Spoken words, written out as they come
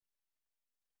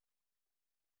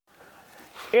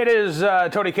It is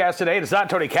Tony Katz today. It's not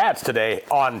Tony Katz today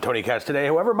on Tony Katz today.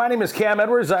 However, my name is Cam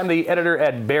Edwards. I'm the editor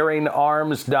at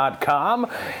BearingArms.com,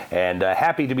 and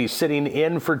happy to be sitting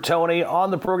in for Tony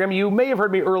on the program. You may have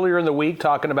heard me earlier in the week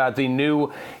talking about the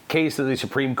new case that the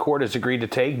Supreme Court has agreed to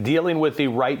take, dealing with the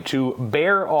right to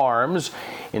bear arms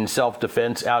in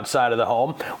self-defense outside of the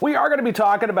home. We are going to be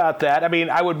talking about that. I mean,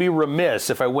 I would be remiss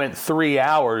if I went 3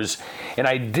 hours and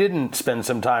I didn't spend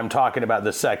some time talking about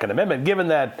the Second Amendment, given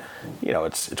that, you know,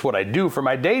 it's what I do for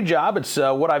my day job. It's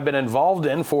what I've been involved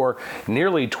in for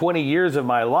nearly 20 years of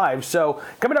my life. So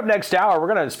coming up next hour, we're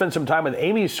going to spend some time with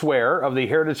Amy Swearer of the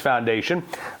Heritage Foundation,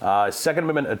 Second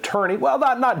Amendment attorney. Well,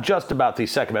 not just about the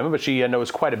Second Amendment, but she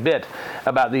knows quite a bit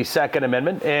about the Second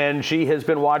Amendment, and she has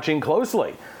been watching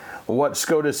closely what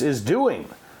SCOTUS is doing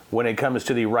when it comes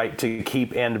to the right to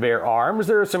keep and bear arms.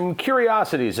 There are some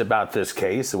curiosities about this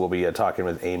case that we'll be talking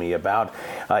with Amy about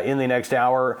in the next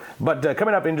hour. But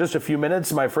coming up in just a few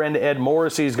minutes, my friend Ed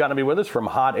Morrissey is going to be with us from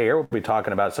Hot Air. We'll be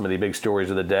talking about some of the big stories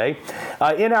of the day.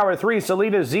 In hour 3,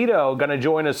 Salita Zito going to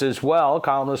join us as well,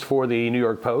 columnist for the New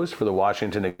York Post, for the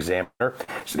Washington Examiner.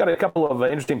 She's got a couple of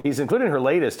interesting pieces, including her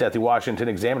latest at the Washington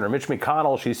Examiner. Mitch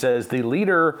McConnell, she says, the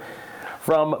leader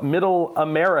from Middle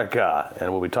America.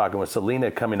 And we'll be talking with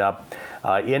Selena coming up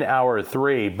in hour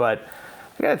 3. But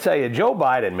I got to tell you, Joe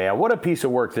Biden, man, what a piece of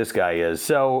work this guy is.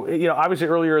 So, you know, obviously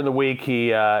earlier in the week, he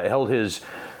held his,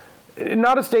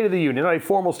 not a State of the Union, not a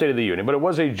formal State of the Union, but it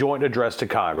was a joint address to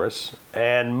Congress.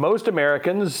 And most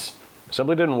Americans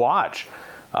simply didn't watch.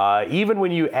 Even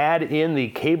when you add in the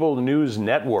cable news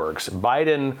networks,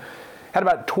 Biden had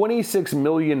about 26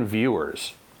 million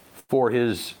viewers for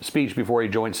his speech before a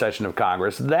joint session of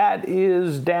Congress. That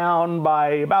is down by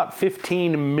about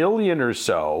 15 million or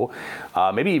so,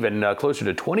 maybe even closer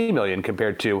to 20 million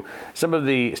compared to some of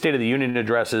the State of the Union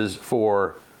addresses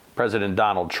for President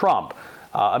Donald Trump.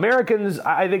 Americans,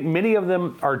 I think many of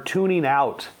them are tuning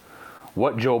out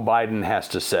what Joe Biden has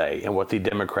to say and what the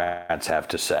Democrats have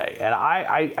to say. And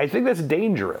I think that's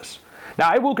dangerous. Now,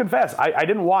 I will confess, I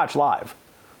didn't watch live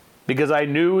because I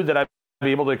knew that I'd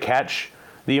be able to catch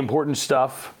the important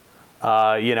stuff,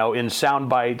 in sound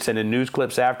bites and in news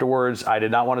clips afterwards. I did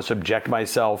not want to subject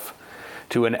myself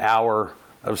to an hour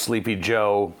of Sleepy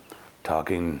Joe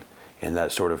talking in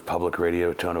that sort of public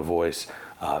radio tone of voice,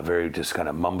 very just kind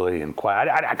of mumbly and quiet.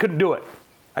 I couldn't do it.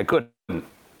 I couldn't.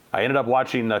 I ended up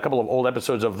watching a couple of old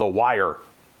episodes of The Wire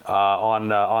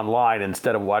online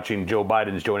instead of watching Joe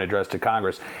Biden's joint address to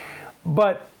Congress.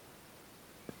 But,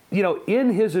 in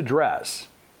his address,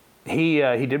 he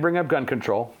did bring up gun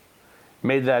control,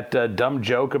 made that dumb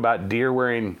joke about deer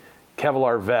wearing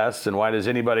Kevlar vests and why does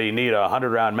anybody need a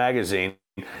 100-round magazine.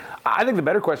 I think the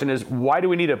better question is, why do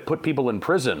we need to put people in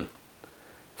prison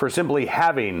for simply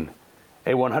having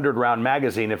a 100-round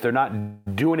magazine if they're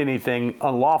not doing anything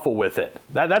unlawful with it?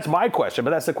 That's my question,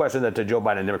 but that's the question that Joe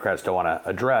Biden and Democrats don't want to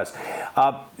address.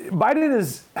 Biden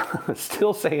is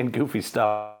still saying goofy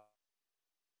stuff,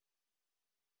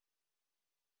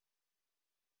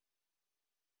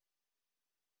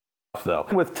 though,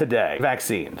 with today,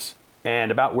 vaccines,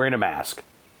 and about wearing a mask.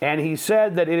 And he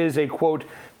said that it is a, quote,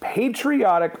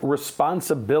 patriotic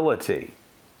responsibility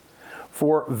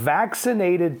for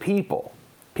vaccinated people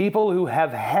who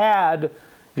have had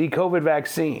the COVID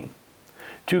vaccine,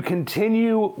 to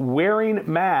continue wearing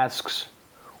masks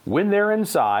when they're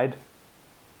inside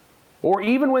or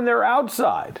even when they're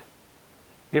outside,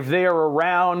 if they are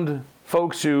around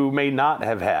folks who may not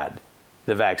have had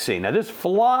the vaccine. Now, this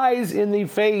flies in the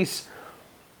face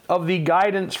of the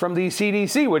guidance from the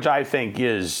CDC, which I think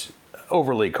is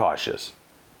overly cautious.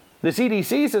 The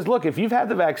CDC says, look, if you've had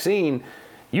the vaccine,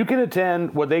 you can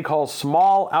attend what they call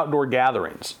small outdoor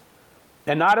gatherings.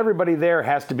 And not everybody there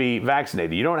has to be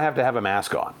vaccinated. You don't have to have a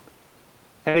mask on.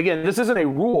 And again, this isn't a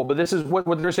rule, but this is what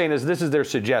they're saying is this is their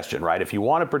suggestion, right? If you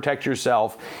want to protect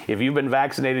yourself, if you've been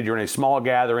vaccinated, you're in a small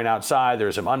gathering outside,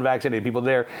 there's some unvaccinated people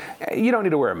there, you don't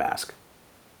need to wear a mask.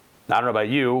 I don't know about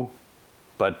you,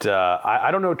 but I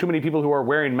don't know too many people who are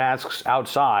wearing masks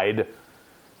outside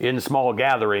in small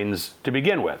gatherings to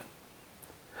begin with.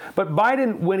 But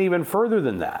Biden went even further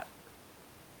than that.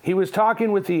 He was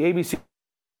talking with the ABC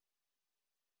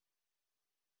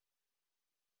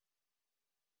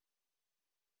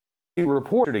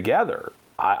reporter together.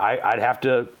 I'd have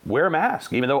to wear a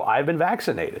mask, even though I've been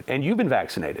vaccinated and you've been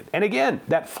vaccinated. And again,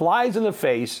 that flies in the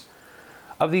face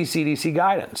of the CDC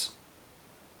guidance.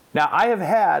 Now, I have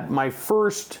had my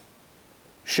first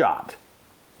shot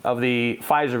of the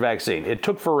Pfizer vaccine. It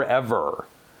took forever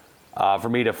for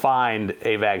me to find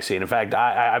a vaccine. In fact,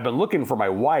 I've been looking for my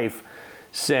wife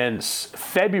since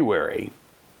February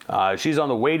She's on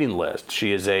the waiting list.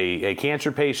 She is a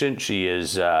cancer patient. She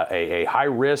is a high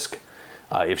risk,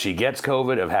 if she gets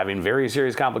COVID, of having very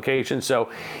serious complications. So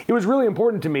it was really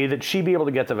important to me that she be able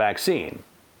to get the vaccine.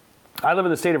 I live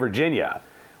in the state of Virginia,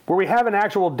 where we have an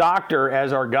actual doctor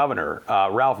as our governor,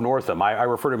 Ralph Northam. I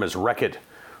refer to him as Wreck-It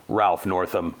Ralph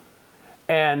Northam.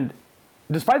 And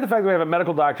despite the fact that we have a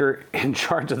medical doctor in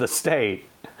charge of the state,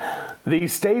 the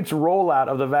state's rollout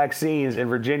of the vaccines in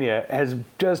Virginia has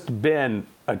just been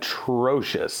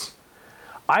atrocious.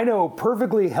 I know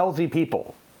perfectly healthy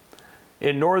people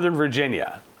in Northern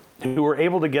Virginia who were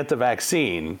able to get the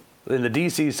vaccine in the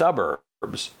D.C.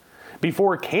 suburbs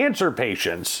before cancer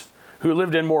patients who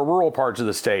lived in more rural parts of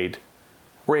the state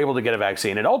were able to get a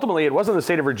vaccine. And ultimately, it wasn't the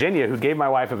state of Virginia who gave my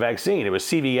wife a vaccine. It was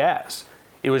CVS.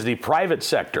 It was the private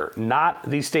sector, not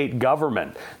the state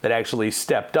government, that actually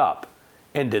stepped up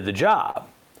and did the job.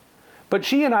 But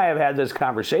she and I have had this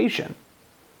conversation.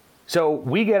 So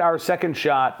we get our second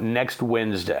shot next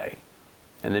Wednesday.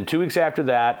 And then 2 weeks after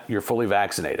that, you're fully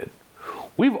vaccinated.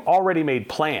 We've already made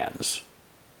plans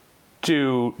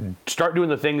to start doing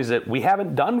the things that we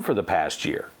haven't done for the past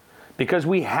year because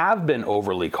we have been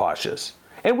overly cautious.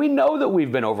 And we know that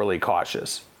we've been overly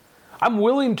cautious. I'm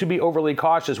willing to be overly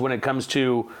cautious when it comes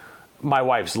to my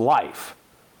wife's life.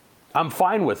 I'm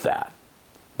fine with that.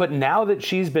 But now that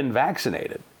she's been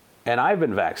vaccinated and I've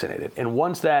been vaccinated, and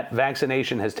once that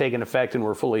vaccination has taken effect and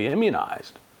we're fully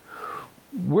immunized,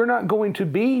 we're not going to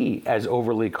be as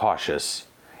overly cautious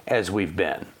as we've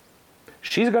been.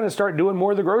 She's going to start doing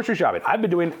more of the grocery shopping. I've been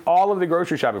doing all of the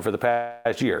grocery shopping for the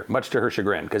past year, much to her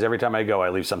chagrin, because every time I go, I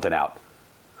leave something out.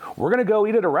 We're going to go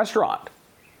eat at a restaurant,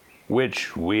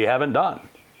 which we haven't done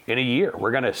in a year.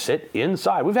 We're going to sit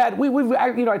inside.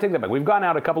 I take that back. We've gone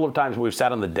out a couple of times and we've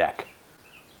sat on the deck.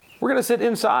 We're going to sit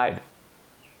inside.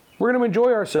 We're going to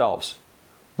enjoy ourselves.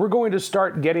 We're going to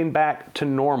start getting back to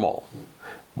normal.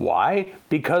 Why?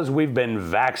 Because we've been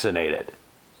vaccinated.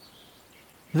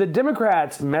 The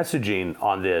Democrats' messaging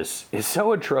on this is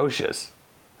so atrocious.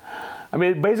 I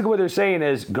mean, basically what they're saying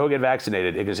is, go get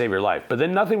vaccinated, it can save your life. But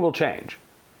then nothing will change.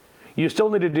 You still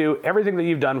need to do everything that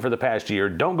you've done for the past year.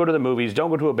 Don't go to the movies. Don't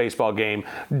go to a baseball game.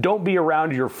 Don't be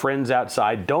around your friends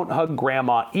outside. Don't hug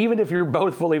grandma, even if you're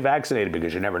both fully vaccinated,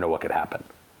 because you never know what could happen.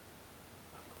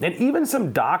 And even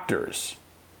some doctors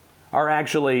are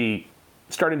actually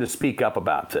starting to speak up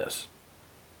about this.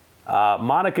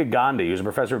 Monica Gandhi, who's a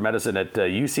professor of medicine at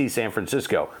UC San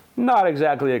Francisco, not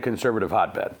exactly a conservative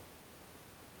hotbed.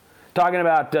 Talking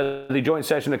about the joint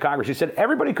session of Congress, she said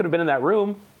everybody could have been in that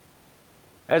room,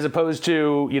 as opposed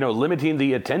to, limiting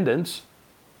the attendance.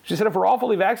 She said if we're all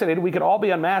fully vaccinated, we could all be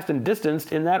unmasked and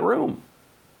distanced in that room.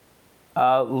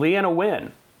 Leanna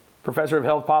Wen, professor of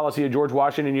health policy at George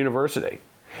Washington University.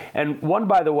 And one,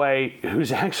 by the way,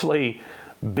 who's actually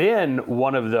been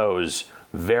one of those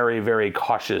very, very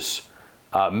cautious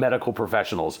medical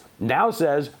professionals, now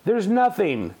says there's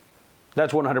nothing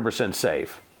that's 100%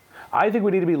 safe. I think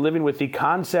we need to be living with the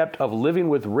concept of living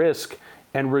with risk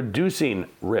and reducing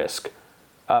risk.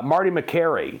 Marty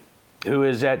McCary, who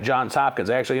is at Johns Hopkins,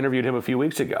 I actually interviewed him a few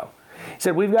weeks ago. He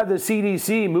said, we've got the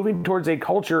CDC moving towards a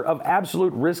culture of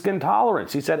absolute risk and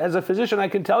tolerance. He said, as a physician, I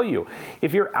can tell you,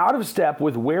 if you're out of step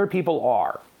with where people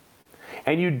are,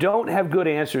 and you don't have good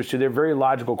answers to their very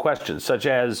logical questions, such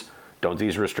as, don't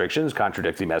these restrictions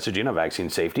contradict the messaging of vaccine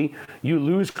safety? You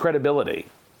lose credibility.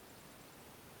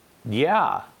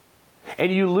 Yeah.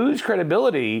 And you lose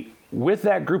credibility with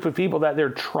that group of people that they're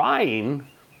trying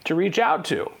to reach out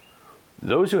to.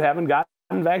 Those who haven't gotten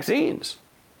vaccines.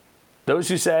 Those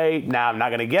who say, nah, I'm not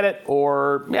going to get it,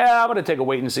 or, yeah, I'm going to take a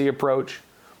wait and see approach.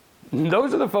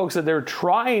 Those are the folks that they're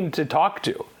trying to talk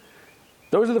to.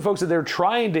 Those are the folks that they're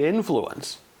trying to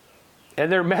influence.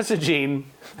 And their messaging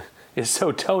is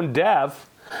so tone deaf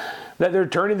that they're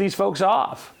turning these folks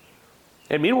off.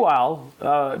 And meanwhile,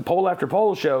 poll after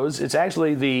poll shows it's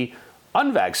actually the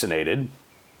unvaccinated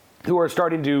who are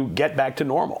starting to get back to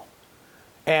normal.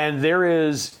 And there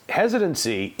is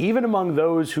hesitancy, even among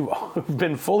those who've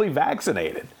been fully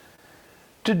vaccinated,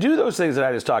 to do those things that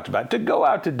I just talked about, to go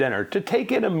out to dinner, to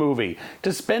take in a movie,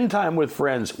 to spend time with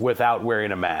friends without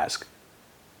wearing a mask.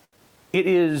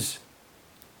 It's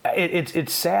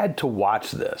sad to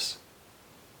watch this.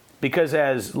 Because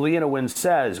as Leanna Wen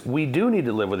says, we do need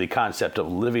to live with the concept of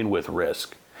living with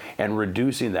risk and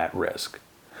reducing that risk.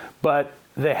 But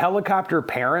the helicopter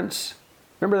parents,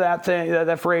 remember that thing,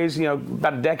 that phrase,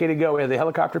 about a decade ago, we had the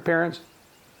helicopter parents?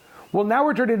 Well, now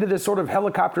we're turned into this sort of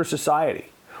helicopter society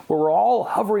where we're all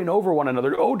hovering over one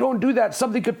another. Oh, don't do that.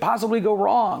 Something could possibly go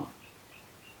wrong.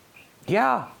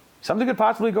 Yeah, something could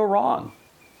possibly go wrong.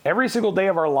 Every single day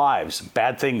of our lives,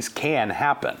 bad things can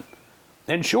happen.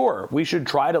 And sure, we should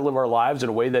try to live our lives in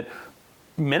a way that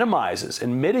minimizes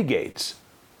and mitigates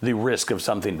the risk of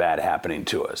something bad happening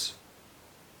to us.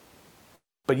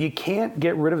 But you can't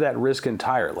get rid of that risk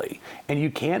entirely, and you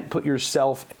can't put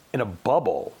yourself in a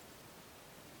bubble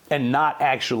and not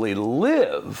actually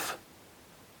live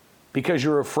because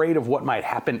you're afraid of what might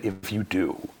happen if you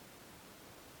do.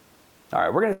 All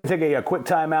right, we're going to take a quick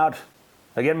time out.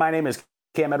 Again, my name is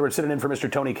Cam Edwards, sitting in for Mr.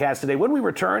 Tony Katz today. When we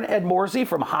return, Ed Morrissey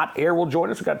from Hot Air will join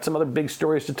us. We've got some other big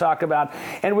stories to talk about,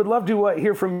 and would love to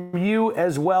hear from you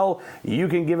as well. You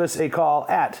can give us a call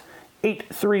at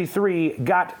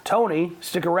 833-GOT-TONY.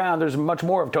 Stick around. There's much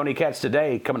more of Tony Katz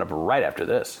Today coming up right after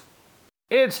this.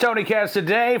 It's Tony Katz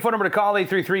Today. Phone number to call,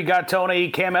 833-GOT-TONY.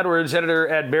 Cam Edwards, editor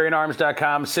at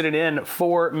BearingArms.com, sitting in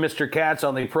for Mr. Katz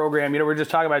on the program. You know, we're just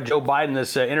talking about Joe Biden,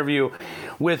 this interview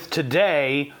with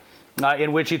Today,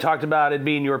 in which he talked about it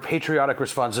being your patriotic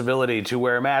responsibility to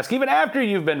wear a mask, even after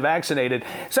you've been vaccinated.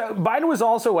 So Biden was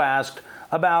also asked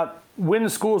about when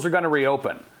schools are going to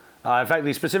reopen. In fact,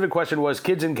 the specific question was,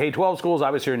 kids in K-12 schools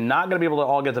obviously are not going to be able to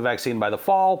all get the vaccine by the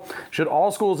fall. Should all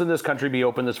schools in this country be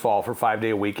open this fall for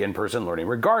 5-day-a-week in-person learning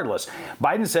regardless?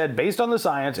 Biden said, based on the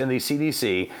science and the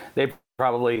CDC, they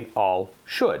probably all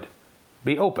should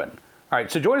be open. All right,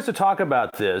 so join us to talk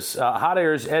about this. Hot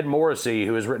Air's Ed Morrissey,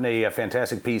 who has written a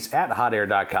fantastic piece at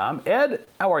hotair.com. Ed,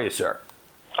 how are you, sir?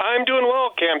 I'm doing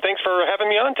well, Cam. Thanks for having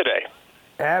me on today.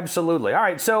 Absolutely. All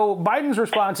right. So Biden's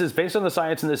response is based on the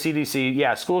science and the CDC.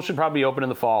 Yeah, schools should probably be open in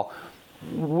the fall,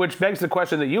 which begs the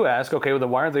question that you ask. Okay, well,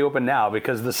 then why aren't they open now?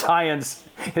 Because the science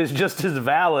is just as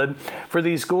valid for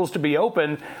these schools to be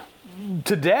open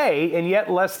today, and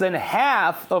yet less than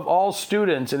half of all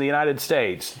students in the United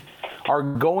States are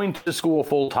going to school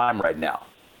full time right now.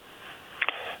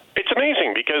 It's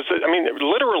amazing because, I mean,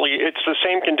 literally it's the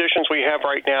same conditions we have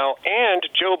right now, and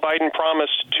Joe Biden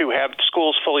promised to have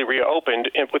schools fully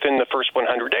reopened within the first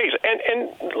 100 days,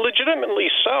 and legitimately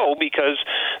so, because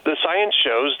the science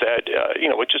shows that,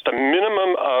 with just a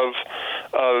minimum of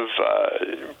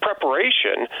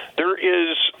preparation, there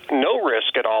is no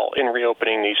risk at all in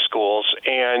reopening these schools,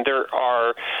 and there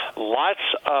are lots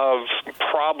of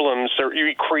problems.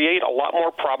 You create a lot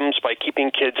more problems by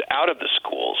keeping kids out of the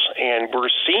schools, and we're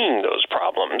seeing those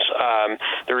problems.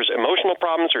 There's emotional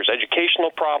problems, there's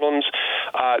educational problems,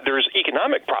 there's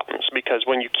economic problems, because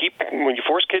when you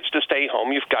force kids to stay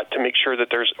home, you've got to make sure that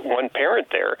there's one parent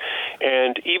there.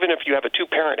 And even if you have a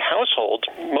two-parent household,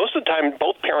 most of the time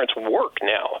both parents work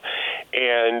now.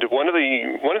 And one of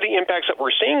the impacts that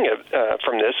we're seeing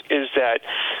from this is that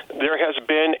there has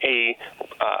been a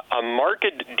marked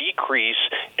decrease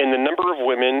in the number of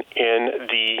women in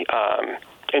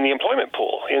the employment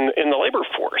pool, in the labor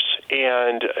force.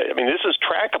 And I mean, this is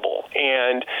trackable,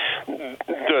 and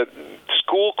the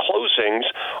school closings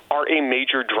are a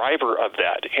major driver of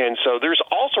that. And so there's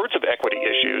all sorts of equity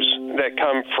issues that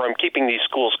come from keeping these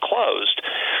schools closed.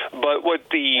 But what's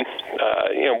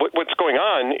going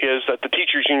on is that the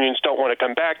teachers unions don't want to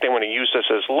come back. They want to use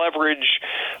this as leverage.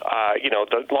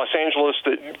 The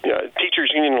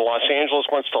teachers union in Los Angeles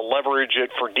wants to leverage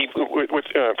it for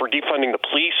defunding the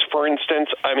police, for instance.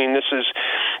 I mean,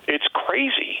 it's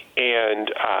crazy,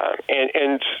 and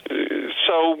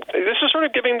so this is sort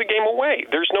of giving the game away.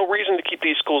 There's no reason to keep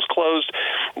these schools closed.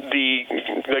 The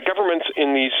governments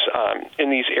in these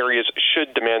areas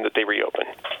should demand that they reopen.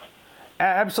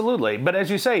 Absolutely. But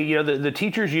as you say, the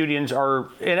teachers unions are,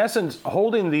 in essence,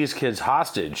 holding these kids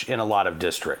hostage in a lot of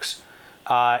districts.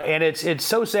 And it's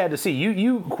so sad to see.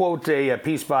 You quote a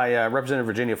piece by Representative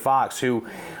Virginia Fox, who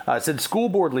said school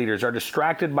board leaders are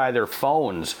distracted by their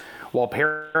phones while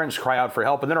parents cry out for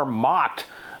help and then are mocked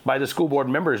by the school board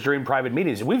members during private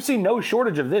meetings. We've seen no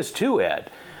shortage of this too, Ed,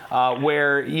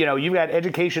 where, you've got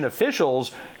education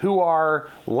officials who are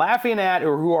laughing at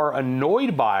or who are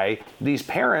annoyed by these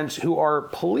parents who are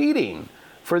pleading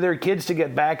for their kids to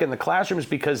get back in the classrooms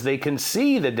because they can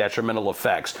see the detrimental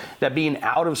effects that being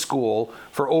out of school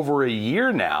for over a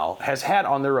year now has had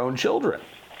on their own children.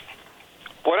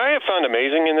 What I have found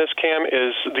amazing in this, Cam,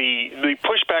 is the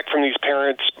pushback from these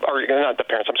parents, or not the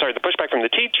parents, I'm sorry, the pushback from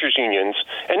the teachers unions,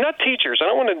 and not teachers. I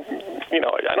don't want to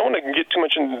get too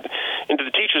much into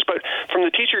the teachers, but from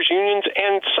the teachers unions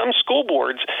and some school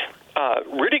boards,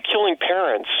 ridiculing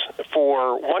parents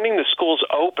for wanting the schools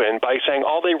open by saying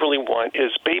all they really want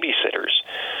is babysitters.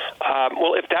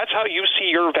 Well, if that's how you see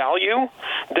your value,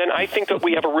 then I think that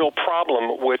we have a real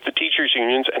problem with the teachers'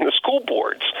 unions and the school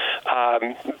boards.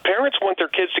 Parents want their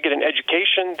kids to get an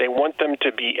education. They want them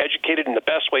to be educated in the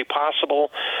best way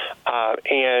possible.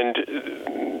 And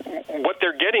what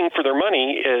they're getting for their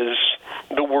money is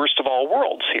the worst of all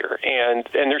worlds here. And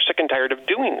they're sick and tired of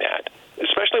doing that,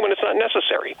 especially when it's not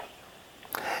necessary.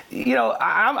 You know,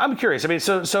 I'm curious. I mean,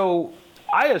 so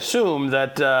I assume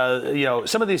that,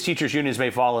 some of these teachers' unions may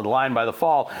fall in line by the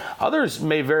fall. Others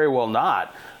may very well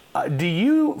not. Do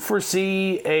you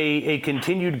foresee a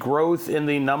continued growth in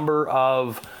the number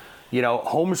of,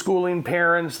 homeschooling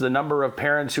parents, the number of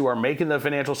parents who are making the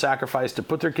financial sacrifice to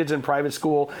put their kids in private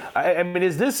school? I mean,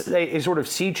 is this a sort of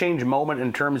sea change moment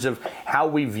in terms of how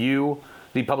we view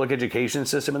the public education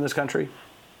system in this country?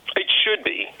 It should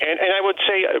be. And I would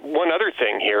say one other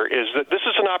thing here is that this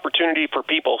is an opportunity for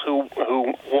people who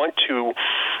want to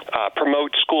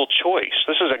promote school choice.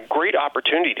 This is a great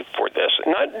opportunity for this,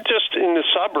 not just in the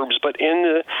suburbs, but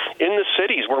in the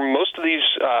cities where most of these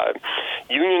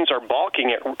unions are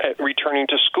balking at returning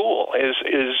to school.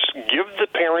 Is give the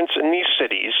parents in these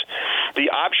cities the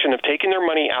option of taking their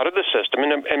money out of the system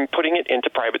and putting it into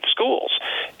private schools.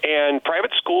 And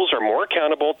private schools are more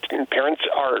accountable. Parents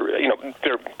are,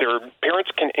 their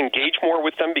parents can engage more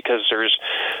with them because there's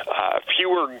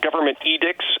fewer government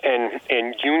edicts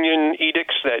and union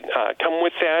edicts that come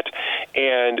with that,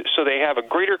 and so they have a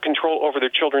greater control over their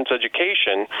children's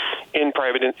education in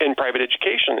private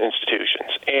education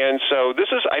institutions. And so this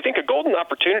is, I think, a golden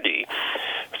opportunity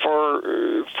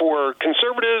for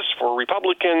conservatives, for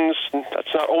Republicans.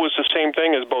 That's not always the same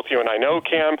thing, as both you and I know,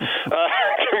 Cam,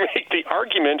 to make the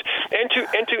argument and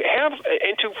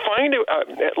to find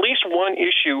at least one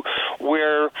issue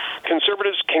where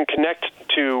conservatives can connect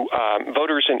to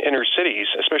voters in inner cities,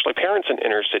 especially parents in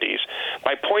inner cities,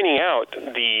 by pointing out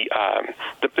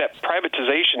that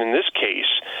privatization in this case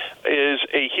is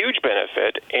a huge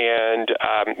benefit and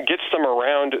gets them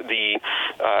around the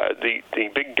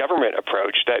big government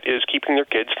approach that is keeping their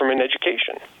kids from an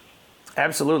education.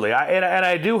 Absolutely.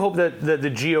 I do hope that the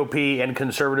GOP and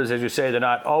conservatives, as you say, they're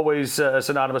not always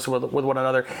synonymous with one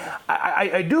another.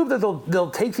 I do hope that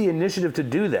they'll take the initiative to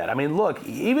do that. I mean, look,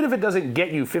 even if it doesn't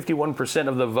get you 51%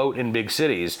 of the vote in big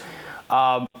cities,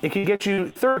 it can get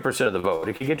you 30% of the vote.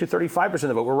 It can get you 35% of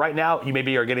the vote, where right now you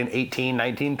maybe are getting 18,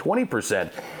 19, 20%.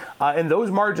 And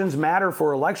those margins matter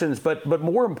for elections. But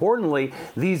more importantly,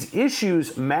 these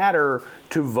issues matter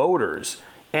to voters.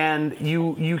 And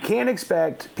you can't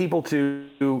expect people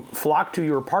to flock to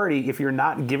your party if you're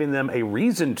not giving them a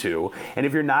reason to, and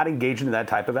if you're not engaging in that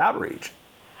type of outreach.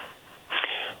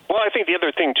 Well, I think the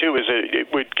other thing too is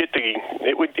it would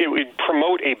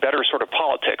promote a better sort of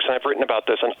politics, and I've written about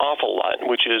this an awful lot,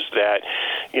 which is that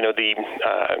the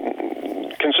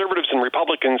conservatives and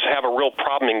Republicans have a real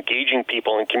problem engaging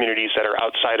people in communities that are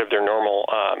outside of their normal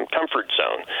comfort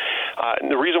zone.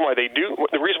 The reason why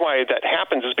that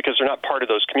happens is because they're not part of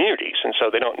those communities, and so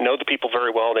they don't know the people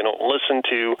very well. They don't listen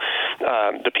to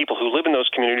the people who live in those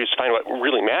communities to find what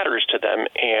really matters to them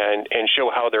and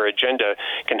show how their agenda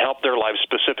can help their lives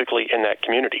specifically in that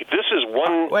community. This is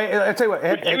one. Wait, I'll tell you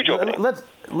what. Huge opening.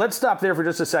 Let's stop there for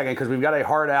just a second because we've got a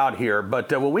hard out here.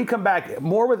 But when we come back,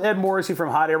 more with Ed Morrissey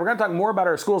from Hot Air. We're going to talk more about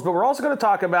our schools, but we're also going to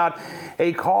talk about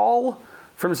a call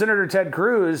from Senator Ted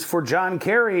Cruz for John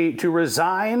Kerry to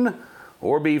resign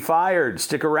or be fired.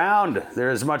 Stick around.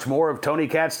 There's much more of Tony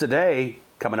Katz Today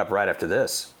coming up right after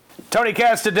this. Tony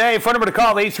Katz Today. Phone number to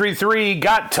call,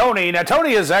 833-GOT-TONY. Now,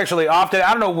 Tony is actually off today.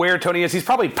 I don't know where Tony is. He's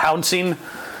probably pouncing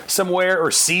somewhere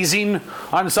or seizing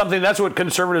on something. That's what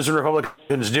conservatives and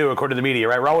Republicans do, according to the media,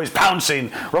 right? We're always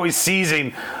pouncing. We're always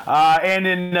seizing. And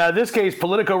in this case,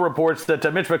 Politico reports that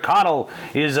Mitch McConnell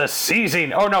is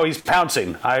seizing. Oh, no, he's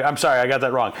pouncing. I'm sorry, I got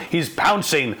that wrong. He's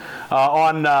pouncing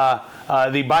on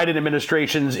the Biden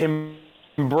administration's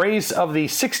embrace of the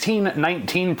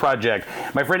 1619 Project.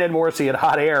 My friend Ed Morrissey at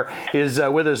Hot Air is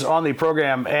with us on the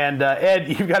program. And Ed,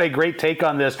 you've got a great take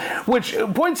on this, which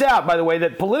points out, by the way,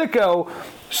 that Politico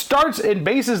starts and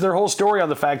bases their whole story on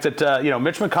the fact that,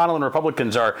 Mitch McConnell and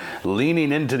Republicans are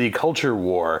leaning into the culture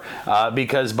war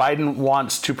because Biden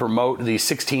wants to promote the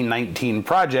 1619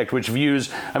 Project, which views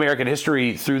American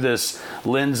history through this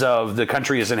lens of the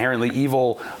country is inherently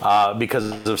evil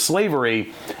because of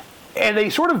slavery. And they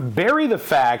sort of bury the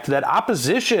fact that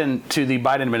opposition to the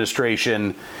Biden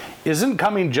administration isn't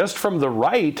coming just from the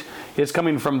right. It's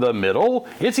coming from the middle.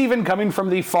 It's even coming from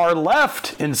the far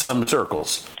left in some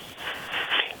circles.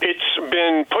 It's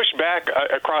been pushed back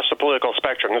across the political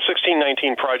spectrum. The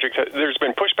 1619 Project, there's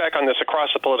been pushback on this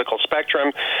across the political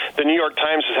spectrum. The New York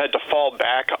Times has had to fall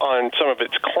back on some of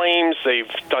its claims. They've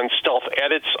done stealth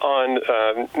edits on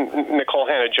Nikole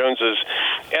Hannah-Jones's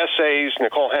essays.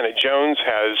 Nikole Hannah-Jones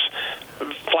has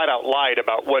flat out lied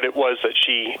about what it was that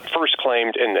she first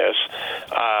claimed in this,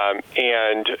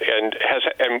 and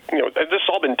this has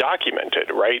all been documented,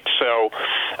 right? So,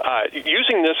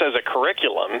 using this as a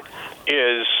curriculum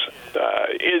is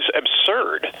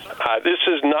absurd. This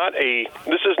is not a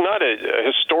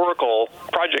historical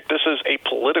project. This is a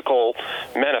political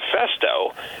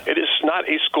manifesto. It is not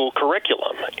a school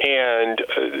curriculum, and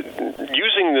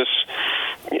using this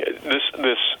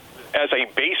as a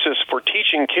basis for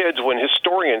teaching kids when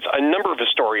a number of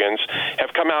historians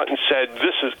have come out and said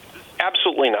this is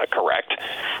absolutely not correct,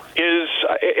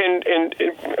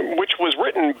 which was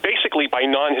written basically by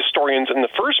non-historians in the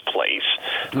first place,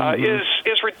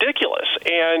 is ridiculous.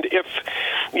 And if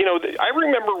I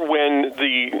remember when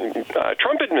the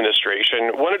Trump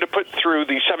administration wanted to put through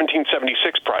the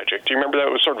 1776 project. Do you remember that?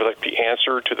 It was sort of like the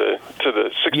answer to the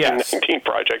 1619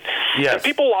 project. Yes. And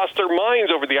people lost their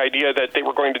minds over the idea that they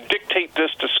were going to dictate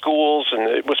this to schools, and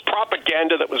it was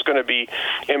propaganda that was going to be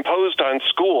imposed on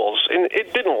schools. And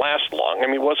it didn't last long. I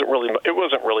mean, it wasn't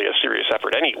really a serious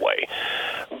effort anyway.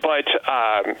 But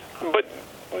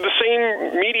the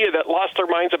same media that lost their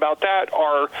minds about that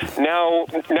are now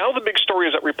the big story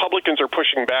is that Republicans are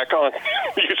pushing back on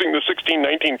using the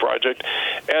 1619 Project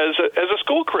as a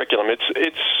school curriculum. It's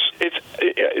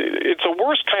a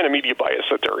worst kind of media bias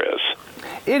that there is.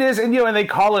 It is, and they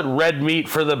call it red meat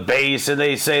for the base, and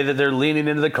they say that they're leaning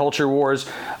into the culture wars.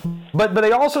 But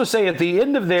they also say at the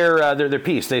end of their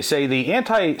piece, they say the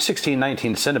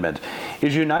anti-1619 sentiment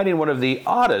is uniting one of the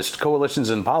oddest coalitions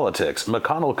in politics: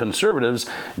 McConnell conservatives,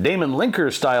 Damon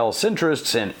Linker-style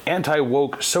centrists, and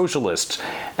anti-woke socialists.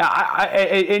 Now,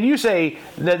 and you say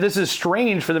that this is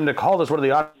strange for them to call this one of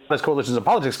the oddest coalitions in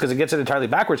politics because it gets it entirely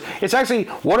backwards. It's actually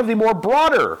one of the more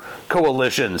broader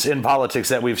coalitions in politics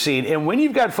that we've seen. And when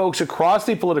you've got folks across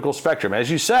the political spectrum, as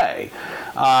you say,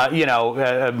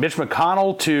 Mitch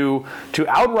McConnell to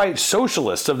outright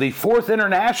socialists of the Fourth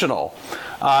International,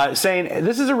 saying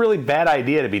this is a really bad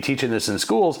idea to be teaching this in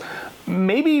schools,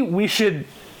 maybe we should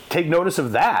take notice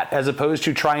of that as opposed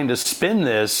to trying to spin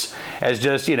this as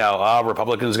just,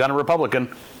 Republicans gonna Republican.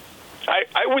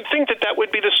 I would think that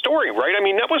would be the story, right? I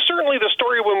mean, that was certainly the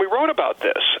story when we wrote about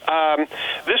this.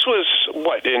 This was,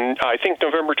 in, I think,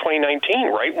 November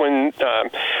 2019, right? When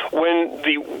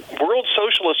the World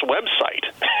Socialist website,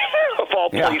 of all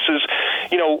places,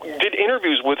 did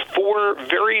interviews with 4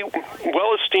 very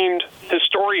well-esteemed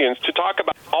historians to talk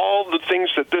about all the things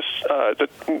that this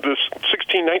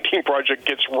 1619 Project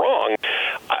gets wrong.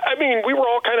 I mean, we were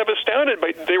all kind of astounded,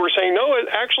 but they were saying, no, it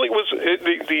actually was,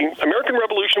 the American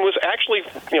Revolution was actually,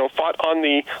 fought on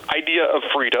the idea of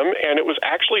freedom, and it was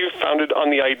actually founded on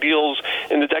the ideals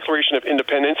in the Declaration of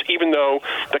Independence, even though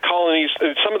the colonies,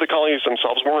 some of the colonies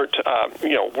themselves weren't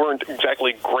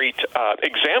exactly great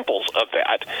examples of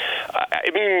that. I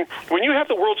mean, when you have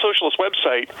the World Socialist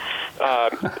website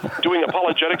doing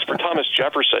apologetics for Thomas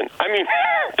Jefferson, I mean,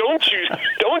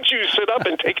 don't you sit up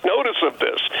and take notice of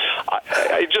this?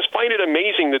 I just find it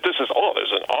amazing that this is,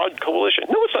 there's an odd coalition.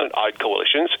 No, it's not an odd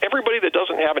coalition. It's everybody that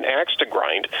doesn't have an axe to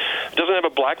grind, doesn't have a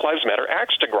Black Lives Matter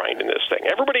axe to grind in this thing.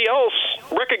 Everybody else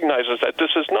recognizes that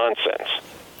this is nonsense.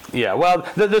 Yeah, well,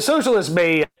 the socialists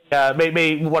may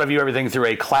want to view everything through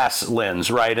a class lens,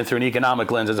 right, and through an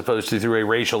economic lens as opposed to through a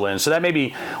racial lens. So that may be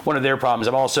one of their problems.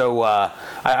 I'm also,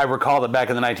 I recall that back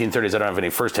in the 1930s, I don't have any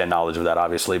firsthand knowledge of that,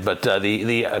 obviously, but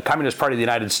the Communist Party of the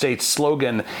United States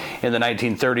slogan in the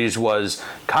 1930s was,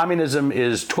 "Communism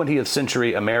is 20th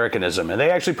century Americanism." And they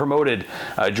actually promoted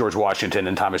George Washington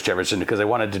and Thomas Jefferson because they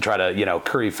wanted to try to,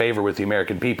 curry favor with the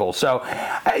American people. So,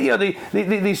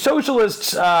 the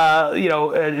socialists,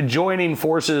 joining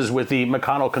forces with the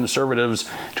McConnell conservatives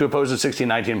to oppose the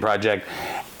 1619 Project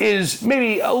is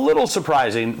maybe a little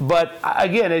surprising. But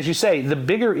again, as you say, the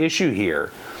bigger issue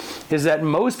here is that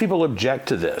most people object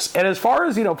to this. And as far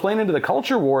as, playing into the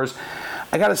culture wars,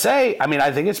 I got to say,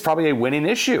 I think it's probably a winning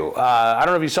issue. I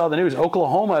don't know if you saw the news.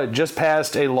 Oklahoma just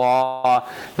passed a law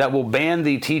that will ban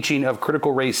the teaching of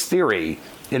critical race theory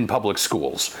in public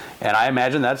schools. And I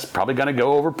imagine that's probably going to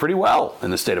go over pretty well in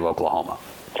the state of Oklahoma.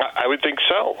 I would think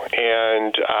so.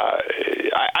 And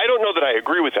I don't know that I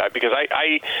agree with that, because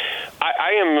I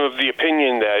am of the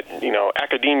opinion that, you know,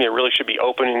 academia really should be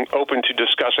open to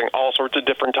discussing all sorts of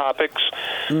different topics.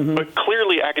 Mm-hmm. But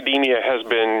clearly, academia has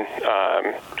been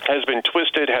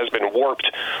twisted, has been warped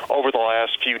over the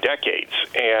last few decades,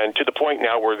 and to the point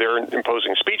now where they're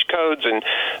imposing speech codes and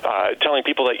telling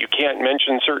people that you can't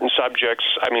mention certain subjects.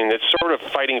 I mean, it's sort of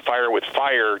fighting fire with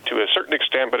fire to a certain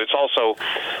extent, but it's also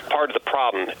part of the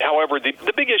problem. However, the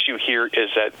big issue here is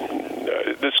that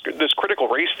this critical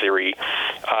race theory,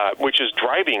 which is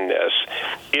driving this,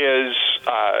 is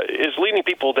leading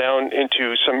people down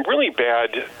into some really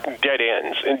bad dead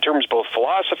ends in terms of both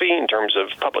philosophy, in terms of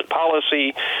public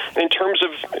policy, in terms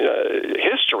of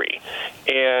history,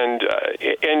 and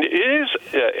it is,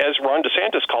 as Ron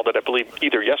DeSantis called it, I believe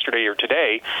either yesterday or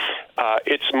today,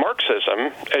 it's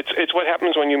Marxism. It's what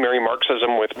happens when you marry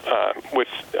Marxism with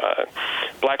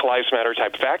Black Lives Matter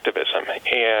type of activism,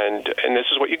 and this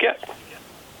is what you get.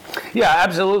 Yeah,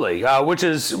 absolutely, which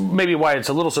is maybe why it's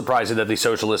a little surprising that the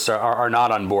socialists are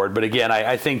not on board. But again,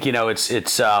 I think, you know, it's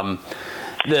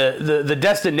the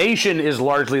destination is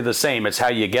largely the same. It's how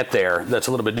you get there that's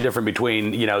a little bit different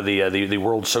between, you know, the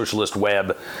World Socialist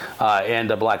Web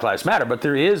and Black Lives Matter. But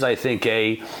there is, I think,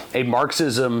 a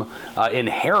Marxism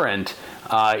inherent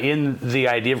in the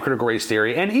idea of critical race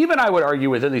theory, and even I would argue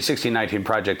within the 1619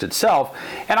 Project itself.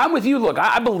 And I'm with you. Look,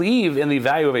 I believe in the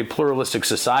value of a pluralistic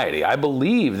society. I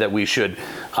believe that we should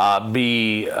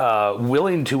be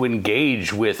willing to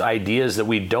engage with ideas that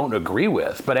we don't agree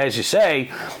with. But as you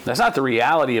say, that's not the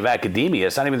reality of academia.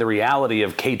 It's not even the reality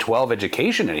of K-12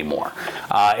 education anymore.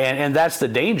 And that's the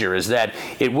danger, is that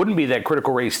it wouldn't be that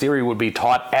critical race theory would be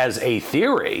taught as a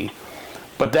theory,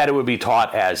 but that it would be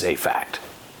taught as a fact.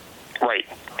 Right,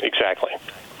 exactly.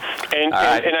 And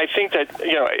I think that,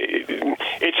 you know,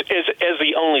 it's as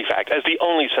the only fact, as the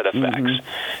only set of facts.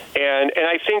 Mm-hmm. And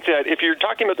I think that if you're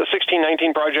talking about the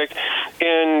 1619 Project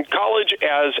in college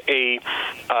as a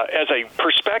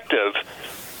perspective,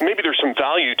 maybe there's some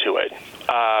value to it.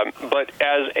 But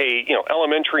as a, you know,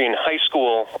 elementary and high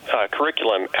school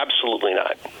curriculum, absolutely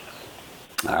not.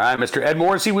 All right, Mr. Ed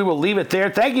Morrissey, we will leave it there.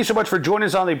 Thank you so much for joining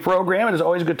us on the program. It is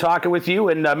always good talking with you.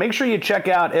 And make sure you check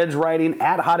out Ed's writing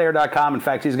at hotair.com. In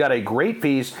fact, he's got a great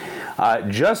piece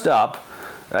just up,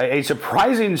 a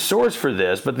surprising source for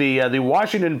this, but the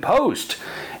Washington Post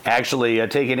actually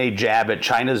taking a jab at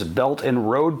China's Belt and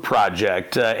Road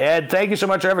Project. Ed, thank you so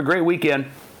much. Have a great weekend.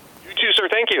 You too, sir.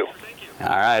 Thank you. All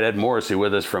right, Ed Morrissey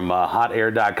with us from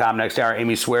hotair.com. Next hour,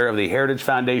 Amy Swear of the Heritage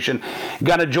Foundation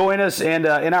going to join us. And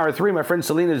in hour 3, my friend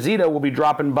Selena Zito will be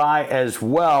dropping by as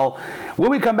well. When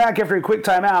we come back after a quick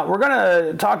timeout, we're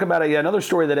going to talk about another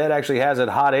story that Ed actually has at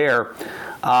Hot Air,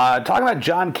 talking about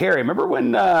John Kerry. Remember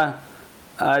when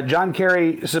John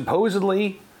Kerry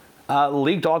supposedly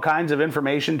leaked all kinds of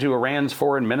information to Iran's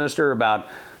foreign minister about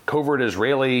covert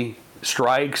Israeli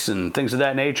strikes and things of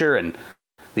that nature? And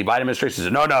the Biden administration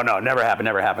said, no, never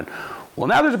happened. Well,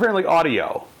 now there's apparently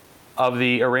audio of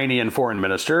the Iranian foreign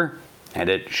minister, and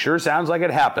it sure sounds like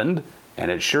it happened,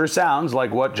 and it sure sounds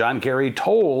like what John Kerry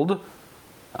told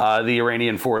the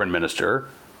Iranian foreign minister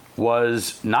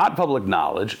was not public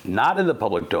knowledge, not in the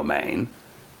public domain,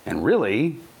 and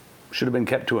really should have been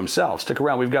kept to himself. Stick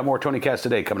around. We've got more Tony Katz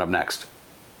Today coming up next.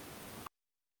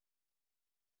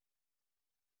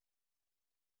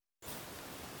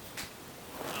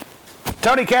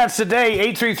 Tony Katz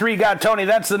Today, 833-GOT-TONY.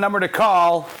 That's the number to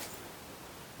call.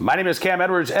 My name is Cam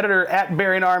Edwards, editor at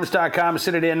BearingArms.com,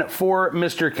 sitting in for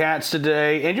Mr. Katz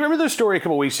today. And you remember this story a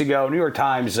couple weeks ago? New York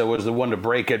Times was the one to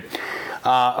break it.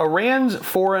 Iran's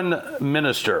foreign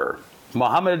minister,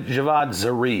 Mohammad Javad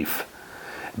Zarif,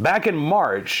 back in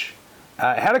March,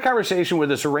 had a conversation with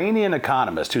this Iranian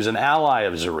economist who's an ally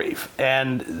of Zarif.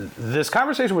 And this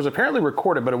conversation was apparently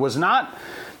recorded, but it was not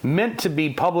meant to be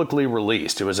publicly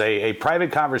released. It was a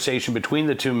private conversation between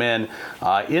the two men.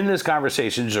 In this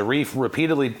conversation, Zarif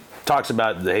repeatedly talks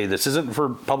about, hey, this isn't for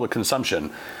public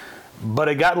consumption, but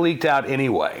it got leaked out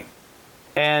anyway.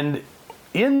 And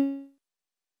in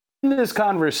this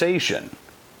conversation,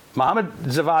 Mohammad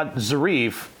Javad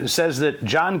Zarif says that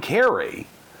John Kerry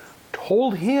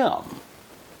told him,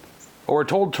 or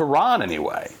told Tehran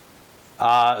anyway,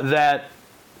 that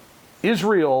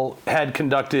Israel had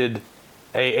conducted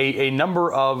a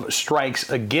number of strikes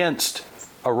against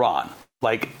Iran,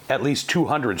 like at least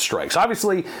 200 strikes.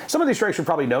 Obviously, some of these strikes were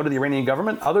probably known to the Iranian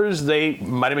government. Others, they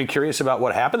might have been curious about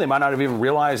what happened. They might not have even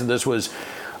realized that this was,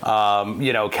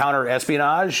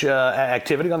 counter-espionage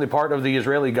activity on the part of the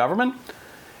Israeli government.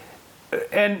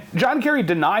 And John Kerry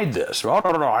denied this. Oh,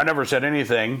 no, I never said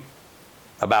anything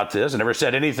about this. I never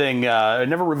said anything, I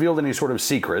never revealed any sort of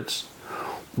secrets.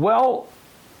 Well,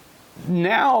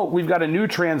 now we've got a new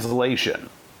translation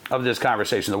of this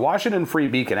conversation. The Washington Free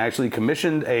Beacon actually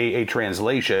commissioned a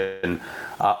translation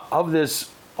of this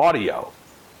audio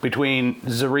between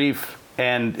Zarif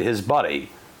and his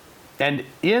buddy. And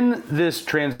in this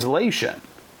translation,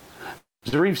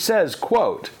 Zarif says,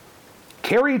 quote,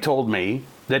 "Kerry told me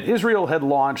that Israel had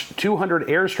launched 200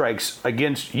 airstrikes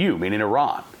against you," meaning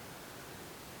Iran.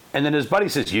 And then his buddy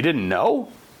says, "You didn't know?"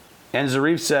 And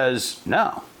Zarif says,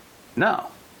 no.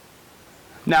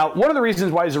 Now, one of the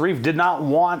reasons why Zarif did not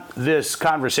want this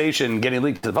conversation getting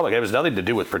leaked to the public, it has nothing to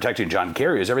do with protecting John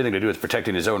Kerry, it has everything to do with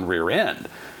protecting his own rear end.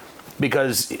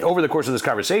 Because over the course of this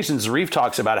conversation, Zarif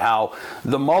talks about how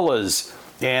the mullahs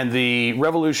and the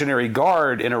Revolutionary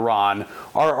Guard in Iran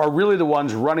are really the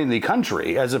ones running the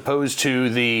country, as opposed to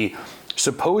the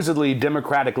supposedly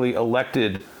democratically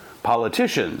elected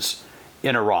politicians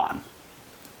in Iran.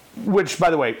 Which, by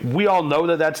the way, we all know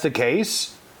that that's the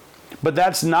case, but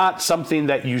that's not something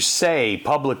that you say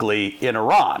publicly in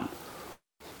Iran,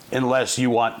 unless you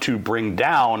want to bring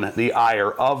down the ire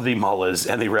of the mullahs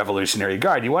and the Revolutionary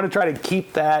Guard. You want to try to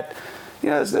keep that,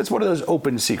 that's one of those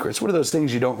open secrets, one of those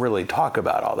things you don't really talk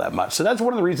about all that much. So that's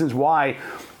one of the reasons why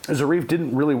Zarif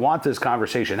didn't really want this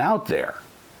conversation out there.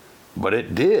 But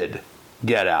it did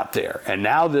get out there. And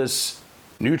now this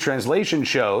new translation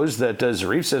shows that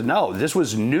Zarif says, no, this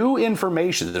was new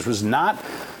information. This was not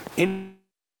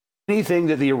anything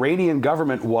that the Iranian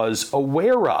government was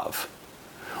aware of,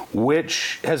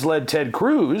 which has led Ted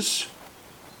Cruz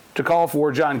to call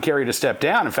for John Kerry to step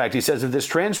down. In fact, he says if this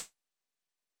transcript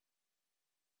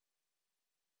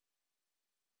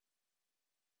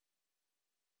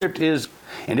is,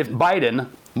 and if Biden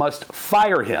must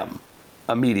fire him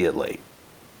immediately.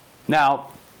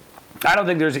 Now, I don't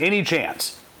think there's any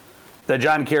chance that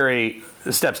John Kerry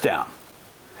steps down.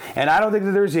 And I don't think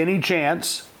that there's any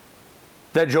chance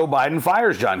that Joe Biden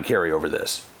fires John Kerry over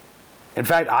this. In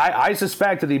fact, I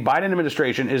suspect that the Biden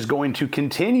administration is going to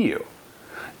continue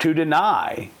to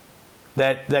deny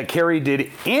that Kerry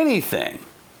did anything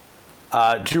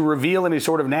to reveal any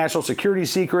sort of national security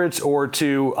secrets or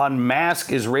to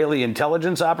unmask Israeli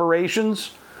intelligence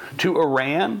operations to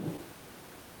Iran.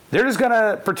 They're just going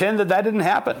to pretend that didn't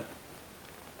happen.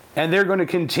 And they're going to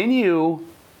continue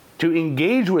to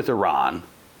engage with Iran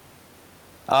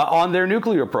on their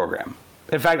nuclear program.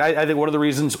 In fact, I think one of the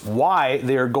reasons why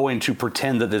they are going to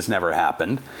pretend that this never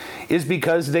happened is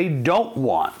because they don't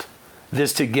want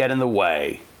this to get in the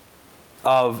way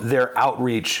of their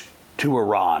outreach to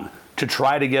Iran, to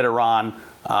try to get Iran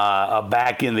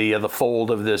back in the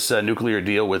fold of this nuclear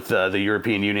deal with the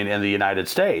European Union and the United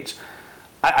States.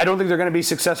 I don't think they're going to be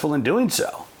successful in doing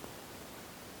so.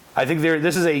 I think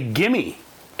this is a gimme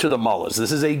to the mullahs.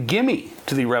 This is a gimme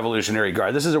to the Revolutionary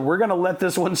Guard. We're going to let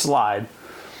this one slide.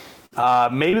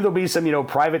 Maybe there'll be some,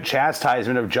 private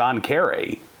chastisement of John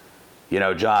Kerry.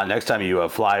 John, next time you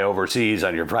fly overseas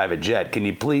on your private jet, can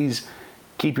you please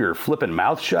keep your flipping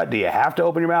mouth shut? Do you have to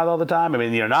open your mouth all the time? I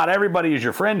mean, not everybody is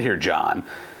your friend here, John.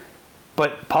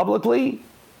 But publicly,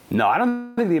 no, I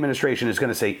don't think the administration is going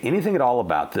to say anything at all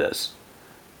about this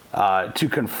to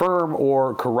confirm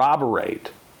or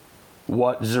corroborate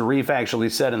what Zarif actually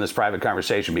said in this private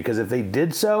conversation. Because if they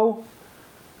did so,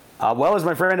 well, as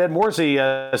my friend Ed Morsey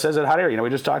says at Hot Air, we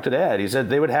just talked to Ed. He said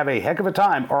they would have a heck of a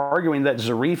time arguing that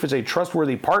Zarif is a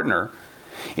trustworthy partner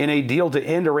in a deal to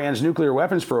end Iran's nuclear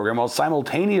weapons program while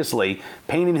simultaneously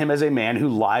painting him as a man who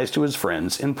lies to his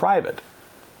friends in private.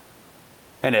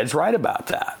 And Ed's right about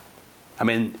that. I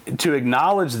mean, to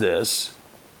acknowledge this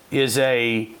is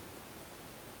a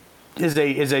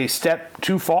step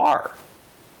too far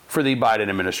for the Biden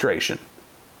administration.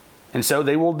 And so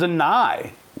they will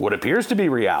deny what appears to be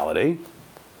reality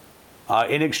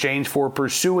in exchange for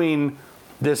pursuing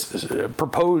this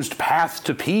proposed path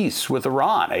to peace with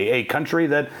Iran, a country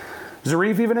that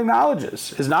Zarif even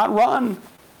acknowledges is not run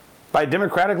by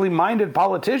democratically minded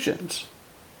politicians,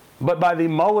 but by the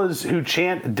mullahs who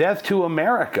chant death to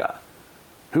America,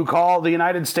 who call the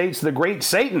United States the Great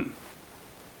Satan.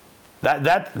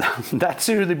 That's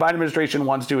who the Biden administration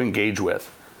wants to engage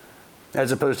with,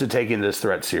 as opposed to taking this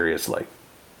threat seriously.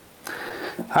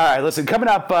 All right, listen, coming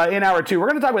up in hour two, we're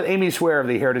going to talk with Amy Swear of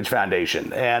the Heritage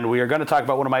Foundation, and we are going to talk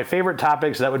about one of my favorite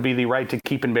topics. That would be the right to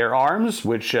keep and bear arms,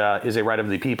 which is a right of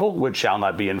the people, which shall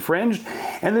not be infringed.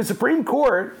 And the Supreme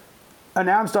Court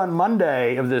announced on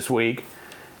Monday of this week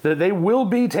that they will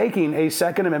be taking a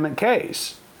Second Amendment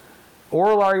case.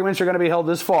 Oral arguments are going to be held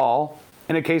this fall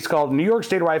in a case called New York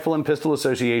State Rifle and Pistol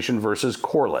Association versus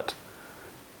Corlett.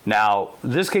 Now,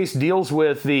 this case deals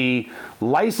with the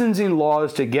licensing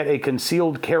laws to get a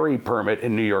concealed carry permit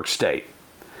in New York State,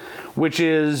 which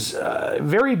is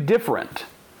very different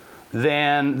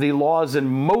than the laws in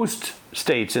most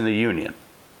states in the union.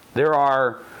 There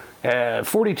are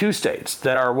 42 states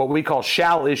that are what we call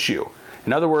shall issue.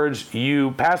 In other words,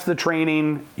 you pass the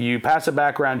training, you pass a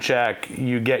background check,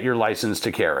 you get your license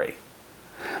to carry.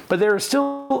 But there are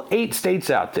still 8 states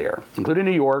out there, including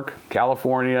New York,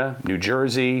 California, New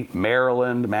Jersey,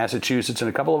 Maryland, Massachusetts, and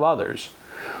a couple of others,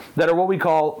 that are what we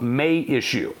call may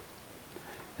issue.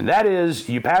 And that is,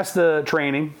 you pass the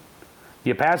training,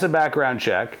 you pass a background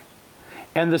check,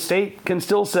 and the state can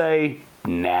still say,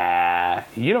 nah,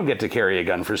 you don't get to carry a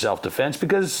gun for self-defense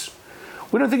because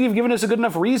we don't think you've given us a good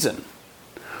enough reason.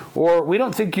 Or we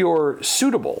don't think you're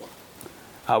suitable.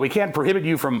 We can't prohibit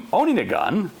you from owning a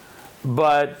gun,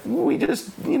 but we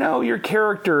just, your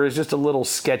character is just a little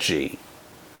sketchy.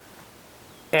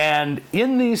 And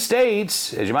in these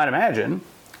states, as you might imagine,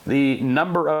 the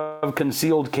number of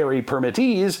concealed carry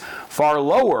permittees far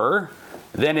lower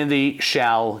than in the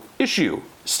shall issue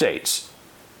states.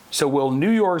 So will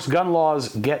New York's gun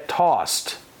laws get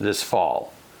tossed this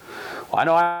fall? Well, I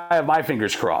know I have my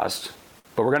fingers crossed,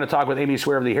 but we're going to talk with Amy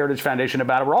Swearer of the Heritage Foundation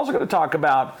about it. We're also going to talk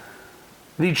about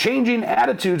the changing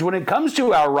attitudes when it comes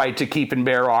to our right to keep and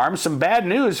bear arms. Some bad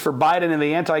news for Biden and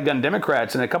the anti-gun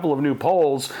Democrats in a couple of new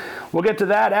polls. We'll get to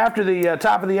that after the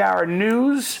top of the hour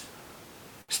news.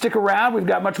 Stick around. We've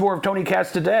got much more of Tony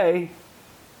Katz Today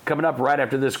coming up right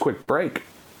after this quick break.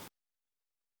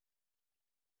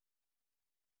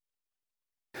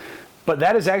 But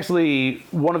that is actually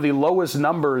one of the lowest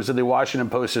numbers that the Washington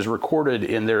Post has recorded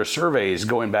in their surveys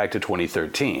going back to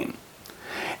 2013.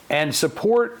 And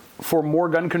support for more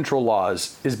gun control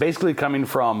laws is basically coming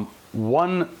from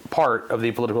one part of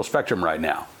the political spectrum right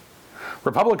now.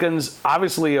 Republicans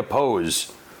obviously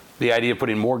oppose the idea of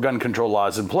putting more gun control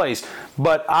laws in place,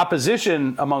 but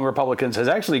opposition among Republicans has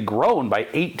actually grown by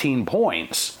 18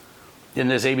 points in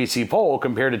this ABC poll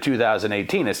compared to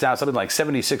 2018. It's now something like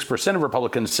 76% of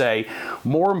Republicans say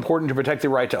more important to protect the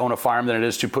right to own a firearm than it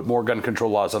is to put more gun control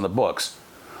laws on the books.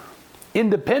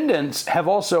 Independents have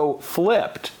also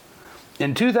flipped.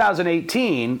 In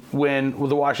 2018, when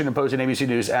the Washington Post and ABC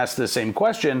News asked the same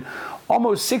question,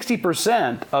 almost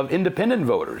 60% of independent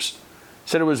voters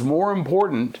said it was more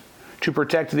important to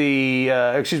protect said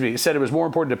it was more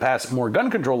important to pass more gun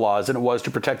control laws than it was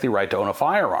to protect the right to own a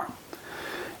firearm.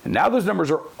 And now those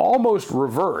numbers are almost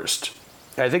reversed.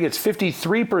 I think it's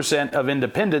 53% of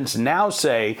independents now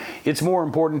say it's more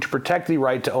important to protect the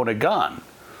right to own a gun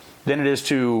than it is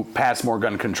to pass more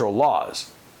gun control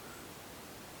laws.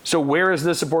 So where is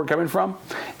this support coming from?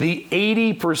 The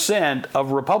 80%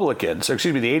 of Republicans, the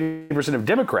 80% of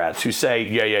Democrats who say,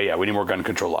 yeah, we need more gun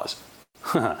control laws.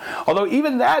 Although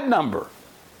even that number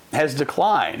has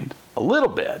declined a little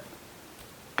bit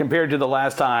compared to the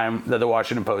last time that the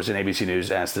Washington Post and ABC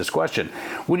News asked this question.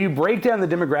 When you break down the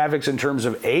demographics in terms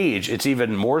of age, it's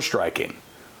even more striking.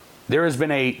 There has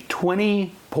been a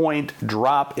 20-point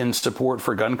drop in support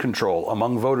for gun control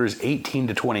among voters 18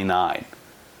 to 29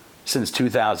 since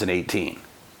 2018.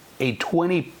 A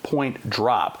 20-point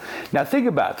drop. Now think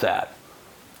about that.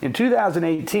 In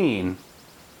 2018,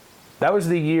 that was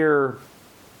the year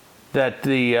that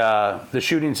the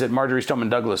shootings at Marjory Stoneman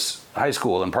Douglas High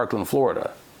School in Parkland,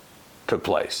 Florida took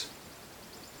place.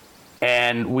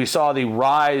 And we saw the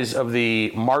rise of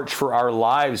the March for Our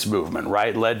Lives movement,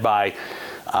 right, led by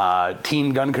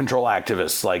teen gun control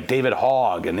activists like David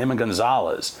Hogg and Emma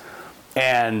Gonzalez.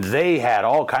 And they had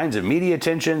all kinds of media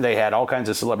attention. They had all kinds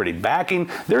of celebrity backing.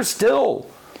 They're still,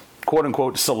 quote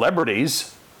unquote,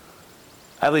 celebrities.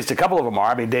 At least a couple of them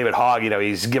are. I mean, David Hogg,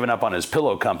 he's given up on his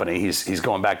pillow company. He's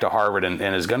going back to Harvard and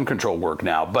his gun control work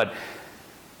now. But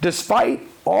despite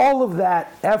all of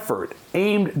that effort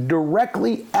aimed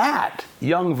directly at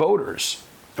young voters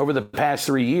over the past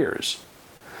 3 years,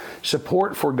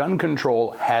 support for gun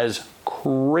control has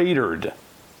cratered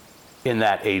in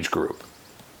that age group,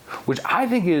 which I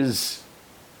think it's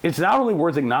not only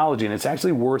worth acknowledging, it's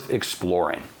actually worth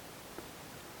exploring.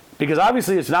 Because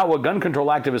obviously it's not what gun control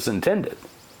activists intended.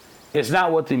 It's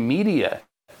not what the media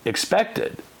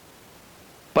expected.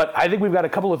 But I think we've got a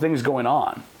couple of things going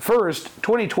on. First,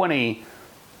 2020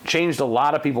 changed a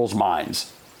lot of people's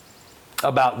minds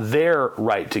about their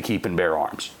right to keep and bear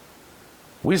arms.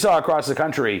 We saw across the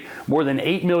country more than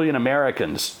 8 million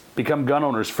Americans become gun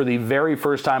owners for the very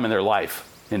first time in their life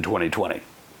in 2020.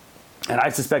 And I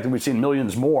suspect that we've seen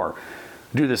millions more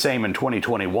do the same in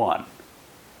 2021.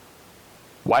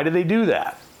 Why did they do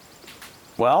that?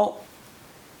 Well,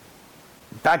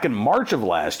 back in March of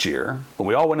last year, when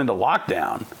we all went into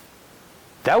lockdown,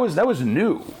 that was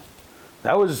new.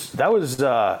 That was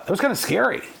kind of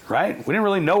scary, right? We didn't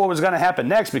really know what was going to happen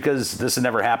next because this had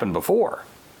never happened before.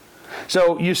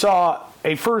 So you saw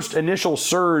a first initial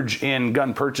surge in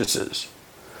gun purchases.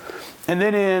 And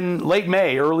then in late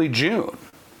May, early June,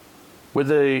 with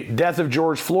the death of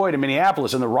George Floyd in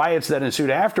Minneapolis and the riots that ensued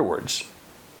afterwards,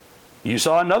 you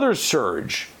saw another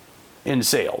surge in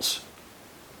sales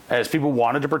as people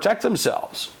wanted to protect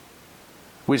themselves.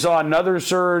 We saw another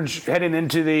surge heading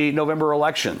into the November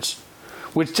elections,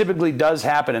 which typically does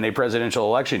happen in a presidential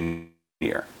election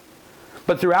year.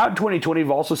 But throughout 2020,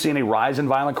 we've also seen a rise in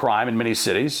violent crime in many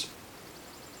cities.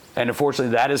 And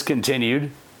unfortunately, that has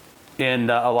continued in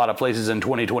a lot of places in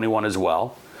 2021 as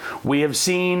well. We have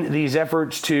seen these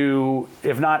efforts to,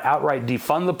 if not outright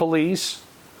defund the police,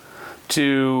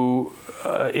 to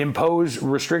impose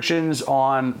restrictions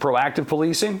on proactive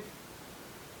policing,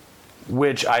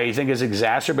 which I think has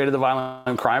exacerbated the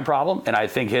violent crime problem, and I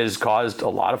think has caused a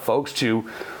lot of folks to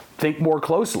think more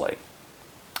closely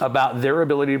about their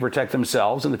ability to protect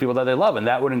themselves and the people that they love, and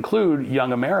that would include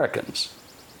young Americans.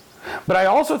 But I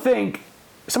also think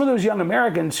some of those young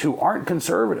Americans who aren't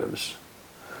conservatives,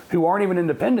 who aren't even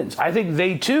independents, I think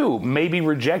they too may be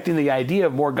rejecting the idea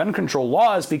of more gun control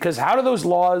laws, because how do those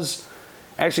laws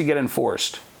actually get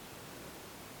enforced?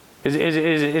 Is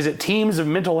it teams of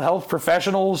mental health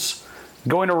professionals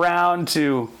going around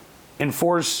to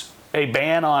enforce a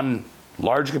ban on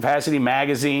large capacity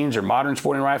magazines or modern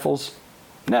sporting rifles?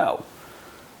 No.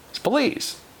 It's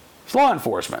police. It's law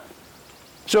enforcement.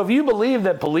 So if you believe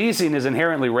that policing is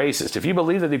inherently racist, if you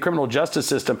believe that the criminal justice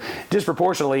system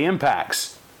disproportionately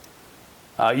impacts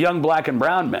young black and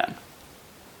brown men,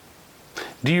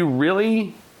 do you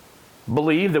really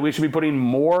believe that we should be putting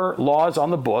more laws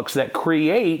on the books that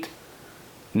create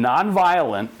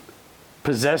nonviolent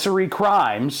possessory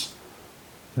crimes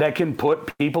that can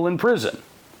put people in prison?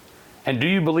 And do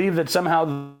you believe that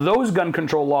somehow those gun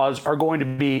control laws are going to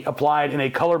be applied in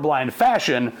a colorblind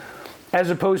fashion, as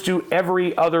opposed to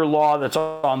every other law that's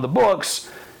on the books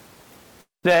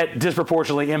that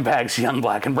disproportionately impacts young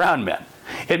black and brown men?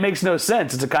 It makes no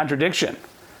sense. It's a contradiction.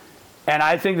 And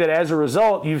I think that as a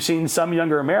result, you've seen some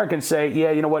younger Americans say, yeah,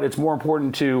 you know what, it's more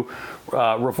important to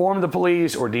reform the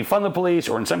police or defund the police,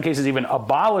 or in some cases even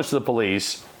abolish the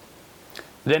police,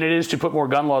 than it is to put more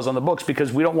gun laws on the books,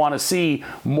 because we don't want to see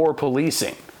more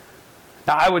policing.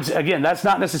 Now, I would, again, that's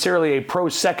not necessarily a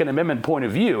pro-Second Amendment point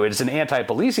of view. It's an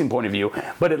anti-policing point of view,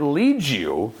 but it leads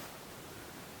you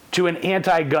to an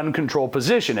anti-gun control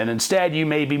position. And instead, you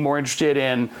may be more interested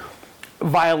in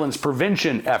violence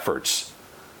prevention efforts.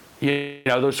 You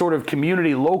know, those sort of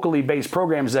community, locally based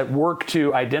programs that work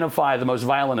to identify the most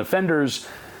violent offenders,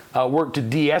 work to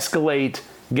de-escalate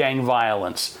gang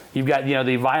violence. You've got, you know,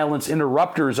 the violence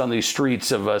interrupters on the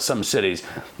streets of some cities.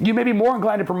 You may be more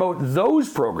inclined to promote those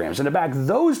programs and to back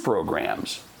those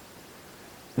programs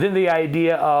than the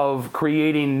idea of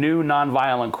creating new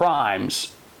nonviolent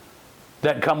crimes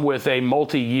that come with a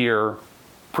multi-year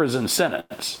prison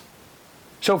sentence.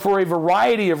 So for a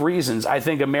variety of reasons, I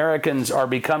think Americans are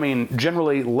becoming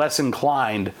generally less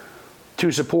inclined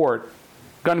to support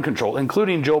gun control,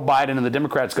 including Joe Biden and the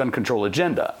Democrats' gun control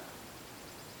agenda.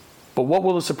 But what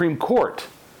will the Supreme Court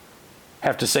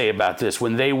have to say about this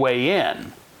when they weigh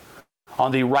in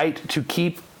on the right to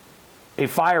keep a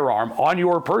firearm on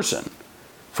your person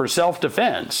for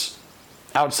self-defense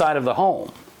outside of the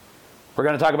home? We're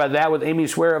going to talk about that with Amy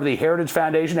Swearer of the Heritage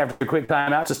Foundation after a quick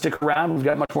time out, so stick around. We've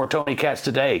got much more Tony Katz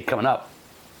Today coming up.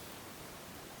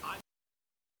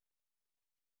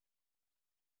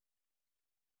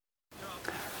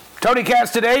 Tony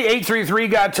Katz Today,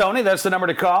 833-GOT-TONY. That's the number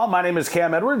to call. My name is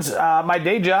Cam Edwards. My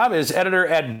day job is editor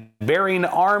at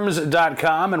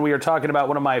BearingArms.com, and we are talking about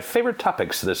one of my favorite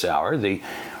topics this hour, the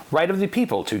right of the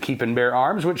people to keep and bear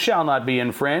arms, which shall not be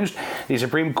infringed. The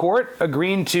Supreme Court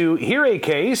agreeing to hear a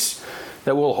case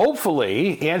that will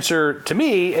hopefully answer, to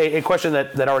me, a question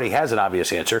that already has an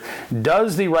obvious answer.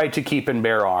 Does the right to keep and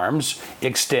bear arms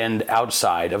extend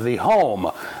outside of the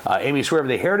home? Amy Swearer of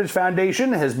the Heritage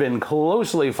Foundation has been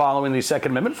closely following the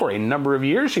Second Amendment for a number of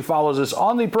years. She follows us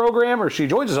on the program, or she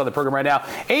joins us on the program right now.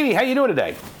 Amy, how you doing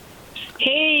today?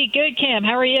 Hey, good, Cam.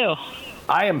 How are you?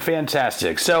 I am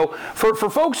fantastic. So for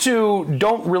folks who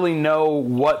don't really know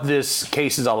what this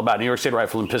case is all about, New York State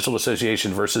Rifle and Pistol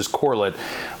Association versus Corlett,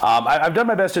 I've done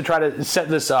my best to try to set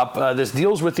this up. This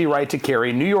deals with the right to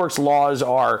carry. New York's laws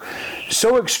are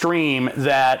so extreme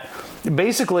that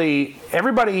basically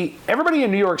everybody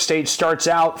in New York State starts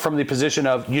out from the position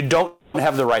of you don't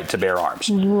have the right to bear arms.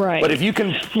 Right. But if you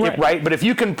can but if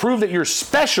you can prove that you're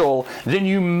special, then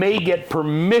you may get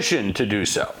permission to do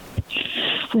so.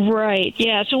 Right.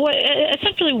 Yeah. So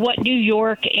essentially what New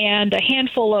York and a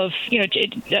handful of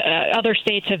other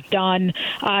states have done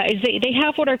is they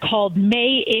have what are called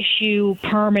may issue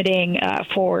permitting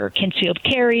for concealed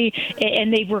carry,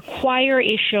 and they require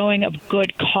a showing of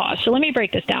good cause. So let me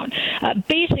break this down.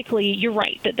 Basically, you're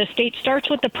right that the state starts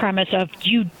with the premise of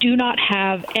you do not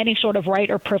have any sort of right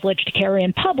or privilege to carry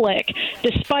in public,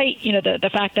 despite the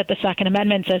fact that the Second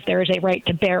Amendment says there is a right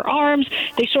to bear arms.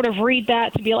 They sort of read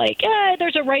that to be like,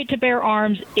 there's a right to bear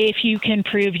arms if you can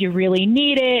prove you really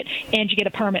need it and you get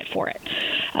a permit for it.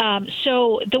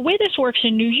 So the way this works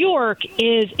in New York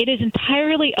is it is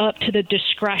entirely up to the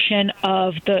discretion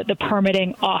of the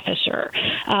permitting officer.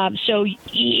 So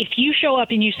if you show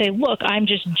up and you say, look, I'm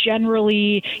just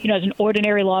generally, as an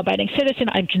ordinary law-abiding citizen,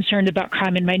 I'm concerned about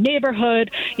crime in my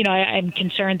neighborhood. I'm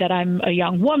concerned that I'm a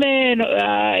young woman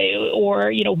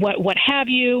or what have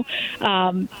you.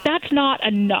 That's not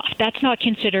enough. That's not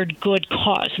considered good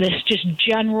cause. This just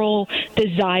general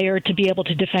desire to be able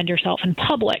to defend yourself in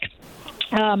public.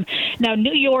 Now,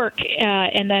 New York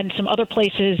and then some other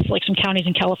places, like some counties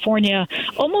in California,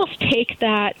 almost take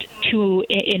that to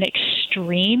an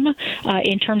extreme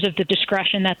in terms of the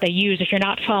discretion that they use. If you're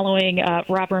not following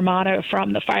Rob Romano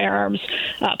from the Firearms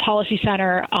Policy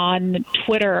Center on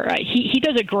Twitter, he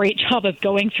does a great job of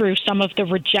going through some of the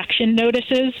rejection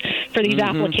notices for these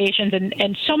applications.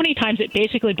 And so many times it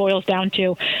basically boils down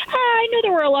to, I know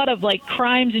there were a lot of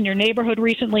crimes in your neighborhood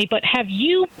recently, but have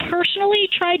you personally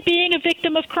tried being a victim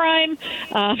of crime?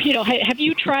 Have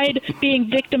you tried being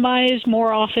victimized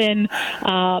more often?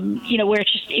 Where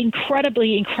it's just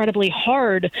incredibly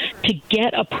hard to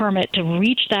get a permit to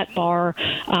reach that bar.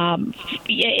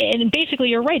 And basically,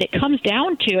 you're right. It comes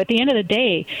down to, at the end of the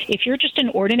day, if you're just an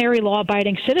ordinary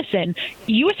law-abiding citizen,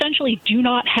 you essentially do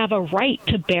not have a right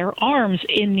to bear arms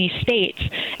in these states.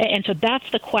 And so that's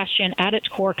the question at its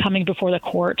core coming before the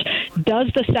court.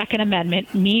 Does the Second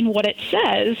Amendment mean what it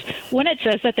says when it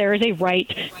says that there is a right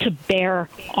to bear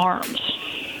arms?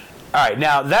 All right,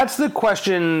 now that's the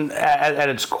question at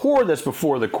its core that's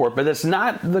before the court, but that's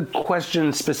not the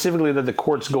question specifically that the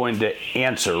court's going to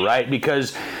answer, right?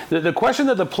 Because the question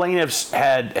that the plaintiffs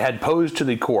had posed to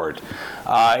the court,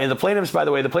 and the plaintiffs, by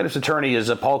the way, the plaintiff's attorney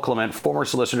is Paul Clement, former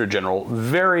Solicitor General,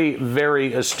 very,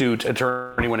 very astute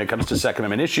attorney when it comes to Second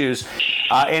Amendment issues,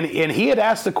 and he had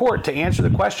asked the court to answer the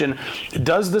question,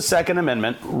 does the Second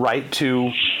Amendment right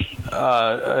to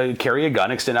carry a gun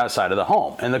extend outside of the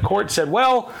home? And the court said,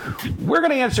 well, we're going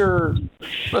to answer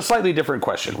a slightly different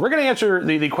question. We're going to answer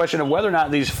the question of whether or not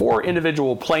these four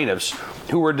individual plaintiffs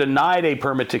who were denied a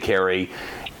permit to carry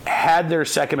had their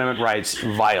Second Amendment rights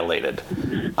violated.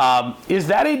 Is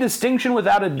that a distinction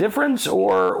without a difference,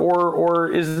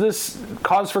 or is this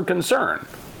cause for concern?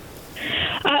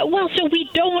 So we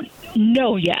don't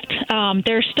know yet.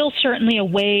 There's still certainly a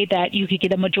way that you could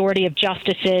get a majority of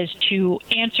justices to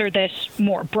answer this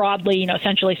more broadly,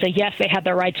 essentially say, yes, they had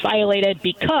their rights violated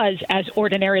because as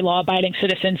ordinary law-abiding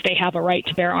citizens, they have a right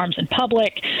to bear arms in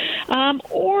public.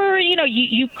 Or,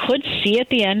 you could see at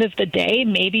the end of the day,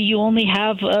 maybe you only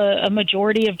have a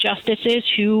majority of justices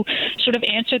who sort of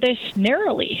answer this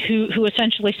narrowly, who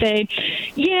essentially say,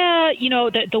 yeah,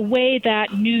 the way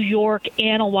that New York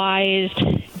analyzed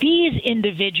these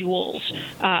individuals'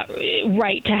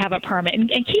 right to have a permit.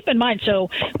 And keep in mind, so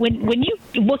when you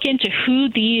look into who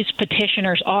these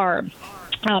petitioners are,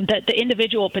 the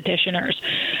individual petitioners,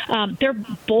 they're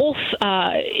both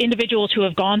individuals who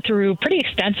have gone through pretty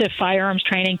extensive firearms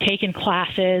training, taken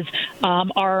classes,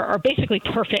 are basically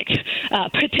perfect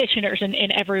petitioners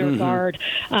in every regard.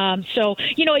 So,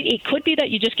 it could be that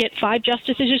you just get five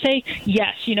justices who say,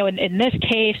 yes, in this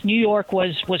case, New York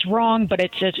was wrong, but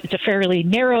it's a fairly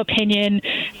narrow opinion.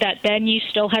 That then you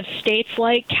still have states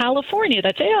like California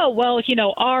that say, oh, well,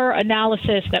 our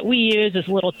analysis that we use is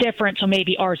a little different, so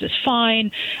maybe ours is fine.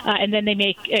 And then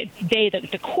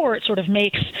the court sort of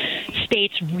makes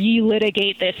states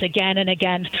relitigate this again and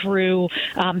again through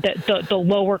the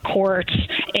lower courts.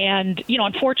 And,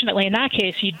 unfortunately, in that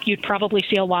case, you'd probably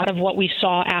see a lot of what we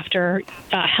saw after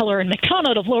Heller and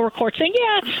McDonald of lower courts saying,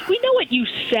 yeah, we know what you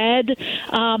said,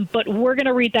 but we're going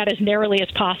to read that as narrowly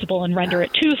as possible and render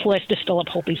it toothless to still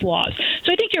uphold these laws.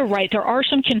 So I think you're right. There are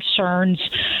some concerns,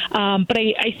 but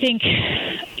I think,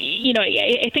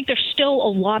 I think there's still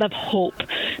a lot of hope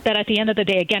that at the end of the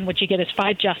day, again, what you get is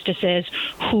five justices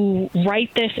who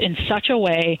write this in such a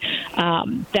way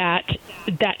that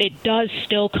it does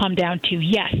still come down to,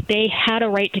 yes, they had a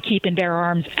right to keep and bear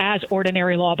arms as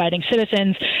ordinary law-abiding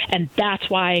citizens, and that's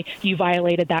why you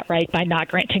violated that right by not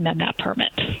granting them that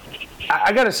permit.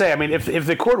 I got to say, I mean, if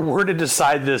the court were to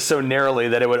decide this so narrowly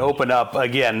that it would open up,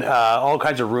 again, all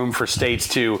kinds of room for states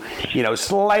to,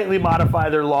 slightly modify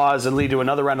their laws and lead to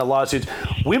another round of lawsuits,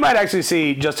 we might actually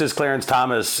see Justice Clarence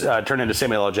Thomas turn into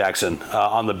Samuel L. Jackson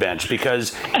on the bench,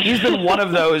 because he's been one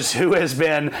of those who has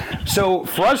been so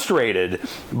frustrated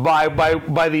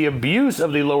by the abuse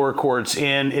of the lower courts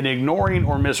in ignoring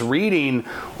or misreading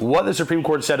what the Supreme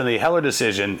Court said in the Heller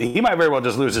decision. He might very well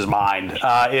just lose his mind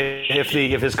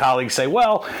if his colleagues say,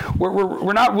 well,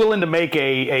 we're not willing to make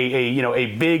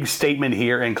a big statement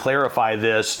here and clarify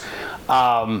this.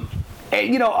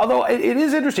 Although it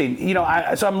is interesting,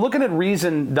 so I'm looking at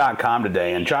Reason.com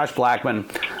today, and Josh Blackman,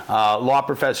 law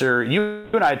professor, you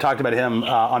and I talked about him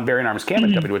on Bearing Arms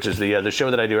Campaign Company, which is the show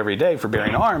that I do every day for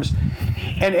Bearing Arms,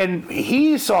 and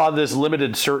he saw this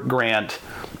limited cert grant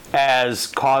as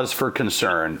cause for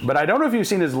concern. But I don't know if you've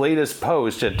seen his latest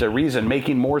post at Reason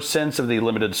making more sense of the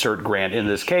limited cert grant in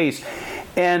this case.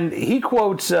 And he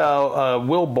quotes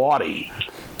Will Bawdy,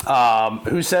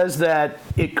 who says that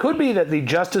it could be that the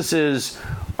justices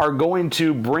are going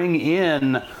to bring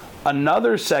in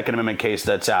another Second Amendment case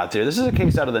that's out there. This is a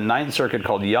case out of the Ninth Circuit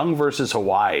called Young versus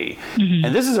Hawaii.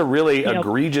 And this is a really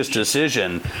egregious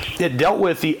decision. It dealt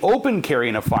with the open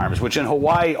carrying of firearms, which in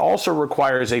Hawaii also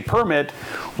requires a permit,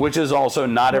 which is also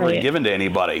not ever given to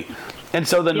anybody. And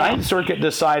so the Ninth Circuit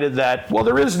decided that, well,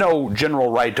 there is no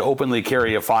general right to openly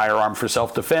carry a firearm for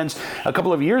self-defense. A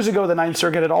couple of years ago, the Ninth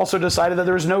Circuit had also decided that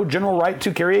there is no general right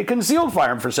to carry a concealed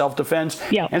firearm for self-defense.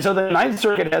 And so the Ninth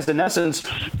Circuit has, in essence,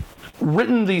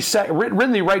 written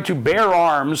the right to bear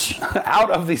arms out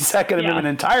of the Second Amendment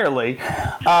entirely.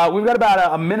 We've got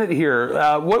about a minute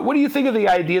here. What do you think of the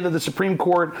idea that the Supreme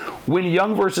Court, when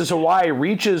Young versus Hawaii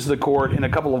reaches the court in a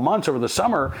couple of months over the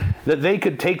summer, that they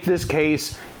could take this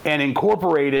case and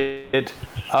incorporate it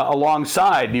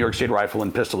alongside New York State Rifle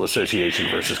and Pistol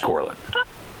Association versus Corlett?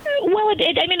 Well,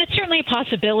 it's certainly a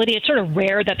possibility. It's sort of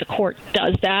rare that the court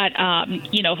does that.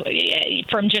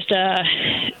 From just a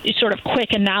sort of quick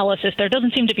analysis, there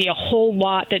doesn't seem to be a whole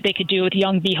lot that they could do with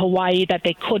Young v. Hawaii that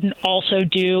they couldn't also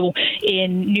do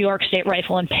in New York State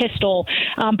Rifle and Pistol.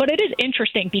 But it is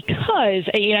interesting because,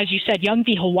 as you said, Young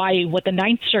v. Hawaii, what the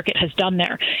Ninth Circuit has done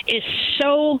there is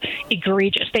so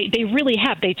egregious. They really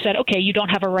have. They've said, okay, you don't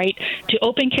have a right to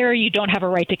open carry. You don't have a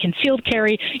right to concealed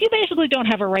carry. You basically don't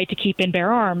have a right to keep and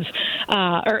bear arms.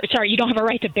 You don't have a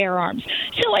right to bear arms.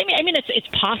 So, it's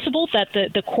possible that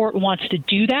the court wants to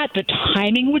do that. The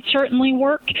timing would certainly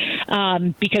work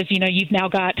because, you've now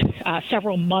got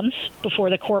several months before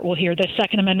the court will hear the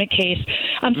Second Amendment case.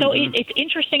 So it's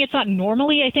interesting. It's not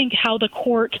normally, I think, how the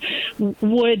court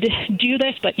would do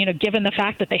this, but, given the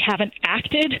fact that they haven't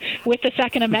acted with the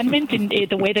Second Amendment and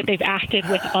the way that they've acted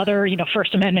with other,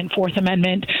 First Amendment, Fourth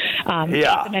Amendment,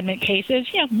 Eighth Amendment cases,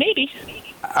 maybe.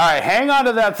 All right, hang on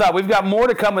to that thought. We've got more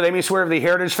to come with Amy Swearer of the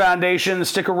Heritage Foundation.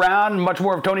 Stick around. Much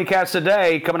more of Tony Katz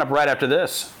Today coming up right after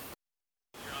this.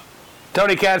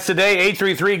 Tony Katz Today,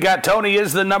 833-GOT-TONY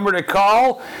is the number to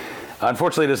call.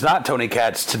 Unfortunately, it is not Tony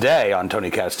Katz Today on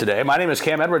Tony Katz Today. My name is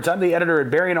Cam Edwards. I'm the editor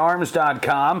at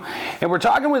BearingArms.com, and we're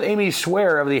talking with Amy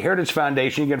Swearer of the Heritage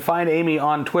Foundation. You can find Amy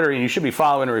on Twitter, and you should be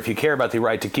following her if you care about the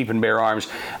right to keep and bear arms,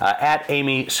 at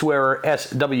Amy Swearer,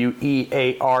 Swearer.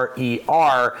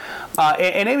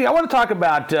 And Amy, I want to talk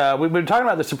about, we've been talking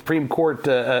about the Supreme Court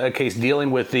case dealing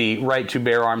with the right to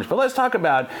bear arms, but let's talk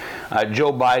about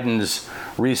Joe Biden's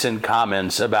recent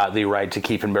comments about the right to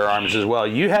keep and bear arms as well.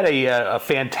 You had a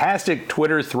fantastic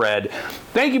Twitter thread.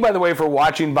 Thank you, by the way, for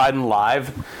watching Biden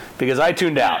live, because I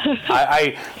tuned out.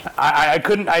 I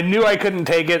couldn't. I knew I couldn't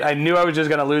take it. I knew I was just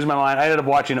going to lose my mind. I ended up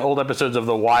watching old episodes of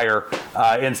The Wire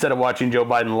instead of watching Joe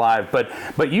Biden live.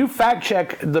 But you fact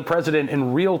check the president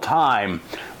in real time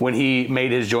when he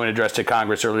made his joint address to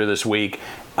Congress earlier this week.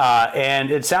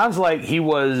 And it sounds like he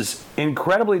was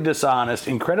incredibly dishonest,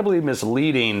 incredibly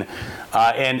misleading,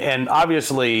 and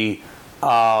obviously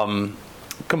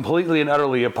completely and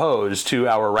utterly opposed to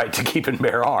our right to keep and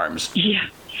bear arms. Yeah.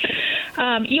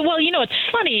 It's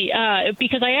funny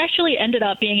because I actually ended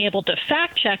up being able to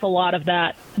fact check a lot of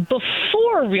that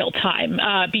before real time.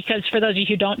 Because for those of you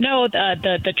who don't know,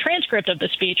 the transcript of the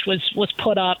speech was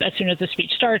put up as soon as the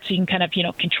speech starts. You can kind of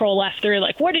control F through,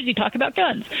 like, where did he talk about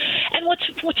guns? And what's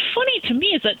funny to me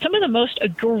is that some of the most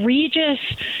egregious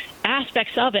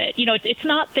aspects of it. It's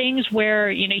not things where,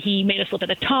 he made a slip of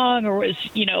the tongue or was,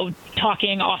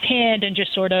 talking offhand and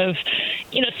just sort of,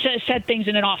 said things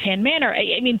in an offhand manner.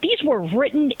 I mean, these were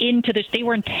written into this. They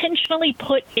were intentionally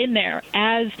put in there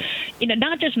as,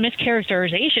 not just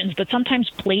mischaracterizations, but sometimes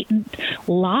blatant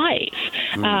lies.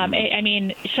 I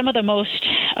mean, some of the most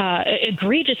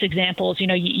egregious examples,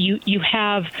 you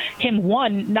have him,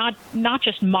 not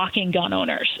just mocking gun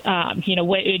owners,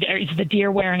 it's the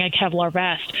deer wearing a Kevlar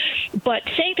vest, but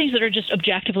saying things that are just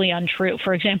objectively untrue.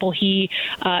 For example, he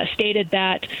stated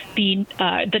that the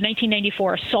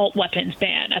 1994 assault weapons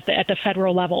ban at the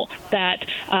federal level, that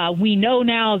we know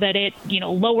now that it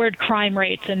lowered crime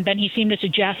rates, and then he seemed to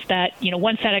suggest that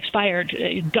once that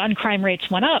expired, gun crime rates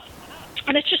went up.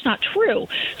 And it's just not true.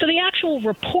 So the actual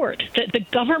report, the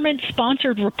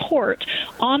government-sponsored report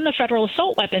on the federal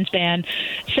assault weapons ban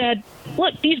said,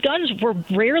 look, these guns were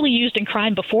rarely used in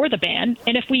crime before the ban,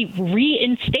 and if we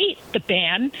reinstate the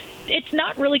ban, it's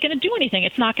not really going to do anything.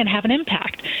 It's not going to have an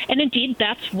impact. And indeed,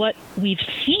 that's what we've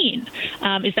seen,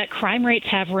 is that crime rates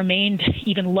have remained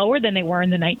even lower than they were in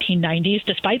the 1990s,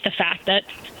 despite the fact that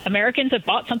Americans have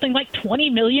bought something like 20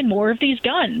 million more of these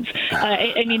guns.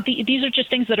 I mean, these are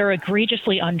just things that are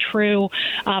egregiously untrue.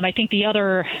 I think the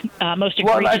other most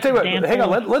egregious example... Hang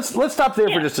on, let's stop there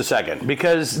for just a second,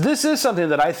 because this is something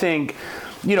that I think...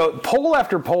 poll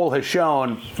after poll has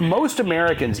shown most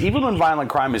Americans, even when violent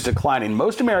crime is declining,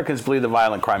 most Americans believe that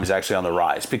violent crime is actually on the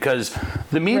rise because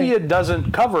the media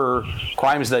doesn't cover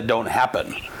crimes that don't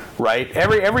happen. Right.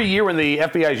 Every year when the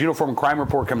FBI's Uniform Crime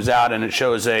Report comes out and it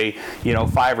shows a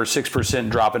 5 or 6%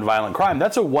 drop in violent crime,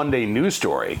 that's a one-day news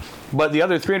story. But the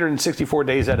other 364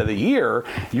 days out of the year,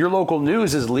 your local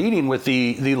news is leading with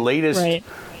the latest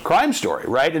crime story,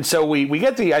 right? And so we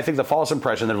get I think the false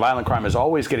impression that violent crime is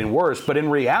always getting worse. But in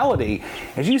reality,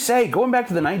 as you say, going back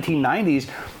to the 1990s,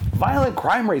 violent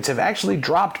crime rates have actually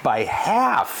dropped by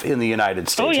half in the United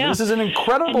States. Oh, yeah. This is an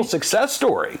incredible success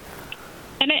story.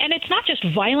 And it's not just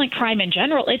violent crime in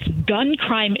general, it's gun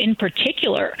crime in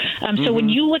particular. So when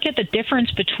you look at the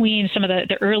difference between some of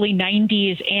the early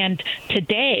 90s and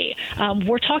today,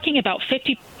 we're talking about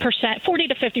 40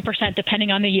 to 50%,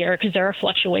 depending on the year, because there are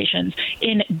fluctuations,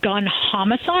 in gun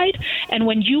homicide. And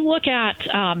when you look at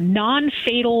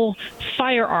non-fatal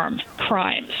firearm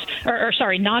crimes,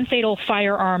 non-fatal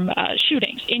firearm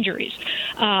shootings, injuries,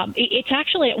 it's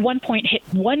actually at one point hit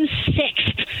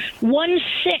one-sixth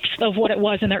of what it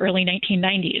was in the early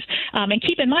 1990s. And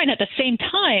keep in mind, at the same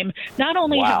time, not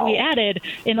only have we added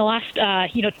in the last,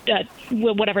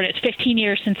 whatever it is, 15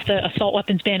 years since the assault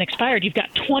weapons ban expired, you've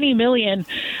got 20 million,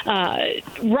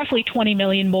 roughly 20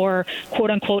 million more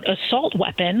quote-unquote assault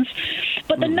weapons,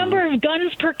 but the number of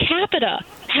guns per capita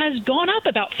has gone up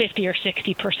about 50 or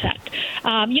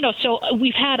 60%. So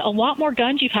we've had a lot more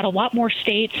guns. You've had a lot more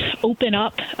states open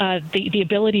up the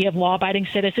ability of law-abiding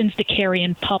citizens to carry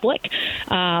in public.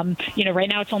 Right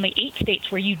now it's only 8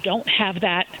 states where you don't have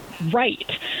that right.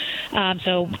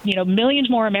 So millions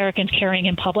more Americans carrying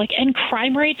in public, and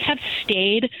crime rates have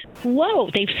stayed low.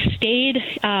 They've stayed,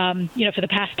 for the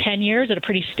past 10 years at a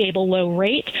pretty stable low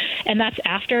rate. And that's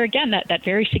after, again, that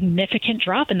very significant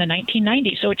drop in the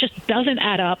 1990s. So it just doesn't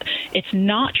add up. It's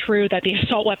not true that the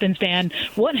assault weapons ban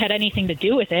had anything to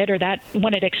do with it, or that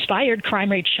when it expired, crime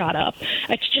rates shot up.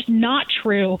 It's just not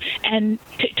true. And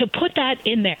to put that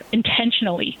in there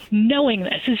intentionally, knowing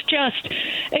this, is just,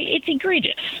 it's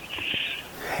egregious.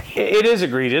 It is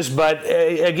egregious, but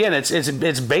again,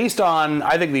 it's based on,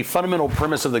 I think, the fundamental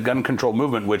premise of the gun control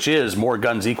movement, which is more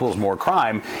guns equals more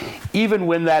crime. Even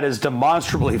when that is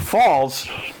demonstrably false,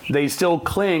 they still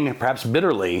cling, perhaps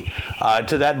bitterly,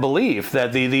 to that belief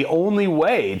that the only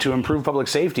way to improve public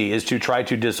safety is to try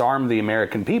to disarm the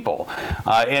American people,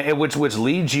 which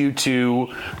leads you to,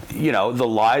 the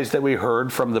lies that we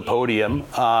heard from the podium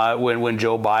when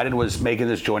Joe Biden was making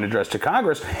this joint address to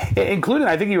Congress, including,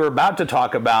 I think you were about to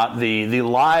talk about the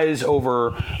lies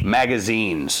over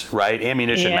magazines, right?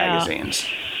 Ammunition magazines.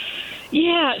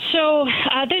 Yeah, so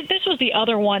this was the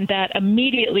other one that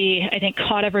immediately, I think,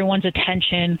 caught everyone's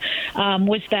attention,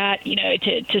 was that,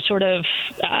 to sort of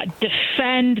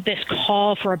defend this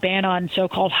call for a ban on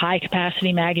so-called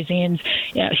high-capacity magazines.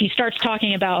 He starts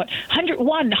talking about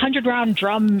 100-round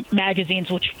drum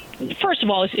magazines, which, first of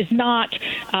all, is not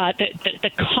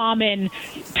the common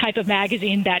type of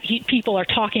magazine that people are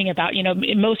talking about.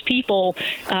 Most people,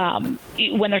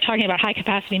 when they're talking about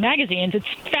high-capacity magazines, it's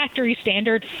factory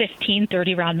standard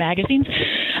 30-round magazines.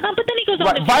 But then he goes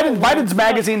on to Biden's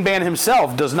magazine ban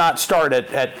himself does not start at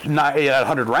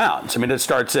 100 rounds. I mean, it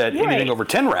starts at anything over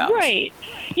 10 rounds. Right.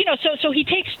 So he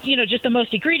takes, just the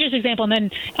most egregious example, and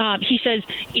then he says,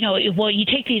 well, you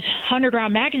take these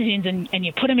 100-round magazines and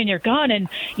you put them in your gun, and,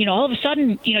 all of a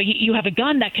sudden, you have a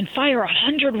gun that can fire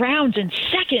 100 rounds in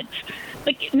seconds.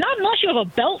 Like, not unless you have a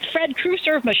belt-fed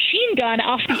crew-serve machine gun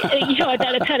off the,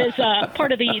 that is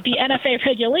part of the NFA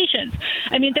regulations.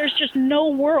 I mean, there's just no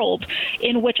world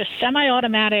in which a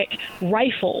semi-automatic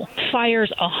rifle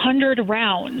fires 100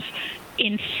 rounds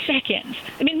in seconds.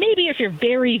 I mean, maybe if you're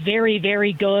very, very,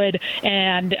 very good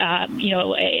and,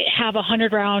 have a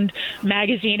 100-round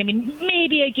magazine, I mean,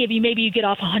 maybe you get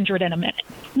off 100 in a minute.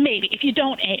 Maybe, if you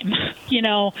don't aim,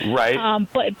 Right.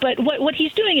 But what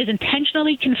he's doing is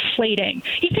intentionally conflating.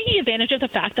 He's taking advantage of the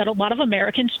fact that a lot of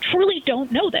Americans truly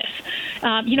don't know this.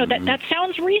 That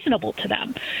sounds reasonable to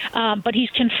them. But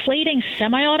he's conflating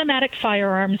semi-automatic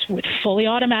firearms with fully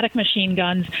automatic machine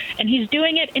guns, and he's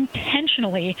doing it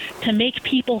intentionally to make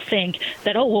people think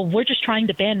that, we're just trying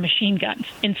to ban machine guns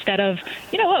instead of,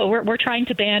 we're trying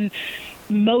to ban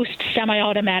most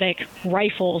semi-automatic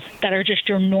rifles that are just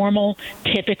your normal,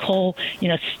 typical,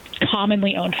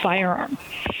 commonly owned firearm.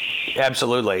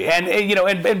 Absolutely. And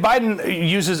Biden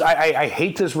uses, I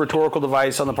hate this rhetorical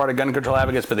device on the part of gun control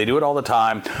advocates, but they do it all the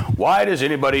time. Why does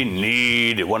anybody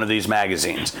need one of these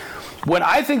magazines? When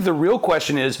I think the real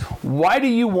question is, why do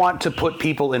you want to put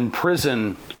people in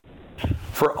prison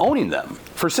for owning them,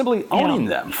 for simply owning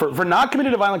them, for not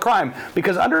committing a violent crime?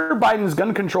 Because under Biden's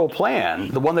gun control plan,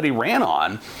 the one that he ran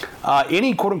on,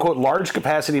 any quote-unquote large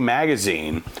capacity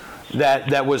magazine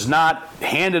that was not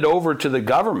handed over to the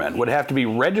government would have to be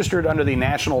registered under the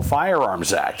National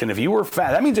Firearms Act. And if you were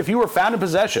that means if you were found in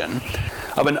possession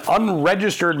of an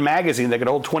unregistered magazine that could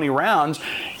hold 20 rounds,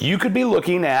 you could be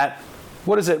looking at,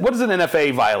 what is it? What is an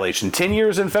NFA violation? 10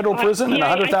 years in federal prison and a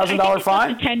 $100,000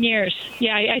 fine? 10 years.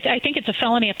 Yeah, I think it's a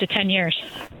felony up to 10 years.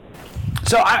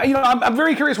 So I'm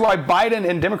very curious why Biden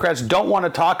and Democrats don't want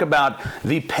to talk about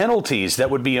the penalties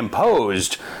that would be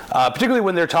imposed, particularly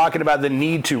when they're talking about the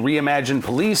need to reimagine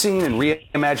policing and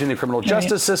reimagine the criminal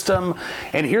justice system.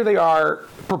 And here they are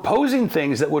proposing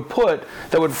things that would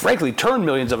frankly turn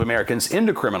millions of Americans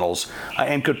into criminals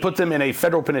and could put them in a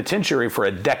federal penitentiary for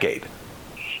a decade.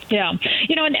 Yeah,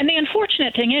 and the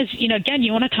unfortunate thing is, again,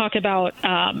 you want to talk about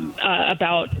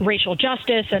racial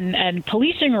justice and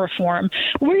policing reform.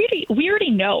 We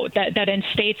already know that in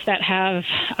states that have,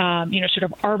 sort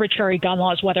of arbitrary gun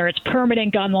laws, whether it's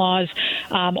permanent gun laws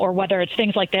or whether it's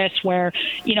things like this, where,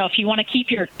 if you want to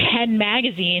keep your 10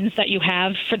 magazines that you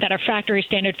have that are factory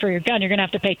standard for your gun, you're going to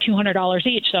have to pay $200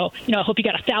 each. So, I hope you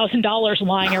got $1,000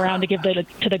 lying around to give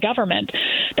to the government.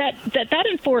 That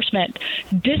enforcement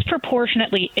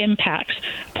disproportionately impacts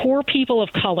poor people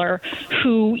of color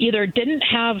who either didn't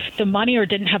have the money or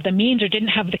didn't have the means or didn't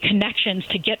have the connections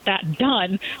to get that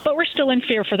done, but were still in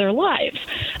fear for their lives.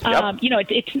 Yep.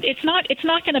 It's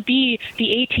not going to be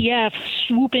the ATF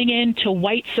swooping into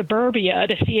white suburbia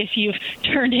to see if you've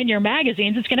turned in your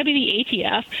magazines. It's going to be the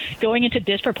ATF going into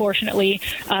disproportionately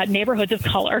neighborhoods of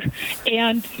color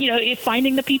and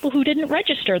finding the people who didn't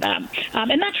register them.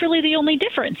 And that's really the only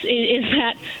difference is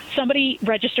that somebody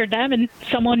registered them and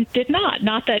someone did not.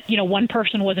 Not that, one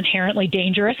person was inherently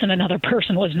dangerous and another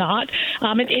person was not.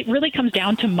 It really comes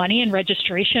down to money and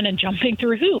registration and jumping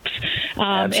through hoops.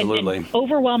 Absolutely. And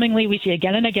overwhelmingly, we see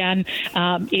again and again,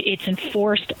 it's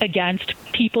enforced against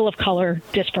people of color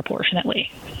disproportionately.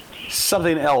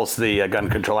 Something else the gun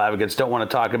control advocates don't want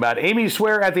to talk about. Amy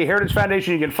Swearer at the Heritage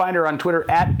Foundation. You can find her on Twitter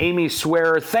at Amy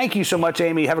Swearer. Thank you so much,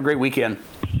 Amy. Have a great weekend.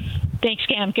 Thanks,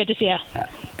 Cam. Good to see you.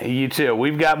 You too.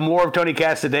 We've got more of Tony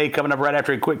Katz today coming up right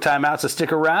after a quick timeout, so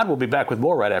stick around. We'll be back with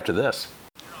more right after this.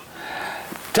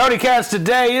 Tony Katz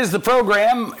Today is the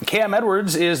program. Cam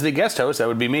Edwards is the guest host. That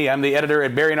would be me. I'm the editor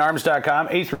at BearingArms.com.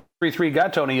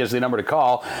 833-GOT-TONY is the number to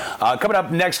call. Coming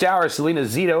up next hour, Selena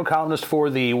Zito, columnist for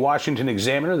the Washington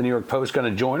Examiner, the New York Post,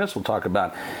 going to join us. We'll talk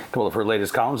about a couple of her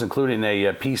latest columns, including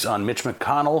a piece on Mitch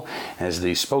McConnell as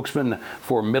the spokesman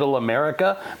for Middle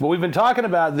America. But we've been talking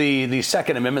about the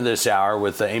Second Amendment this hour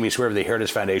with Amy Swearer of the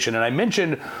Heritage Foundation, and I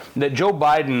mentioned that Joe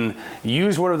Biden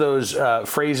used one of those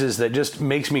phrases that just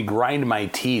makes me grind my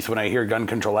teeth when I hear gun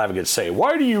control advocates say,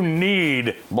 "Why do you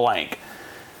need blank?"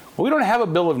 Well, we don't have a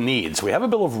bill of needs. We have a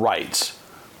bill of rights.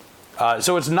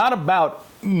 So it's not about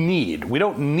need. We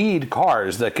don't need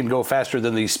cars that can go faster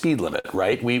than the speed limit,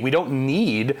 right? We don't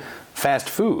need fast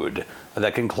food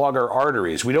that can clog our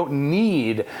arteries. We don't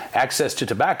need access to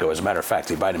tobacco. As a matter of fact,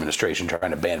 the Biden administration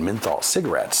trying to ban menthol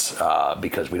cigarettes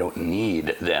because we don't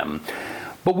need them.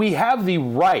 But we have the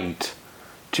right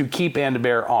to keep and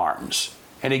bear arms.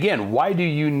 And again, why do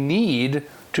you need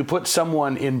to put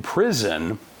someone in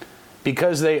prison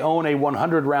because they own a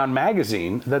 100-round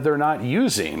magazine that they're not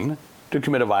using to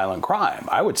commit a violent crime.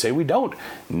 I would say we don't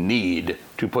need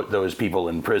to put those people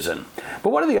in prison. But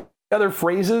one of the other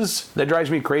phrases that drives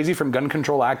me crazy from gun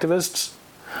control activists,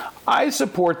 I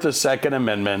support the Second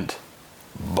Amendment,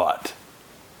 but.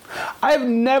 I've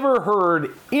never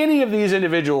heard any of these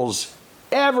individuals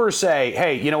ever say,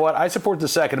 hey, you know what, I support the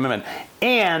Second Amendment,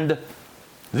 and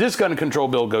this gun control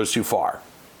bill goes too far.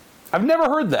 I've never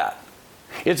heard that.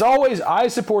 It's always, I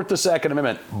support the Second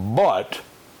Amendment, but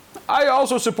I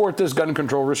also support this gun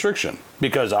control restriction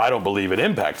because I don't believe it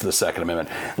impacts the Second Amendment.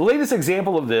 The latest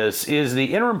example of this is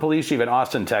the interim police chief in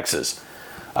Austin, Texas,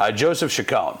 Joseph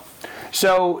Chacon.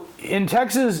 So in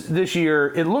Texas this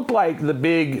year, it looked like the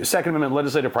big Second Amendment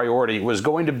legislative priority was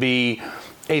going to be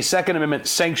a Second Amendment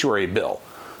sanctuary bill.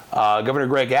 Governor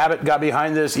Greg Abbott got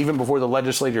behind this even before the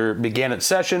legislature began its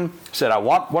session, said, I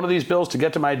want one of these bills to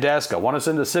get to my desk. I want to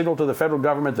send a signal to the federal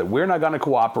government that we're not going to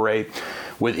cooperate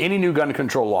with any new gun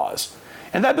control laws.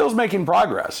 And that bill's making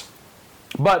progress.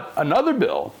 But another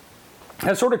bill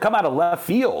has sort of come out of left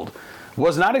field,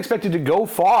 was not expected to go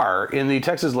far in the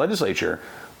Texas legislature,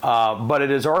 but it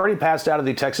has already passed out of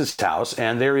the Texas House,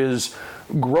 and there is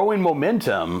growing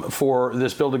momentum for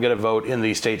this bill to get a vote in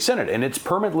the state Senate, and it's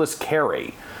permitless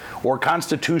carry or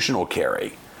constitutional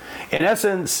carry. In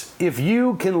essence, if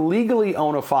you can legally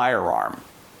own a firearm,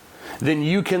 then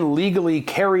you can legally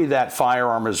carry that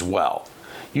firearm as well.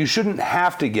 You shouldn't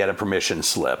have to get a permission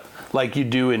slip like you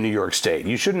do in New York State.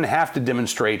 You shouldn't have to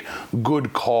demonstrate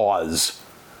good cause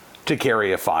to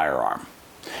carry a firearm.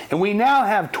 And we now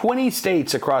have 20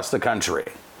 states across the country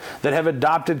that have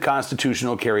adopted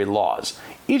constitutional carry laws.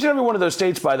 Each and every one of those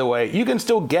states, by the way, you can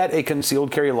still get a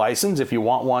concealed carry license if you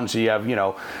want one, so you have,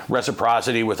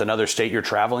 reciprocity with another state you're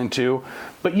traveling to.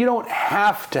 But you don't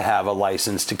have to have a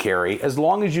license to carry as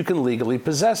long as you can legally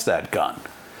possess that gun.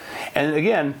 And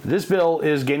again, this bill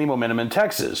is gaining momentum in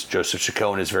Texas. Joseph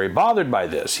Chacon is very bothered by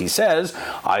this. He says,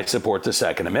 I support the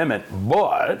Second Amendment,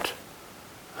 but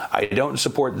I don't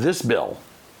support this bill.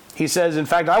 He says, in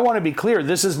fact, I want to be clear,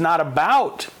 this is not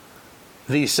about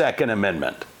the Second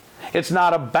Amendment. It's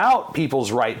not about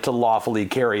people's right to lawfully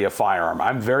carry a firearm.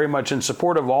 I'm very much in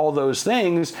support of all those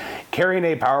things. Carrying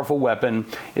a powerful weapon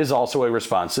is also a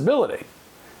responsibility.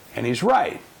 And he's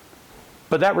right.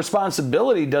 But that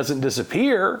responsibility doesn't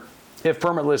disappear if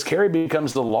permitless carry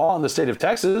becomes the law in the state of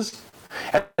Texas.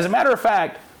 As a matter of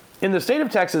fact, in the state of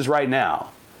Texas right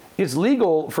now, it's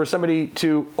legal for somebody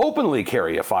to openly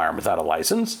carry a firearm without a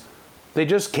license. They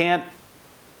just can't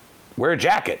wear a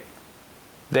jacket.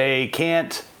 They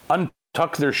can't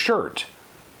untuck their shirt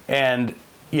and,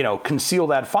 conceal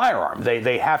that firearm.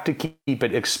 They have to keep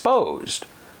it exposed.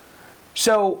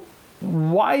 So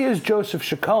why is Joseph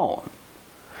Chacon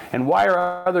and why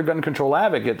are other gun control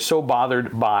advocates so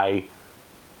bothered by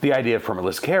the idea of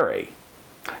permitless carry?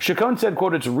 Chacon said,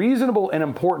 quote, it's reasonable and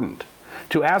important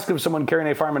to ask if someone carrying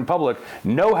a firearm in public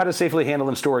know how to safely handle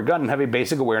and store a gun and have a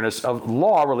basic awareness of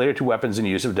law related to weapons and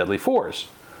use of deadly force.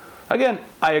 Again,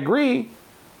 I agree,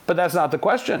 but that's not the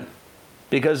question.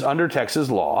 Because under Texas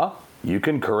law, you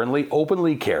can currently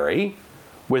openly carry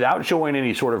without showing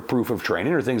any sort of proof of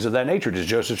training or things of that nature. Does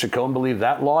Joseph Chacon believe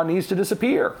that law needs to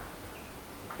disappear?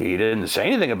 He didn't say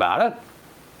anything about it.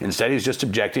 Instead, he's just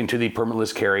objecting to the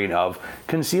permitless carrying of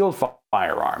concealed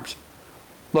firearms.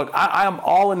 Look, I am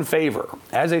all in favor,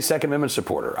 as a Second Amendment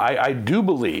supporter. I do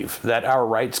believe that our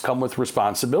rights come with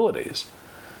responsibilities.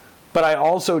 But I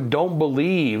also don't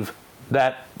believe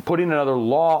that putting another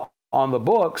law on the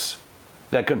books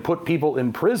that can put people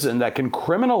in prison, that can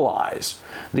criminalize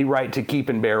the right to keep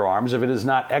and bear arms if it is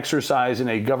not exercised in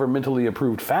a governmentally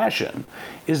approved fashion,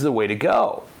 is the way to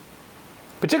go.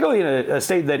 Particularly in a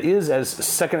state that is as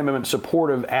Second Amendment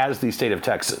supportive as the state of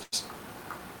Texas.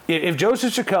 If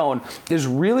Joseph Chacon is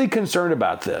really concerned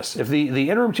about this, if the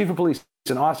interim chief of police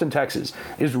in Austin, Texas,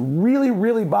 is really,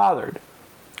 really bothered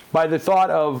by the thought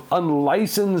of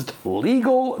unlicensed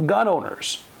legal gun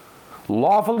owners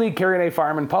lawfully carrying a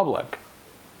firearm in public,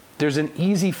 there's an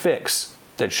easy fix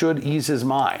that should ease his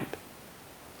mind.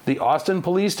 The Austin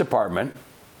Police Department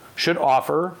should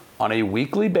offer, on a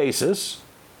weekly basis,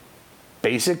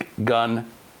 basic gun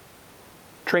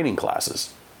training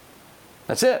classes.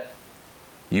 That's it.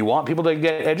 You want people to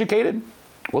get educated?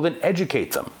 Well, then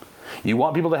educate them. You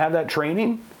want people to have that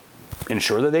training?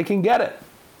 Ensure that they can get it.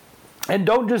 And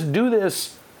don't just do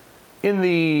this in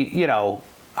the,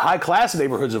 high-class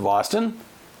neighborhoods of Austin.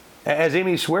 As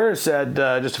Amy Swears said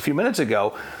just a few minutes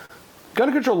ago,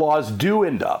 gun control laws do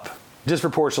end up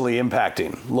disproportionately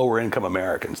impacting lower-income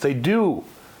Americans. They do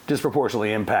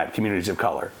disproportionately impact communities of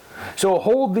color. So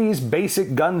hold these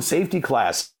basic gun safety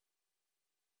classes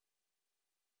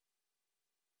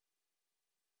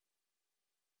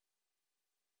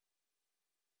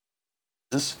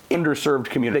underserved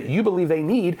community that you believe they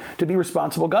need to be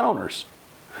responsible gun owners.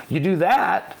 You do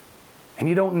that, and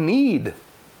you don't need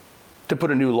to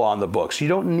put a new law on the books. You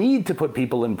don't need to put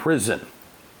people in prison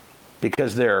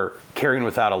because they're carrying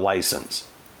without a license.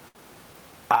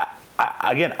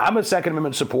 Again, I'm a Second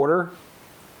Amendment supporter,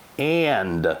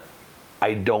 and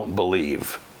I don't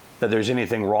believe that there's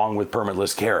anything wrong with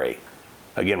permitless carry.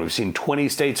 Again, we've seen 20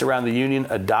 states around the union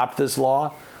adopt this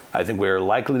law. I think we're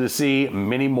likely to see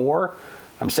many more.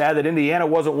 I'm sad that Indiana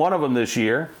wasn't one of them this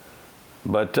year,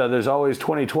 but there's always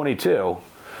 2022. All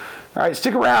right,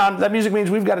 stick around. That music means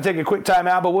we've got to take a quick time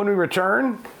out, but when we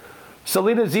return,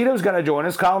 Salena Zito's going to join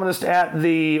us, columnist at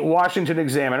the Washington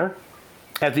Examiner,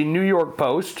 at the New York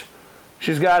Post.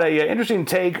 She's got an interesting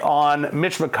take on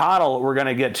Mitch McConnell we're going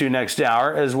to get to next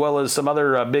hour, as well as some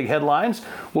other big headlines.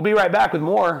 We'll be right back with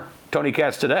more Tony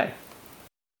Katz Today.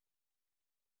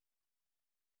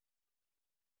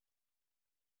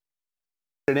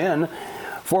 In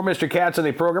for Mr. Katz on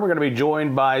the program, we're going to be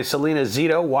joined by Salena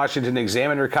Zito, Washington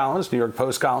Examiner columnist, New York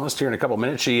Post columnist, here in a couple of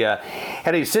minutes. She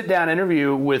had a sit-down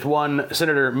interview with one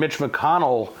Senator Mitch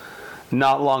McConnell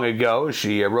not long ago.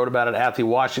 She wrote about it at the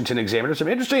Washington Examiner. Some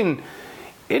interesting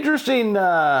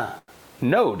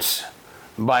notes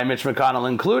by Mitch McConnell,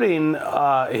 including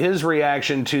his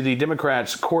reaction to the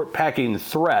Democrats' court-packing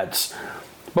threats.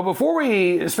 But before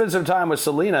we spend some time with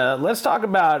Salena, let's talk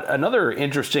about another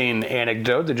interesting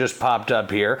anecdote that just popped up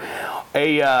here.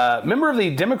 A member of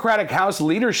the Democratic House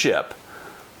leadership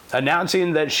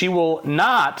announcing that she will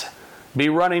not be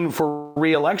running for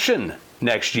re-election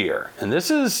next year. And this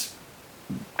is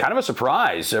kind of a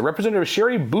surprise. Representative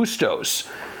Cheri Bustos,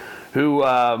 who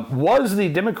was the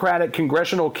Democratic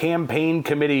Congressional Campaign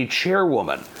Committee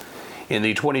chairwoman in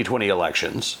the 2020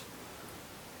 elections.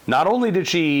 Not only did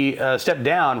she step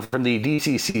down from the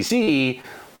DCCC,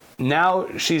 now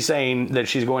she's saying that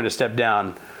she's going to step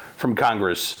down from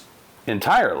Congress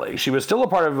entirely. She was still a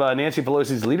part of Nancy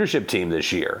Pelosi's leadership team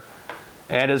this year.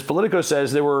 And as Politico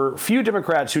says, there were few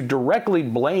Democrats who directly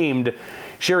blamed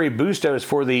Cheri Bustos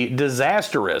for the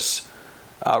disastrous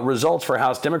results for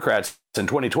House Democrats in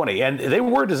 2020. And they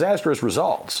were disastrous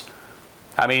results.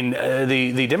 I mean,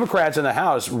 the Democrats in the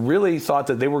House really thought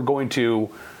that they were going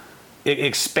to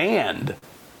expand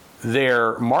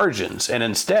their margins, and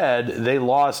instead they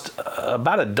lost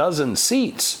about a dozen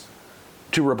seats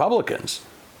to Republicans.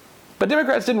 But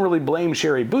Democrats didn't really blame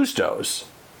Cheri Bustos.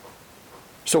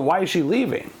 So why is she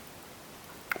leaving?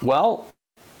 Well,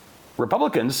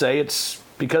 Republicans say it's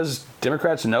because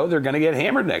Democrats know they're going to get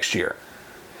hammered next year.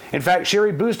 In fact,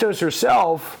 Cheri Bustos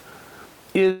herself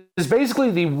is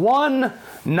basically the one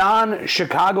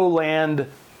non-Chicagoland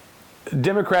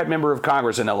Democrat member of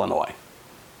Congress in Illinois.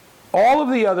 All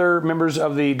of the other members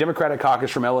of the Democratic caucus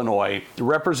from Illinois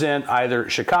represent either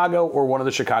Chicago or one of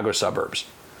the Chicago suburbs.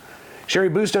 Cheri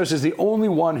Bustos is the only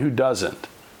one who doesn't.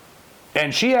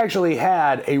 And she actually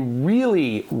had a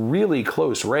really, really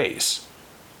close race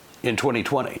in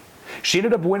 2020. She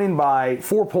ended up winning by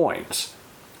 4 points,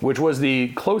 which was the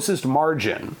closest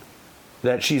margin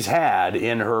that she's had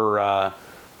in her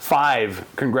 5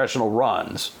 congressional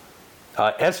runs.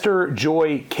 Esther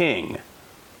Joy King,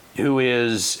 who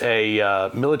is a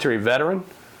military veteran.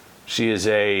 She is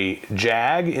a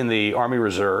JAG in the Army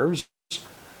Reserves.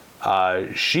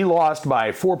 She lost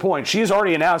by 4 points. She has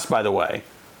already announced, by the way,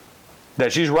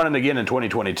 that she's running again in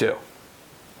 2022.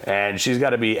 And she's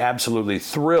got to be absolutely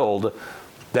thrilled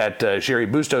that Cheri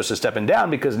Bustos is stepping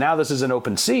down, because now this is an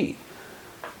open seat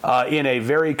in a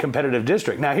very competitive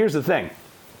district. Now, here's the thing.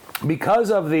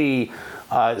 Because of the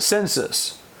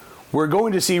census, we're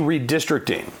going to see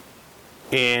redistricting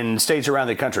in states around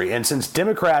the country. And since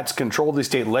Democrats control the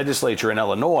state legislature in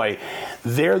Illinois,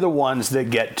 they're the ones that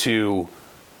get to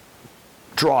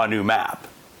draw a new map.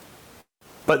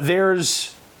 But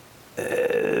there's a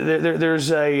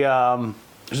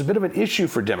bit of an issue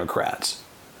for Democrats.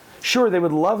 Sure, they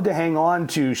would love to hang on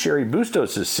to Cheri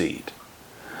Bustos' seat,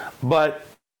 but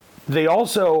they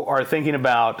also are thinking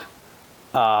about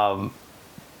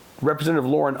Representative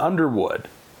Lauren Underwood,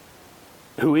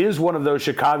 who is one of those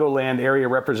Chicagoland area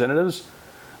representatives,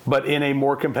 but in a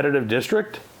more competitive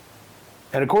district.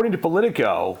 And according to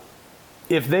Politico,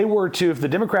 if the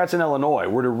Democrats in Illinois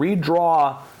were to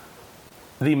redraw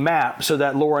the map so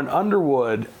that Lauren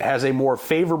Underwood has a more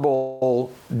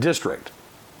favorable district,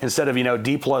 instead of,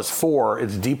 D+4,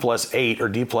 it's D+8 or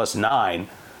D+9,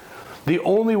 the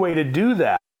only way to do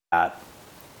that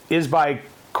is by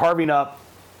carving up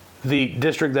the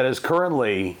district that is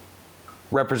currently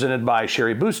represented by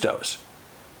Cheri Bustos.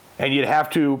 And you'd have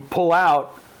to pull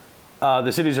out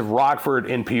the cities of Rockford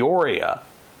and Peoria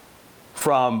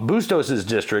from Bustos'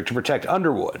 district to protect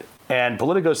Underwood. And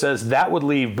Politico says that would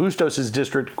leave Bustos'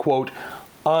 district, quote,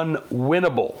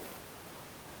 unwinnable.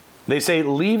 They say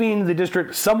leaving the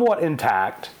district somewhat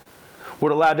intact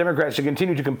would allow Democrats to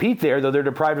continue to compete there, though they're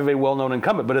deprived of a well-known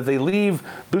incumbent. But if they leave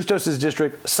Bustos'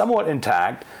 district somewhat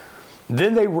intact,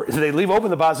 then they leave open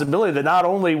the possibility that not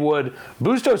only would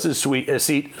Bustos'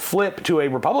 seat flip to a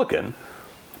Republican,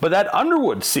 but that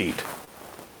Underwood seat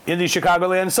in the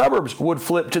Chicagoland suburbs would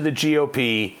flip to the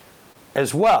GOP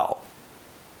as well.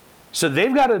 So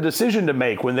they've got a decision to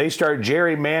make when they start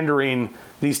gerrymandering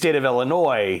the state of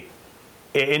Illinois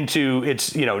into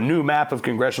its new map of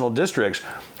congressional districts.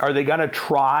 Are they going to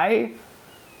try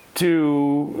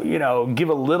to give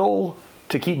a little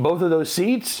to keep both of those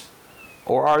seats,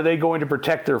 or are they going to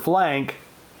protect their flank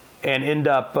and end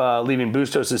up leaving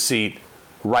Bustos' seat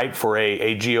ripe for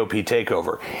a GOP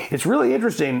takeover? It's really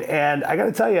interesting, and I got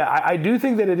to tell you, I do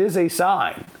think that it is a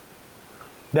sign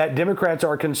that Democrats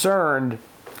are concerned.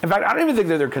 In fact, I don't even think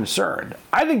that they're concerned.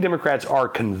 I think Democrats are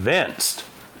convinced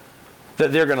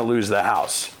that they're going to lose the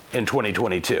House in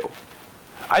 2022.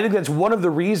 I think that's one of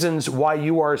the reasons why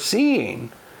you are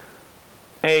seeing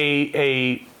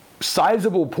a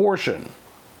sizable portion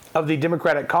of the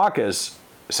Democratic caucus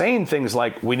saying things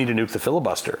like, we need to nuke the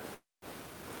filibuster.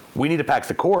 We need to pack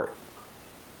the court.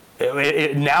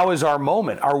 Now is our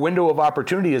moment. Our window of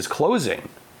opportunity is closing,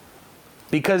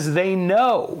 because they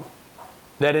know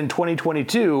that in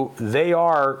 2022, they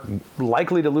are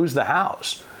likely to lose the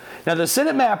House. Now, the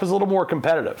Senate map is a little more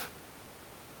competitive.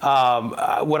 When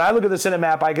I look at the Senate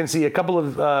map, I can see a couple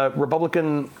of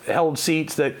Republican-held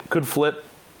seats that could flip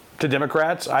to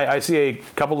Democrats. I see a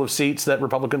couple of seats that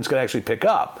Republicans could actually pick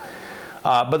up.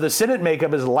 But the Senate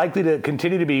makeup is likely to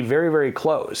continue to be very, very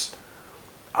close.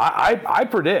 I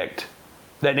predict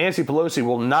that Nancy Pelosi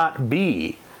will not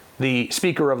be the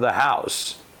Speaker of the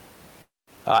House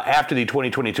after the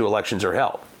 2022 elections are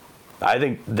held. I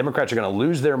think Democrats are going to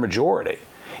lose their majority.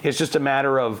 It's just a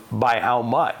matter of by how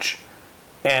much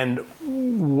and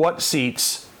what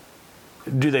seats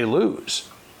do they lose.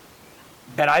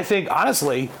 And I think,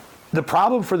 honestly, the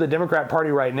problem for the Democrat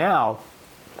Party right now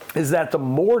is that the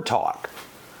more talk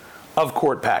of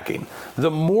court packing, the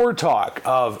more talk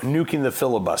of nuking the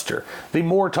filibuster, the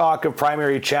more talk of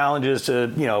primary challenges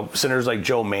to, senators like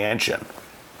Joe Manchin,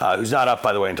 who's not up,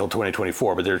 by the way, until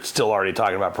 2024, but they're still already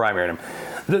talking about primarying him.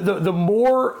 The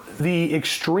more the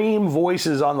extreme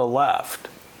voices on the left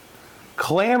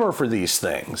clamor for these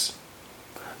things,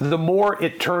 the more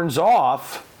it turns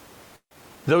off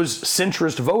those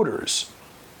centrist voters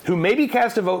who maybe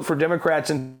cast a vote for Democrats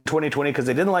in 2020 because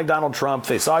they didn't like Donald Trump.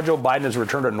 They saw Joe Biden as a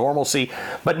return to normalcy.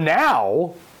 But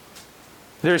now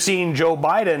they're seeing Joe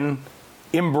Biden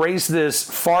embrace this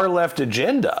far left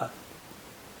agenda.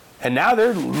 And now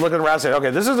they're looking around and saying,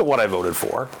 okay, this isn't what I voted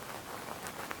for.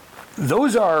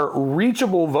 Those are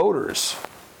reachable voters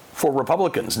for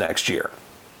Republicans next year.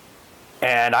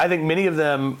 And I think many of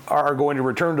them are going to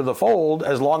return to the fold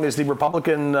as long as the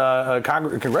Republican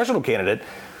congressional candidate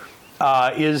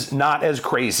is not as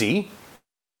crazy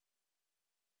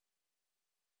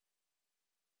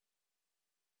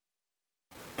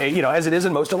as it is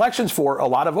in most elections for a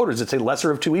lot of voters. It's a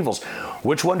lesser of two evils.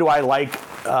 Which one do I like?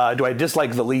 Do I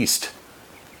dislike the least?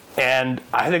 And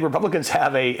I think Republicans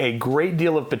have a great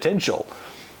deal of potential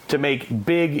to make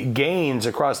big gains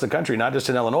across the country, not just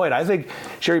in Illinois. And I think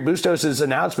Cheri Bustos'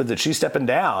 announcement that she's stepping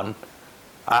down,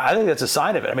 I think that's a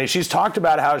sign of it. I mean, she's talked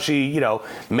about how she,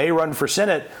 may run for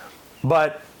Senate,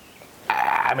 but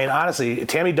I mean, honestly,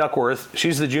 Tammy Duckworth,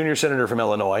 she's the junior senator from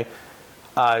Illinois.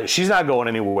 She's not going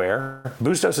anywhere.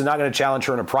 Bustos is not going to challenge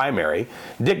her in a primary.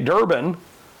 Dick Durbin,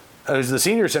 who's the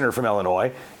senior senator from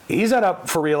Illinois, he's not up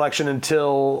for re-election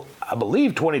until, I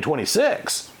believe,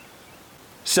 2026.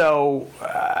 So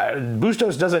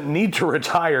Bustos doesn't need to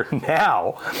retire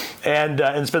now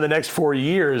and spend the next 4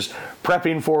 years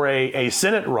prepping for a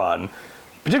Senate run,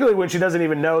 particularly when she doesn't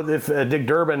even know if Dick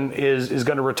Durbin is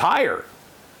going to retire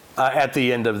at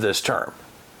the end of this term.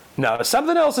 Now,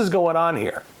 something else is going on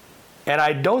here. And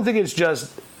I don't think it's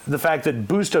just the fact that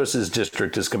Bustos'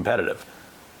 district is competitive.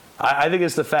 I think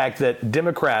it's the fact that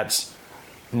Democrats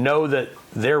know that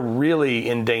they're really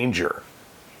in danger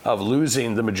of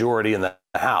losing the majority in the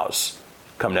House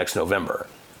come next November.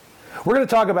 We're going to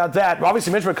talk about that.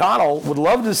 Obviously, Mitch McConnell would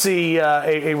love to see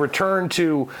a return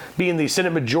to being the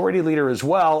Senate Majority Leader as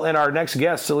well. And our next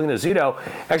guest, Selena Zito,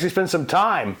 actually spent some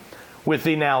time with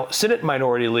the now Senate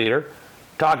Minority Leader,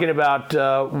 talking about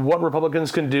what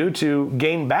Republicans can do to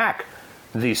gain back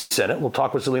the Senate. We'll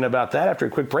talk with Selena about that after a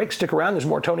quick break. Stick around. There's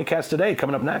more Tony Katz Today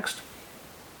coming up next.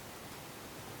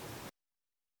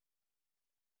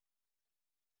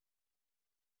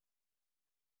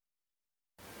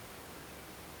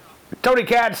 Tony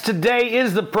Katz, today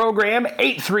is the program.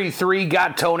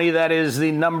 833-GOT-TONY. That is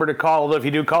the number to call. Although if you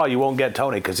do call, you won't get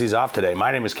Tony because he's off today.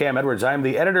 My name is Cam Edwards. I'm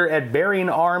the editor at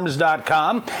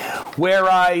BearingArms.com, where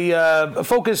I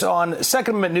focus on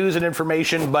Second Amendment news and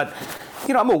information, but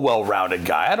I'm a well-rounded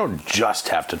guy. I don't just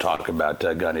have to talk about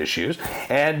gun issues.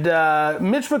 And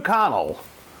Mitch McConnell,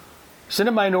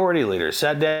 Senate Minority Leader,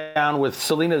 sat down with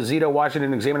Selena Zito,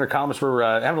 Washington Examiner columnist. We're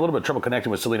having a little bit of trouble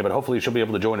connecting with Selena, but hopefully she'll be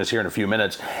able to join us here in a few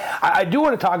minutes. I do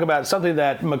want to talk about something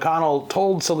that McConnell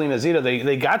told Selena Zito.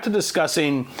 They got to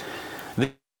discussing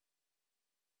the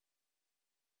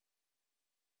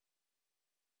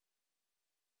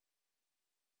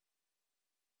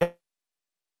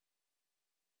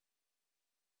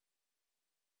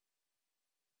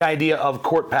idea of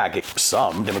court packing.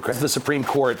 Some Democrats, the Supreme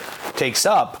Court takes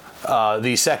up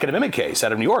the Second Amendment case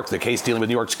out of New York, the case dealing with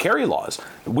New York's carry laws.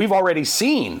 We've already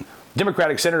seen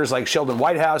Democratic senators like Sheldon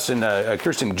Whitehouse and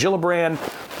Kirsten Gillibrand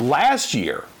last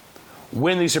year,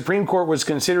 when the Supreme Court was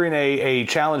considering a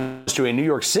challenge to a New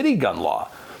York City gun law.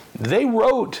 They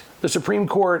wrote the Supreme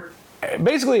Court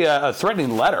basically a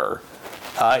threatening letter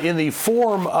in the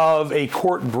form of a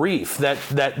court brief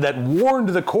that warned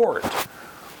the court,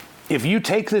 if you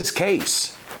take this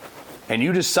case and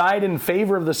you decide in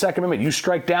favor of the Second Amendment, you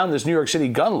strike down this New York City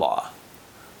gun law,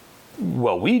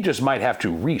 well, we just might have to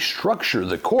restructure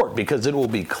the court because it will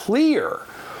be clear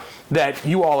that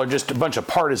you all are just a bunch of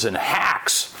partisan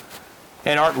hacks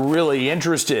and aren't really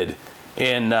interested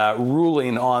in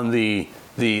ruling on the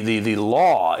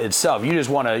law itself. You just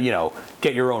want to,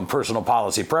 get your own personal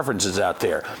policy preferences out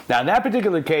there. Now, in that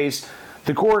particular case,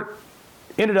 the court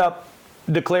ended up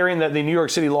declaring that the New York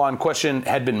City law in question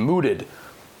had been mooted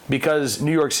because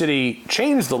New York City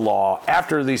changed the law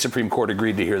after the Supreme Court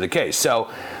agreed to hear the case. So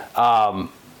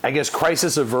I guess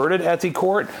crisis averted at the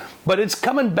court, but it's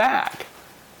coming back.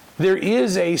 There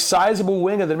is a sizable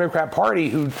wing of the Democrat Party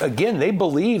who, again, they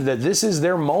believe that this is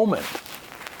their moment.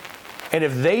 And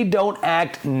if they don't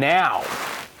act now,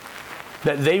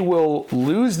 that they will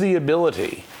lose the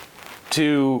ability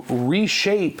to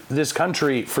reshape this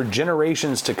country for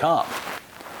generations to come.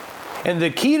 And the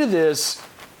key to this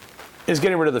is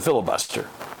getting rid of the filibuster.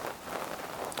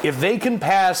 If they can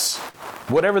pass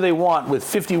whatever they want with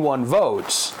 51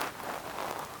 votes,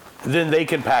 then they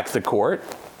can pack the court.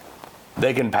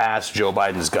 They can pass Joe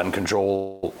Biden's gun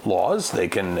control laws. They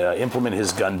can implement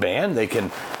his gun ban. They can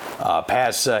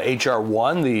pass H.R.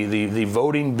 1, the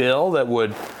voting bill that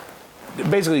would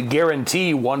basically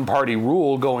guarantee one-party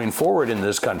rule going forward in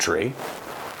this country.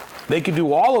 They could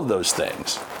do all of those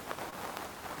things.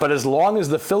 But as long as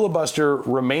the filibuster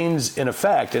remains in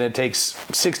effect, and it takes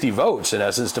 60 votes, in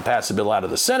essence, to pass the bill out of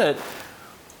the Senate,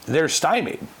 they're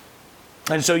stymied.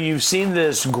 And so you've seen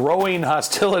this growing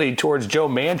hostility towards Joe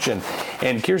Manchin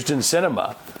and Kyrsten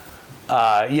Sinema,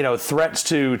 threats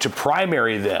to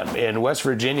primary them in West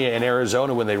Virginia and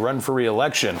Arizona when they run for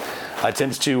re-election,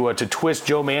 attempts to twist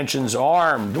Joe Manchin's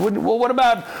arm. Well, what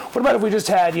about if we just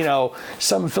had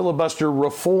some filibuster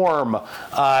reform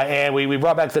and we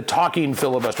brought back the talking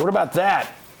filibuster? What about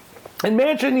that? And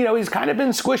Manchin, he's kind of been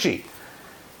squishy.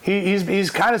 He's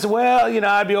kind of said, well,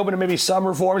 I'd be open to maybe some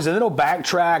reforms, and then he'll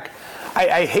backtrack.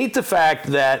 I hate the fact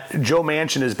that Joe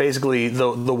Manchin is basically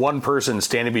the one person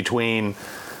standing between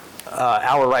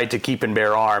our right to keep and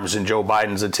bear arms and Joe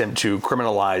Biden's attempt to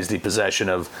criminalize the possession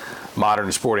of modern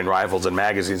sporting rifles and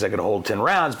magazines that could hold 10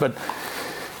 rounds. But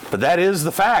that is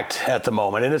the fact at the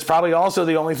moment. And it's probably also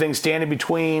the only thing standing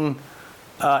between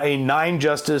a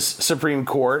 9-justice Supreme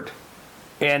Court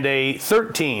and a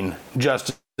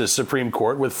 13-justice Supreme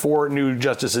Court with 4 new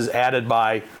justices added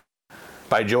by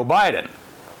Joe Biden.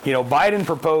 Biden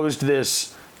proposed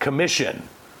this commission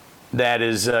that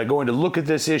is going to look at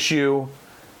this issue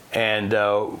and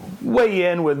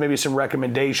weigh in with maybe some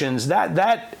recommendations.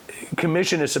 That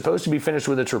commission is supposed to be finished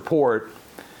with its report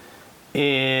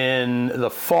in the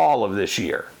fall of this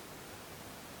year.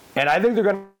 And I think they're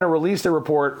going to release their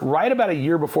report right about a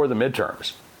year before the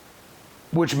midterms,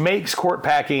 which makes court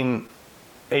packing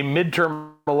a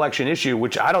midterm election issue,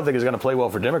 which I don't think is going to play well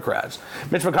for Democrats.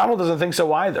 Mitch McConnell doesn't think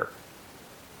so either.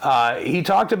 He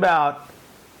talked about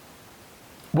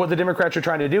what the Democrats are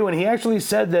trying to do, and he actually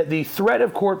said that the threat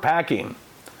of court packing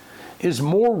is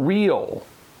more real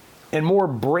and more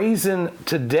brazen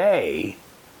today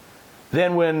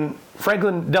than when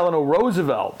Franklin Delano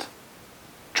Roosevelt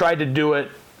tried to do it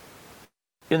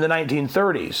in the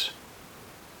 1930s.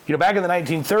 Back in the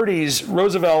 1930s,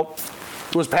 Roosevelt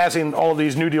was passing all of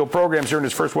these New Deal programs during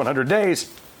his first 100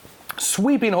 days,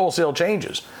 sweeping wholesale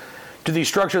changes to the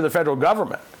structure of the federal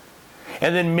government.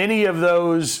 And then many of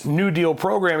those New Deal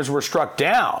programs were struck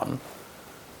down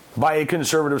by a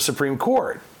conservative Supreme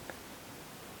Court.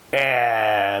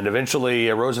 And eventually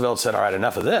Roosevelt said, all right,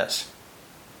 enough of this.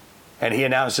 And he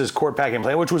announced his court packing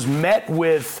plan, which was met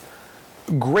with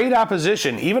great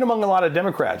opposition, even among a lot of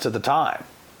Democrats at the time.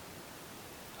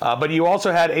 But you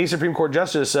also had a Supreme Court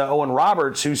Justice, Owen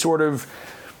Roberts, who sort of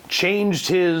changed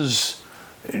his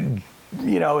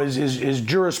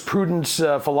jurisprudence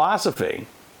philosophy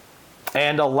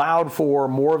and allowed for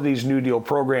more of these New Deal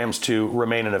programs to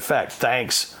remain in effect.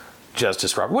 Thanks,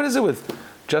 Justice Roberts. What is it with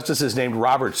justices named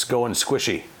Roberts going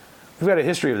squishy? We've got a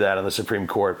history of that on the Supreme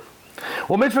Court.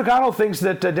 Well, Mitch McConnell thinks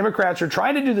that Democrats are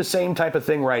trying to do the same type of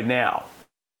thing right now.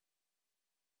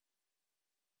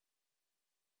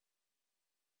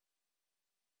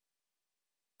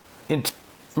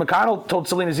 McConnell told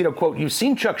Selena Zito, quote, "You've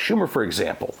seen Chuck Schumer, for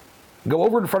example, go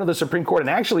over in front of the Supreme Court and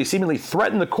actually seemingly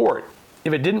threaten the court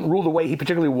if it didn't rule the way he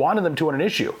particularly wanted them to on an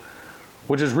issue,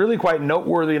 which is really quite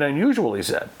noteworthy and unusual," he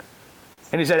said.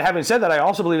 And he said, having said that, I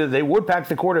also believe that they would pack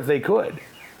the court if they could.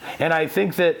 And I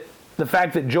think that the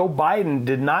fact that Joe Biden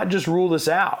did not just rule this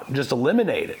out, just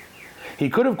eliminate it. He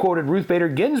could have quoted Ruth Bader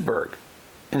Ginsburg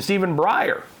and Stephen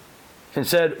Breyer and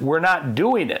said, we're not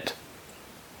doing it.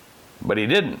 But he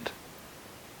didn't.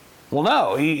 Well,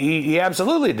 no, he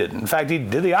absolutely didn't. In fact, he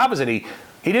did the opposite. He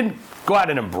didn't go out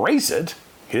and embrace it.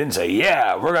 He didn't say,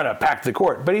 yeah, we're going to pack the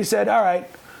court. But he said, all right,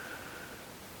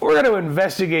 we're going to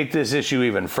investigate this issue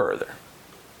even further.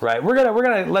 Right? We're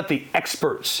going to let the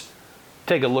experts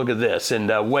take a look at this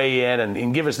and weigh in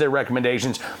and give us their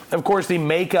recommendations. Of course, the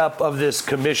makeup of this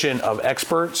commission of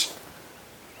experts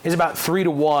is about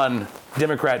 3-1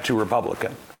 Democrat to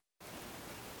Republican.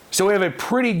 So we have a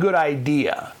pretty good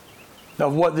idea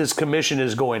of what this commission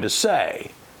is going to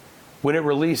say when it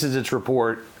releases its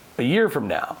report a year from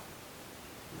now.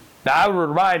 Now, I would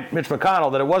remind Mitch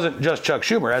McConnell that it wasn't just Chuck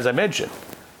Schumer, as I mentioned.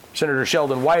 Senator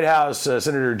Sheldon Whitehouse,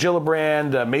 Senator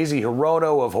Gillibrand, Mazie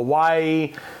Hirono of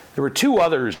Hawaii. There were 2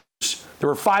 others. There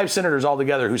were 5 senators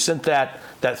altogether who sent that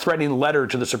threatening letter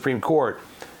to the Supreme Court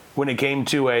when it came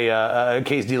to a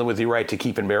case dealing with the right to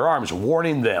keep and bear arms,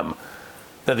 warning them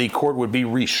that the court would be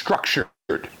restructured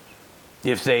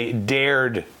if they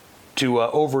dared to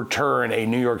overturn a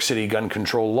New York City gun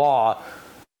control law,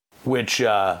 which,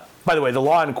 by the way, the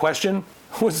law in question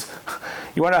was,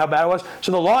 you want to know how bad it was?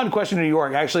 So the law in question in New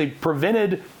York actually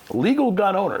prevented legal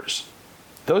gun owners,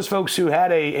 those folks who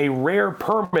had a rare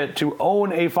permit to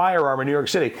own a firearm in New York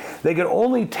City, they could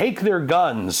only take their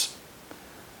guns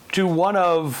to one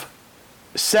of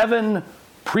 7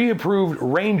 pre-approved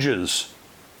ranges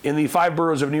in the 5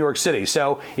 boroughs of New York City.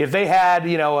 So if they had,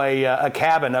 a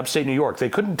cabin upstate New York, they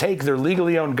couldn't take their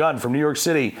legally owned gun from New York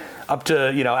City up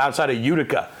to, outside of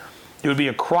Utica. It would be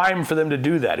a crime for them to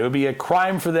do that. It would be a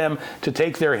crime for them to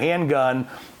take their handgun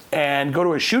and go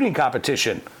to a shooting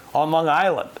competition on Long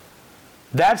Island.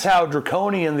 That's how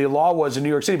draconian the law was in New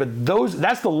York City. But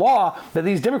that's the law that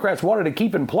these Democrats wanted to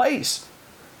keep in place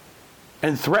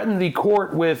and threatened the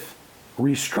court with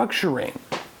restructuring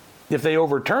if they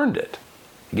overturned it.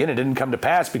 Again, it didn't come to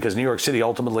pass because New York City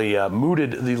ultimately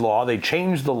mooted the law. They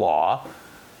changed the law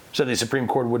so the Supreme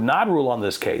Court would not rule on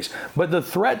this case. But the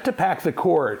threat to pack the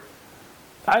court,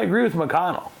 I agree with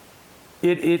McConnell.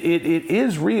 It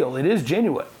is real. It is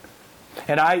genuine.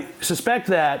 And I suspect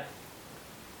that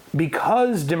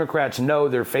because Democrats know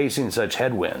they're facing such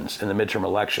headwinds in the midterm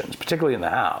elections, particularly in the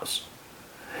House,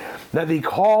 that the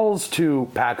calls to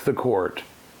pack the court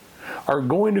are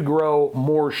going to grow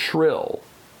more shrill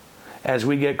as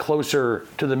we get closer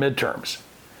to the midterms.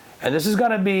 And this is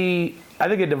going to be, I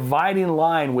think, a dividing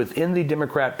line within the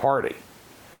Democrat Party.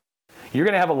 You're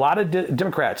going to have a lot of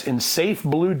Democrats in safe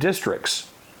blue districts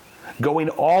going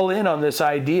all in on this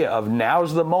idea of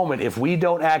now's the moment. If we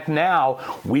don't act now,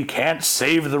 we can't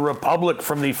save the republic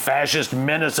from the fascist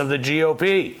menace of the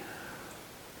GOP.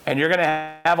 And you're going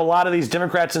to have a lot of these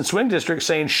Democrats in swing districts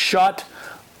saying, shut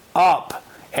up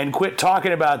and quit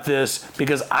talking about this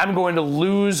because I'm going to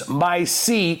lose my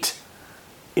seat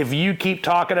if you keep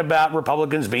talking about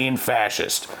Republicans being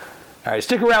fascist. All right,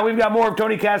 stick around. We've got more of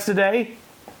Tony Katz Today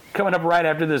coming up right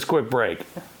after this quick break.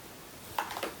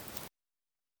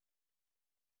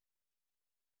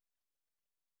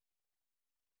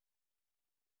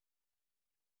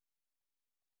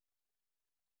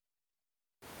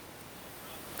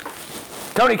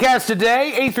 Tony Katz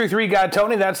Today,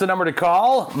 833-GOT-TONY. That's the number to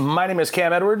call. My name is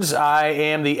Cam Edwards. I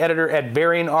am the editor at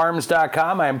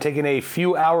BearingArms.com. I am taking a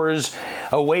few hours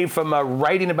away from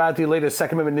writing about the latest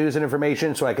Second Amendment news and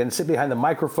information so I can sit behind the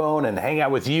microphone and hang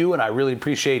out with you, and I really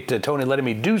appreciate Tony letting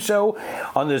me do so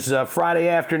on this Friday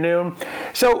afternoon.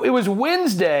 So it was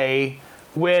Wednesday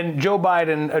when Joe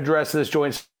Biden addressed this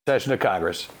joint session of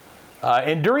Congress.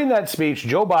 And during that speech,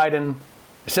 Joe Biden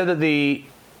said that the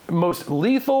most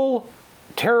lethal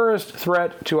terrorist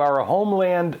threat to our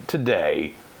homeland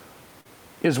today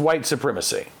is white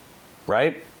supremacy,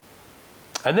 right?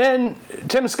 And then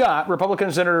Tim Scott,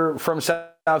 Republican senator from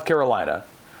South Carolina,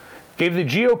 gave the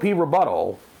GOP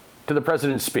rebuttal to the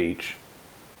president's speech.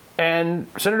 And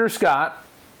Senator Scott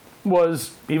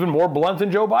was even more blunt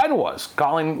than Joe Biden was,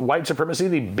 calling white supremacy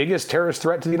the biggest terrorist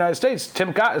threat to the United States.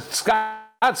 Tim Scott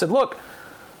said, look,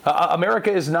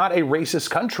 America is not a racist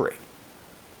country.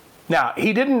 Now,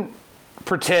 he didn't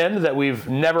pretend that we've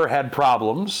never had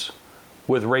problems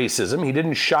with racism. He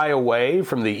didn't shy away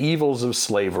from the evils of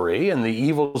slavery and the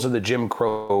evils of the Jim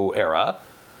Crow era.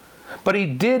 But he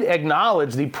did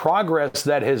acknowledge the progress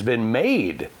that has been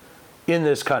made in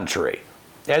this country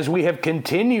as we have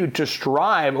continued to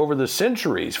strive over the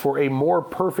centuries for a more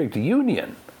perfect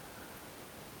union.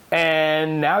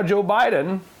 And now Joe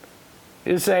Biden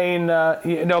is saying,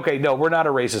 okay, no, we're not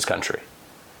a racist country.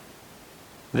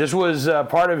 This was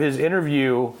part of his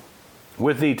interview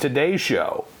with the Today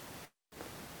Show.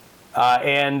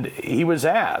 And he was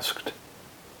asked,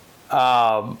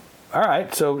 all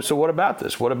right, so what about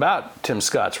this? What about Tim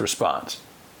Scott's response?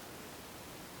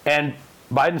 And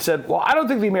Biden said, well, I don't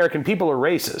think the American people are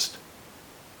racist.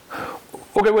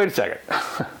 Okay, wait a second.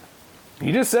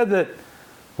 You just said that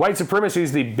white supremacy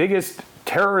is the biggest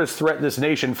terrorist threat this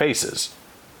nation faces.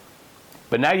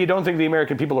 But now you don't think the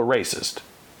American people are racist.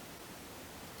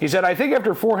 He said, I think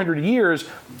after 400 years,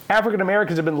 African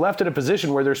Americans have been left in a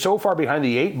position where they're so far behind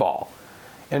the 8 ball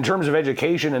in terms of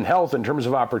education and health, in terms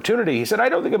of opportunity. He said, I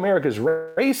don't think America's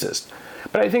racist,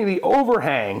 but I think the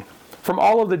overhang from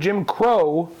all of the Jim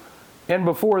Crow and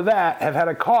before that have had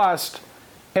a cost,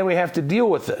 and we have to deal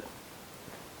with it.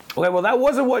 Okay, well, that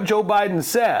wasn't what Joe Biden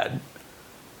said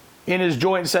in his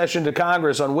joint session to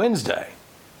Congress on Wednesday.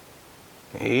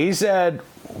 He said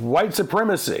white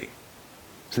supremacy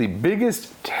is the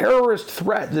biggest terrorist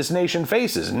threat this nation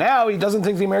faces. Now he doesn't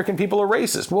think the American people are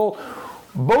racist. Well,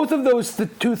 both of those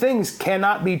two things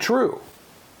cannot be true.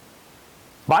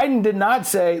 Biden did not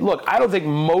say, look, I don't think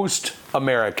most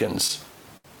Americans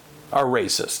are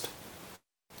racist.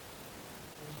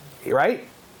 Right?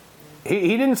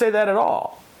 He didn't say that at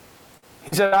all.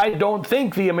 He said, I don't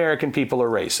think the American people are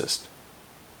racist.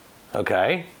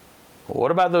 Okay. Well, what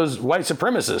about those white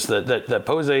supremacists that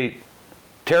pose a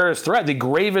terrorist threat, the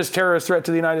gravest terrorist threat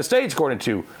to the United States, according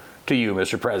to you,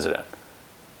 Mr. President?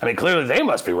 I mean, clearly they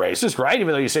must be racist, right?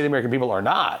 Even though you say the American people are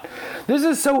not. This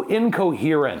is so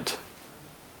incoherent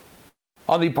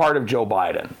on the part of Joe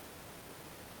Biden.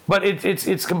 But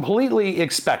it's completely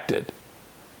expected.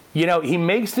 You know, he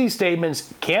makes these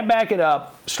statements, can't back it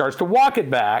up, starts to walk it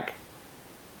back,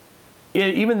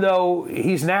 even though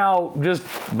he's now just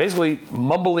basically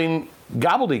mumbling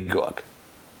gobbledygook.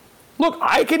 Look,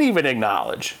 I can even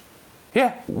acknowledge,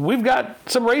 yeah, we've got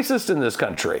some racists in this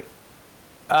country.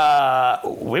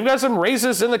 We've got some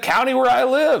racists in the county where I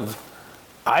live.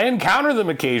 I encounter them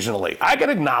occasionally. I can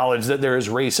acknowledge that there is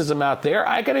racism out there.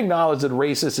 I can acknowledge that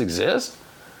racists exist.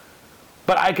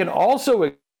 But I can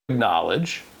also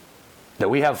acknowledge that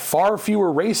we have far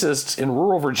fewer racists in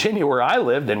rural Virginia where I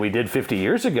live than we did 50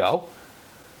 years ago.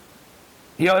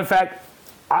 You know, in fact,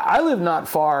 I live not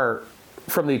far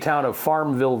from the town of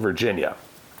Farmville, Virginia,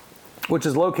 which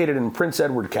is located in Prince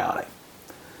Edward County.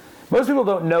 Most people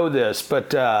don't know this,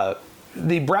 but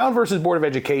the Brown versus Board of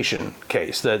Education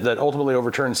case that ultimately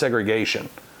overturned segregation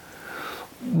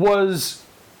was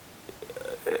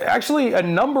actually a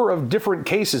number of different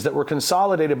cases that were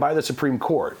consolidated by the Supreme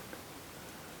Court.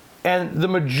 And the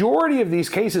majority of these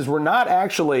cases were not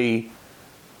actually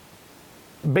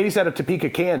based out of Topeka,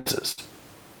 Kansas,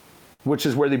 which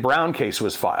is where the Brown case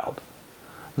was filed.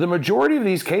 The majority of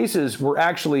these cases were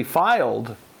actually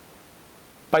filed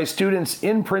by students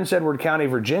in Prince Edward County,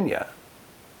 Virginia.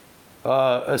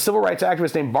 A civil rights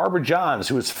activist named Barbara Johns,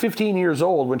 who was 15 years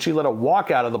old when she led a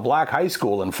walkout of the black high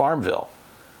school in Farmville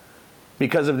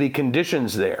because of the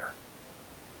conditions there.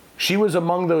 She was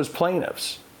among those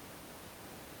plaintiffs.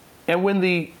 And when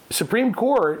the Supreme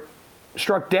Court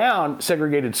struck down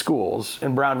segregated schools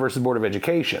in Brown versus Board of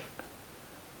Education,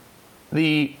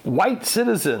 the white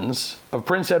citizens of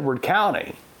Prince Edward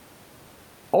County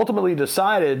ultimately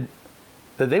decided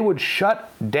that they would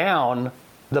shut down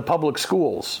the public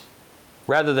schools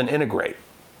rather than integrate.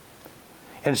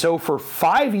 And so for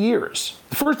 5 years,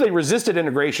 first they resisted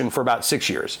integration for about 6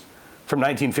 years, from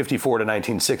 1954 to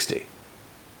 1960.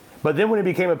 But then when it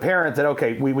became apparent that,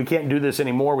 okay, we can't do this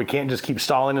anymore, we can't just keep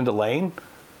stalling and delaying,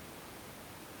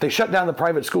 they shut down the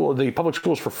public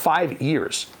schools for 5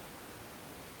 years.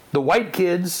 The white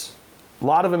kids, a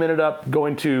lot of them ended up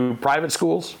going to private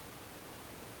schools,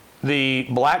 The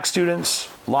black students,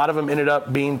 a lot of them ended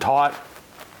up being taught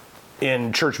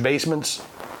in church basements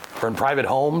or in private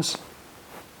homes.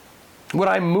 When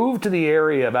I moved to the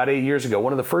area about 8 years ago,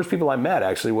 one of the first people I met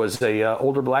actually was a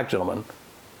older black gentleman.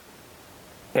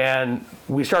 And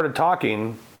we started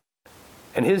talking,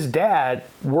 and his dad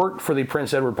worked for the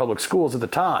Prince Edward Public Schools at the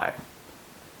time.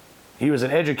 He was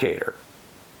an educator.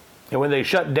 And when they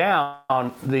shut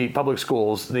down the public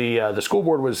schools, the school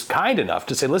board was kind enough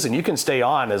to say, listen, you can stay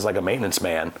on as like a maintenance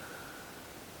man.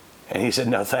 And he said,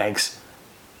 no, thanks.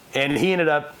 And he ended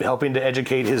up helping to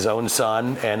educate his own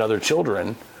son and other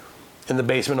children in the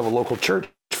basement of a local church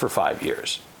for 5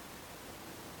 years.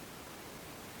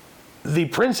 The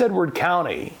Prince Edward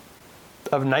County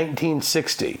of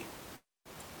 1960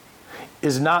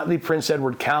 is not the Prince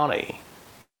Edward County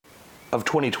of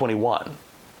 2021.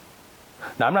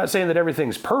 Now, I'm not saying that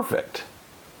everything's perfect.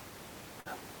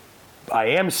 I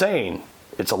am saying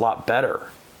it's a lot better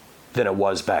than it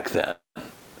was back then.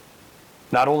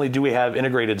 Not only do we have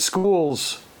integrated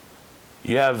schools,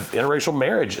 you have interracial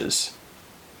marriages.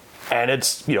 And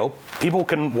it's, people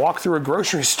can walk through a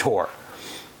grocery store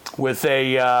with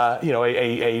a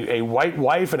white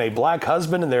wife and a black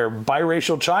husband and their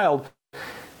biracial child,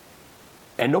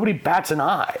 and nobody bats an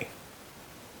eye.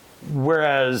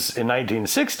 Whereas in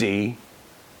 1960,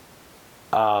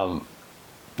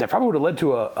 that probably would have led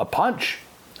to a punch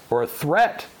or a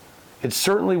threat. It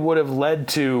certainly would have led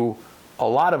to a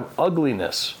lot of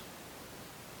ugliness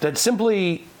that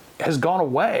simply has gone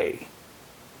away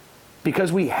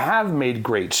because we have made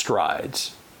great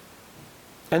strides.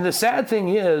 And the sad thing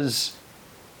is,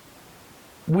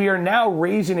 we are now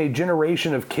raising a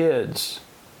generation of kids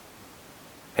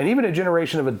and even a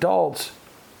generation of adults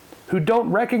who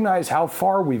don't recognize how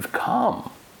far we've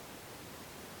come.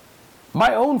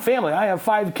 My own family, I have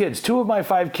 5 kids. 2 of my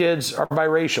 5 kids are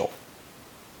biracial.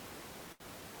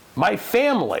 My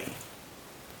family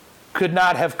could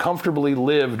not have comfortably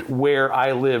lived where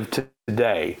I live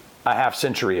today a half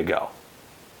century ago.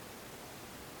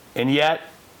 And yet,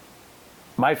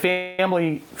 my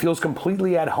family feels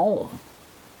completely at home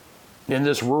in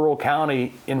this rural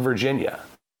county in Virginia,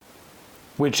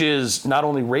 which is not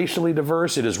only racially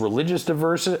diverse, it is religious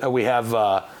diverse. We have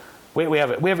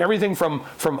everything from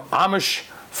Amish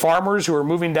farmers who are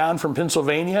moving down from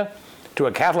Pennsylvania to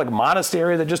a Catholic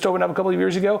monastery that just opened up a couple of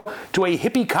years ago, to a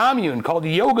hippie commune called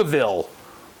Yogaville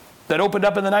that opened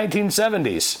up in the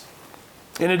 1970s.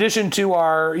 In addition to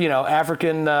our,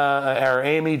 African, our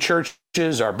AME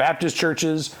churches, our Baptist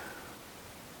churches,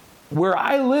 where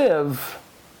I live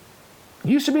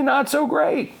used to be not so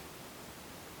great.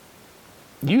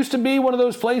 Used to be one of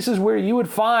those places where you would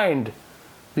find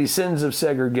the sins of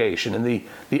segregation and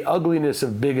the ugliness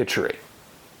of bigotry.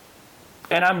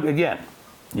 And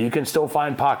you can still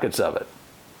find pockets of it.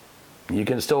 You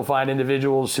can still find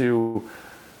individuals who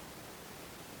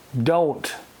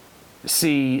don't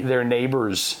see their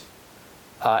neighbors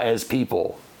as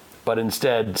people, but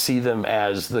instead see them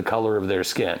as the color of their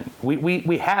skin.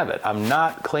 We have it. I'm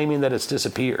not claiming that it's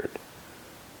disappeared.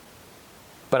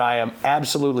 But I am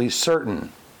absolutely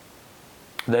certain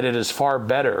that it is far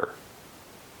better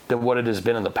than what it has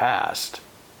been in the past.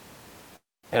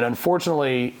 And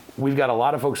unfortunately, we've got a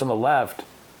lot of folks on the left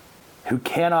who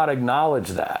cannot acknowledge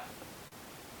that.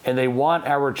 And they want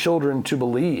our children to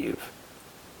believe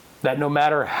that no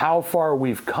matter how far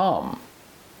we've come,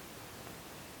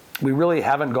 we really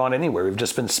haven't gone anywhere. We've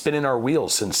just been spinning our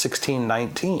wheels since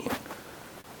 1619.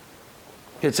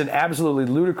 It's an absolutely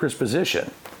ludicrous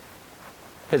position.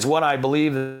 It's one I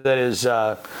believe that is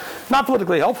not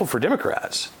politically helpful for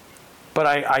Democrats, but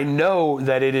I know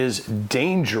that it is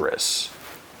dangerous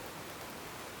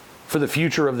for the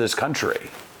future of this country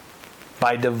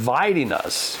by dividing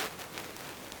us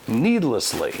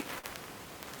needlessly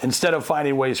instead of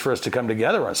finding ways for us to come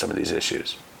together on some of these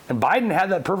issues. And Biden had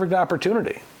that perfect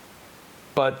opportunity.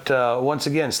 But once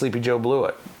again, Sleepy Joe blew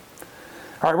it.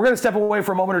 All right, we're going to step away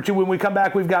for a moment or two. When we come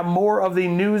back, we've got more of the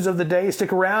news of the day.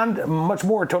 Stick around. Much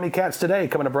more Tony Katz Today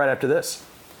coming up right after this.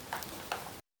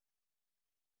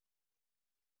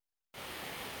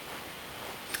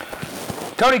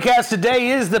 Tony Katz Today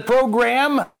is the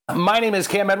program. My name is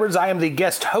Cam Edwards. I am the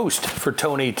guest host for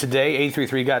Tony Today.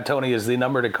 833-GOT-TONY is the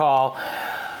number to call.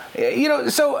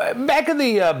 So back in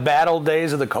the battle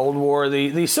days of the Cold War,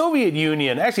 the Soviet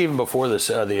Union, actually even before this,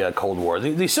 the Cold War,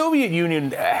 the Soviet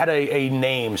Union had a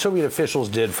name, Soviet officials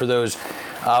did, for those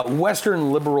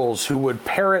Western liberals who would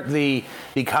parrot the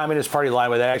Communist Party line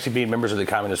without actually being members of the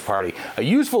Communist Party.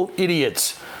 Useful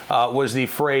idiots was the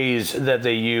phrase that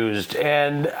they used.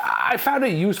 And I found a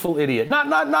useful idiot,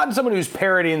 not someone who's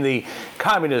parroting the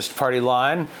Communist Party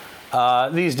line,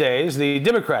 these days, the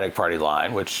Democratic Party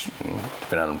line, which,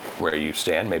 depending on where you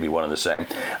stand, maybe one and the same.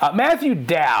 Matthew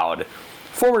Dowd,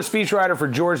 former speechwriter for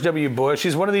George W. Bush.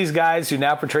 He's one of these guys who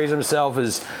now portrays himself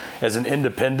as an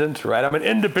independent, right? I'm an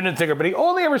independent thinker, but he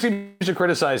only ever seems to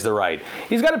criticize the right.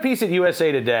 He's got a piece at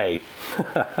USA Today,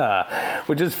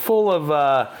 which is full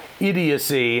of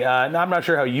idiocy. And I'm not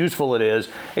sure how useful it is.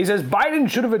 He says Biden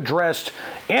should have addressed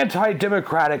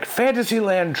anti-democratic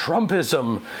Fantasyland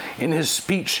Trumpism in his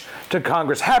speech to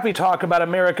Congress. Happy talk about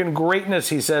American greatness,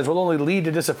 he says, will only lead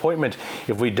to disappointment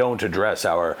if we don't address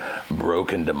our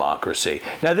broken democracy.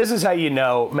 Now, this is how you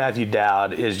know Matthew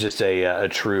Dowd is just a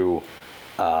true,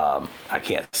 I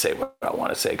can't say what I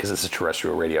want to say because this is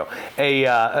terrestrial radio,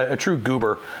 a true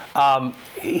goober.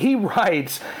 He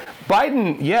writes,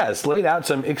 Biden, yes, laid out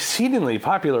some exceedingly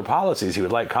popular policies he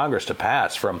would like Congress to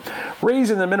pass, from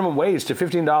raising the minimum wage to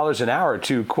 $15 an hour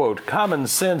to, quote, common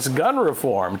sense gun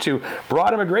reform, to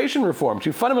broad immigration reform,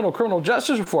 to fundamental criminal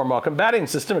justice reform while combating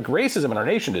systemic racism in our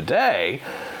nation today.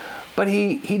 But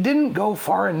he didn't go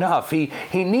far enough. He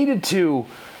needed to,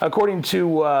 according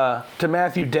to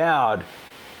Matthew Dowd,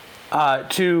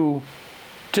 to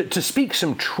speak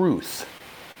some truth.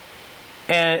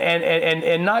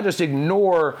 And not just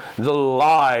ignore the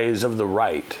lies of the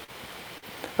right.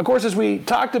 Of course, as we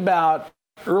talked about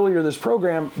earlier in this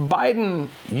program, Biden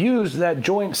used that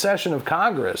joint session of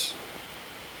Congress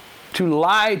to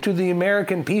lie to the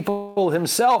American people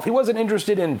himself. He wasn't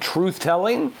interested in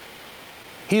truth-telling.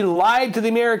 He lied to the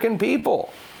American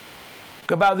people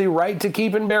about the right to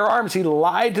keep and bear arms. He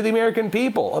lied to the American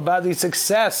people about the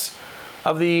success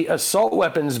of the assault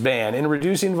weapons ban in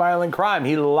reducing violent crime.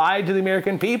 He lied to the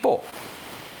American people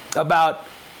about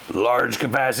large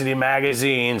capacity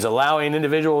magazines, allowing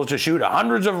individuals to shoot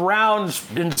hundreds of rounds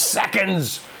in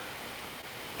seconds.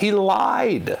 He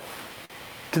lied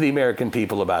to the American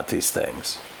people about these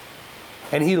things.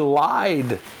 And he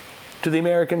lied to the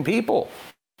American people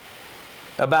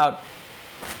about,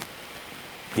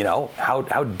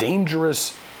 how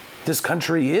dangerous this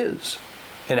country is.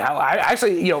 And how I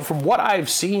actually, from what I've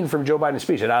seen from Joe Biden's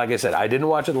speech, and like I said, I didn't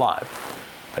watch it live.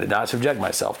 I did not subject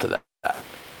myself to that.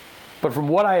 But from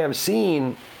what I have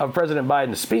seen of President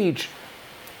Biden's speech,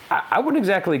 I wouldn't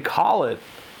exactly call it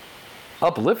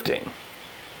uplifting.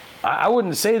 I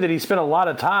wouldn't say that he spent a lot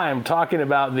of time talking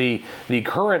about the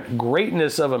current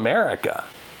greatness of America.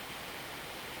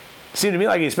 It seemed to me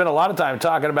like he spent a lot of time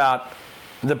talking about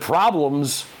the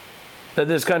problems that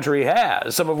this country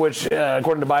has, some of which,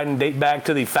 according to Biden, date back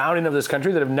to the founding of this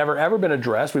country that have never, ever been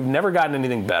addressed. We've never gotten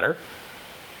anything better.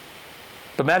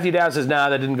 But Matthew Dowd says, that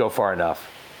didn't go far enough.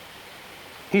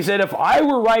 He said, if I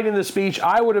were writing the speech,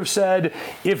 I would have said,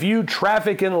 if you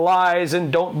traffic in lies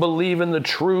and don't believe in the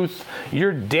truth,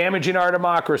 you're damaging our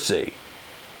democracy.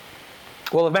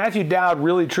 Well, if Matthew Dowd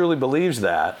really, truly believes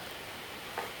that,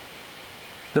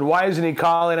 then why isn't he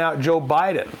calling out Joe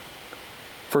Biden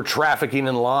for trafficking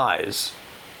in lies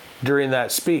during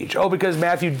that speech? Oh, because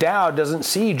Matthew Dowd doesn't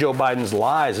see Joe Biden's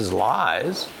lies as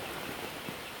lies.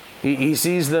 He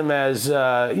sees them as,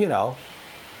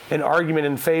 an argument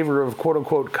in favor of, quote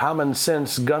unquote, common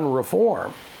sense gun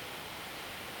reform,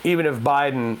 even if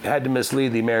Biden had to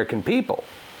mislead the American people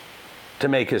to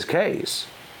make his case.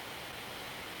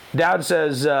 Dowd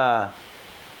says, I'm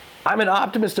an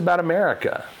optimist about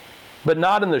America, but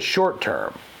not in the short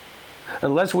term,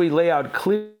 unless we lay out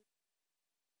clearly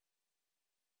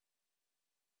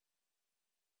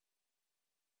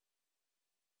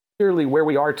where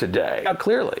we are today.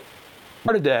 Clearly,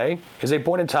 today is a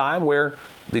point in time where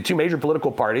the two major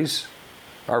political parties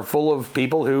are full of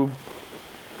people who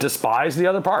despise the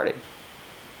other party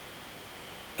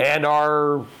and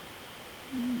are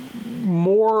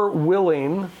more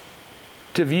willing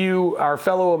to view our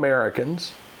fellow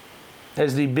Americans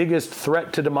as the biggest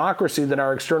threat to democracy than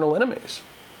our external enemies.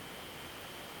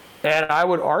 And I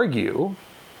would argue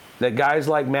that guys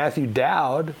like Matthew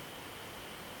Dowd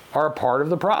are a part of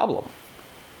the problem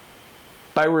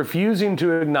by refusing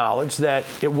to acknowledge that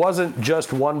it wasn't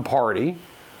just one party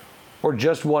or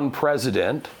just one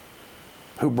president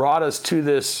who brought us to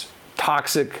this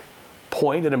toxic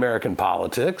point in American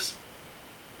politics,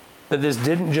 that this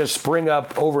didn't just spring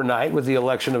up overnight with the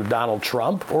election of Donald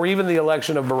Trump or even the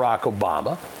election of Barack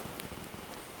Obama.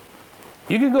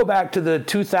 You can go back to the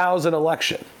 2000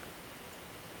 election,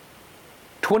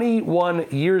 21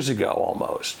 years ago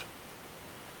almost,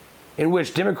 in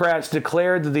which Democrats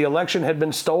declared that the election had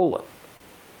been stolen,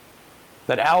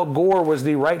 that Al Gore was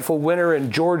the rightful winner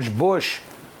and George Bush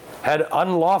had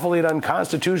unlawfully and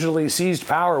unconstitutionally seized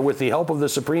power with the help of the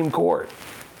Supreme Court.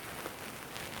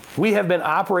 We have been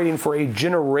operating for a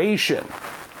generation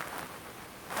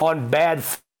on bad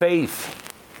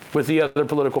faith with the other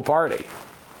political party.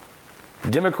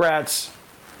 Democrats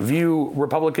view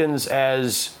Republicans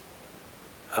as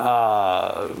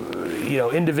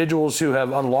individuals who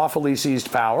have unlawfully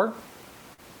seized power.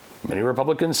 Many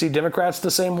Republicans see Democrats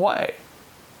the same way.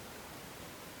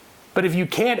 But if you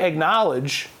can't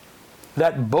acknowledge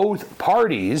that both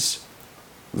parties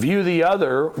view the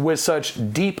other with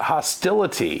such deep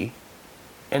hostility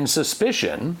and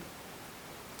suspicion,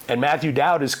 and Matthew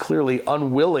Dowd is clearly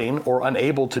unwilling or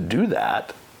unable to do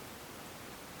that,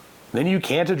 then you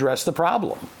can't address the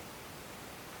problem.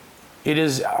 It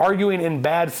is arguing in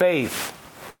bad faith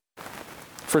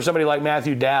for somebody like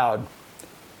Matthew Dowd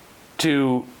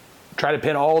to try to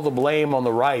pin all the blame on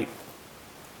the right,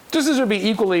 just as it would be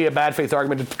equally a bad faith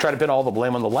argument to try to pin all the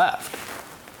blame on the left.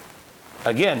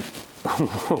 Again,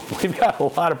 we've got a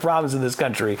lot of problems in this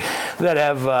country that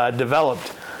have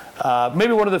developed.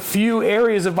 Maybe one of the few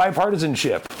areas of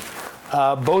bipartisanship.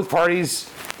 Both parties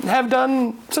have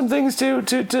done some things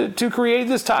to create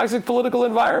this toxic political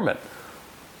environment.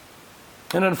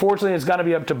 And unfortunately, it's got to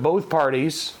be up to both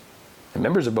parties, and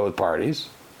members of both parties,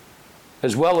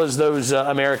 as well as those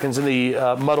Americans in the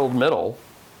muddled middle,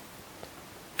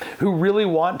 who really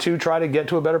want to try to get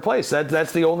to a better place.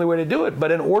 That's the only way to do it.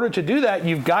 But in order to do that,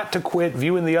 you've got to quit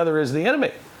viewing the other as the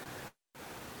enemy.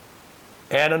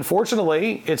 And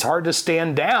unfortunately, it's hard to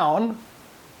stand down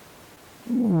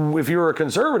if you're a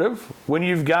conservative when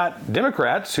you've got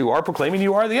Democrats who are proclaiming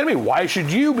you are the enemy. Why should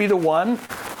you be the one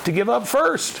to give up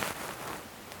first?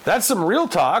 That's some real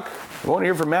talk. I won't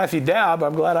hear from Matthew Dowd, but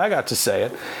I'm glad I got to say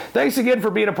it. Thanks again for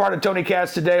being a part of Tony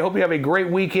Katz today. Hope you have a great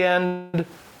weekend.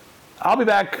 I'll be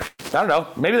back, I don't know,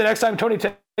 maybe the next time Tony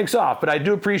takes off, but I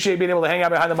do appreciate being able to hang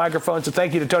out behind the microphone. So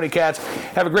thank you to Tony Katz.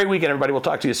 Have a great weekend, everybody. We'll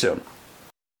talk to you soon.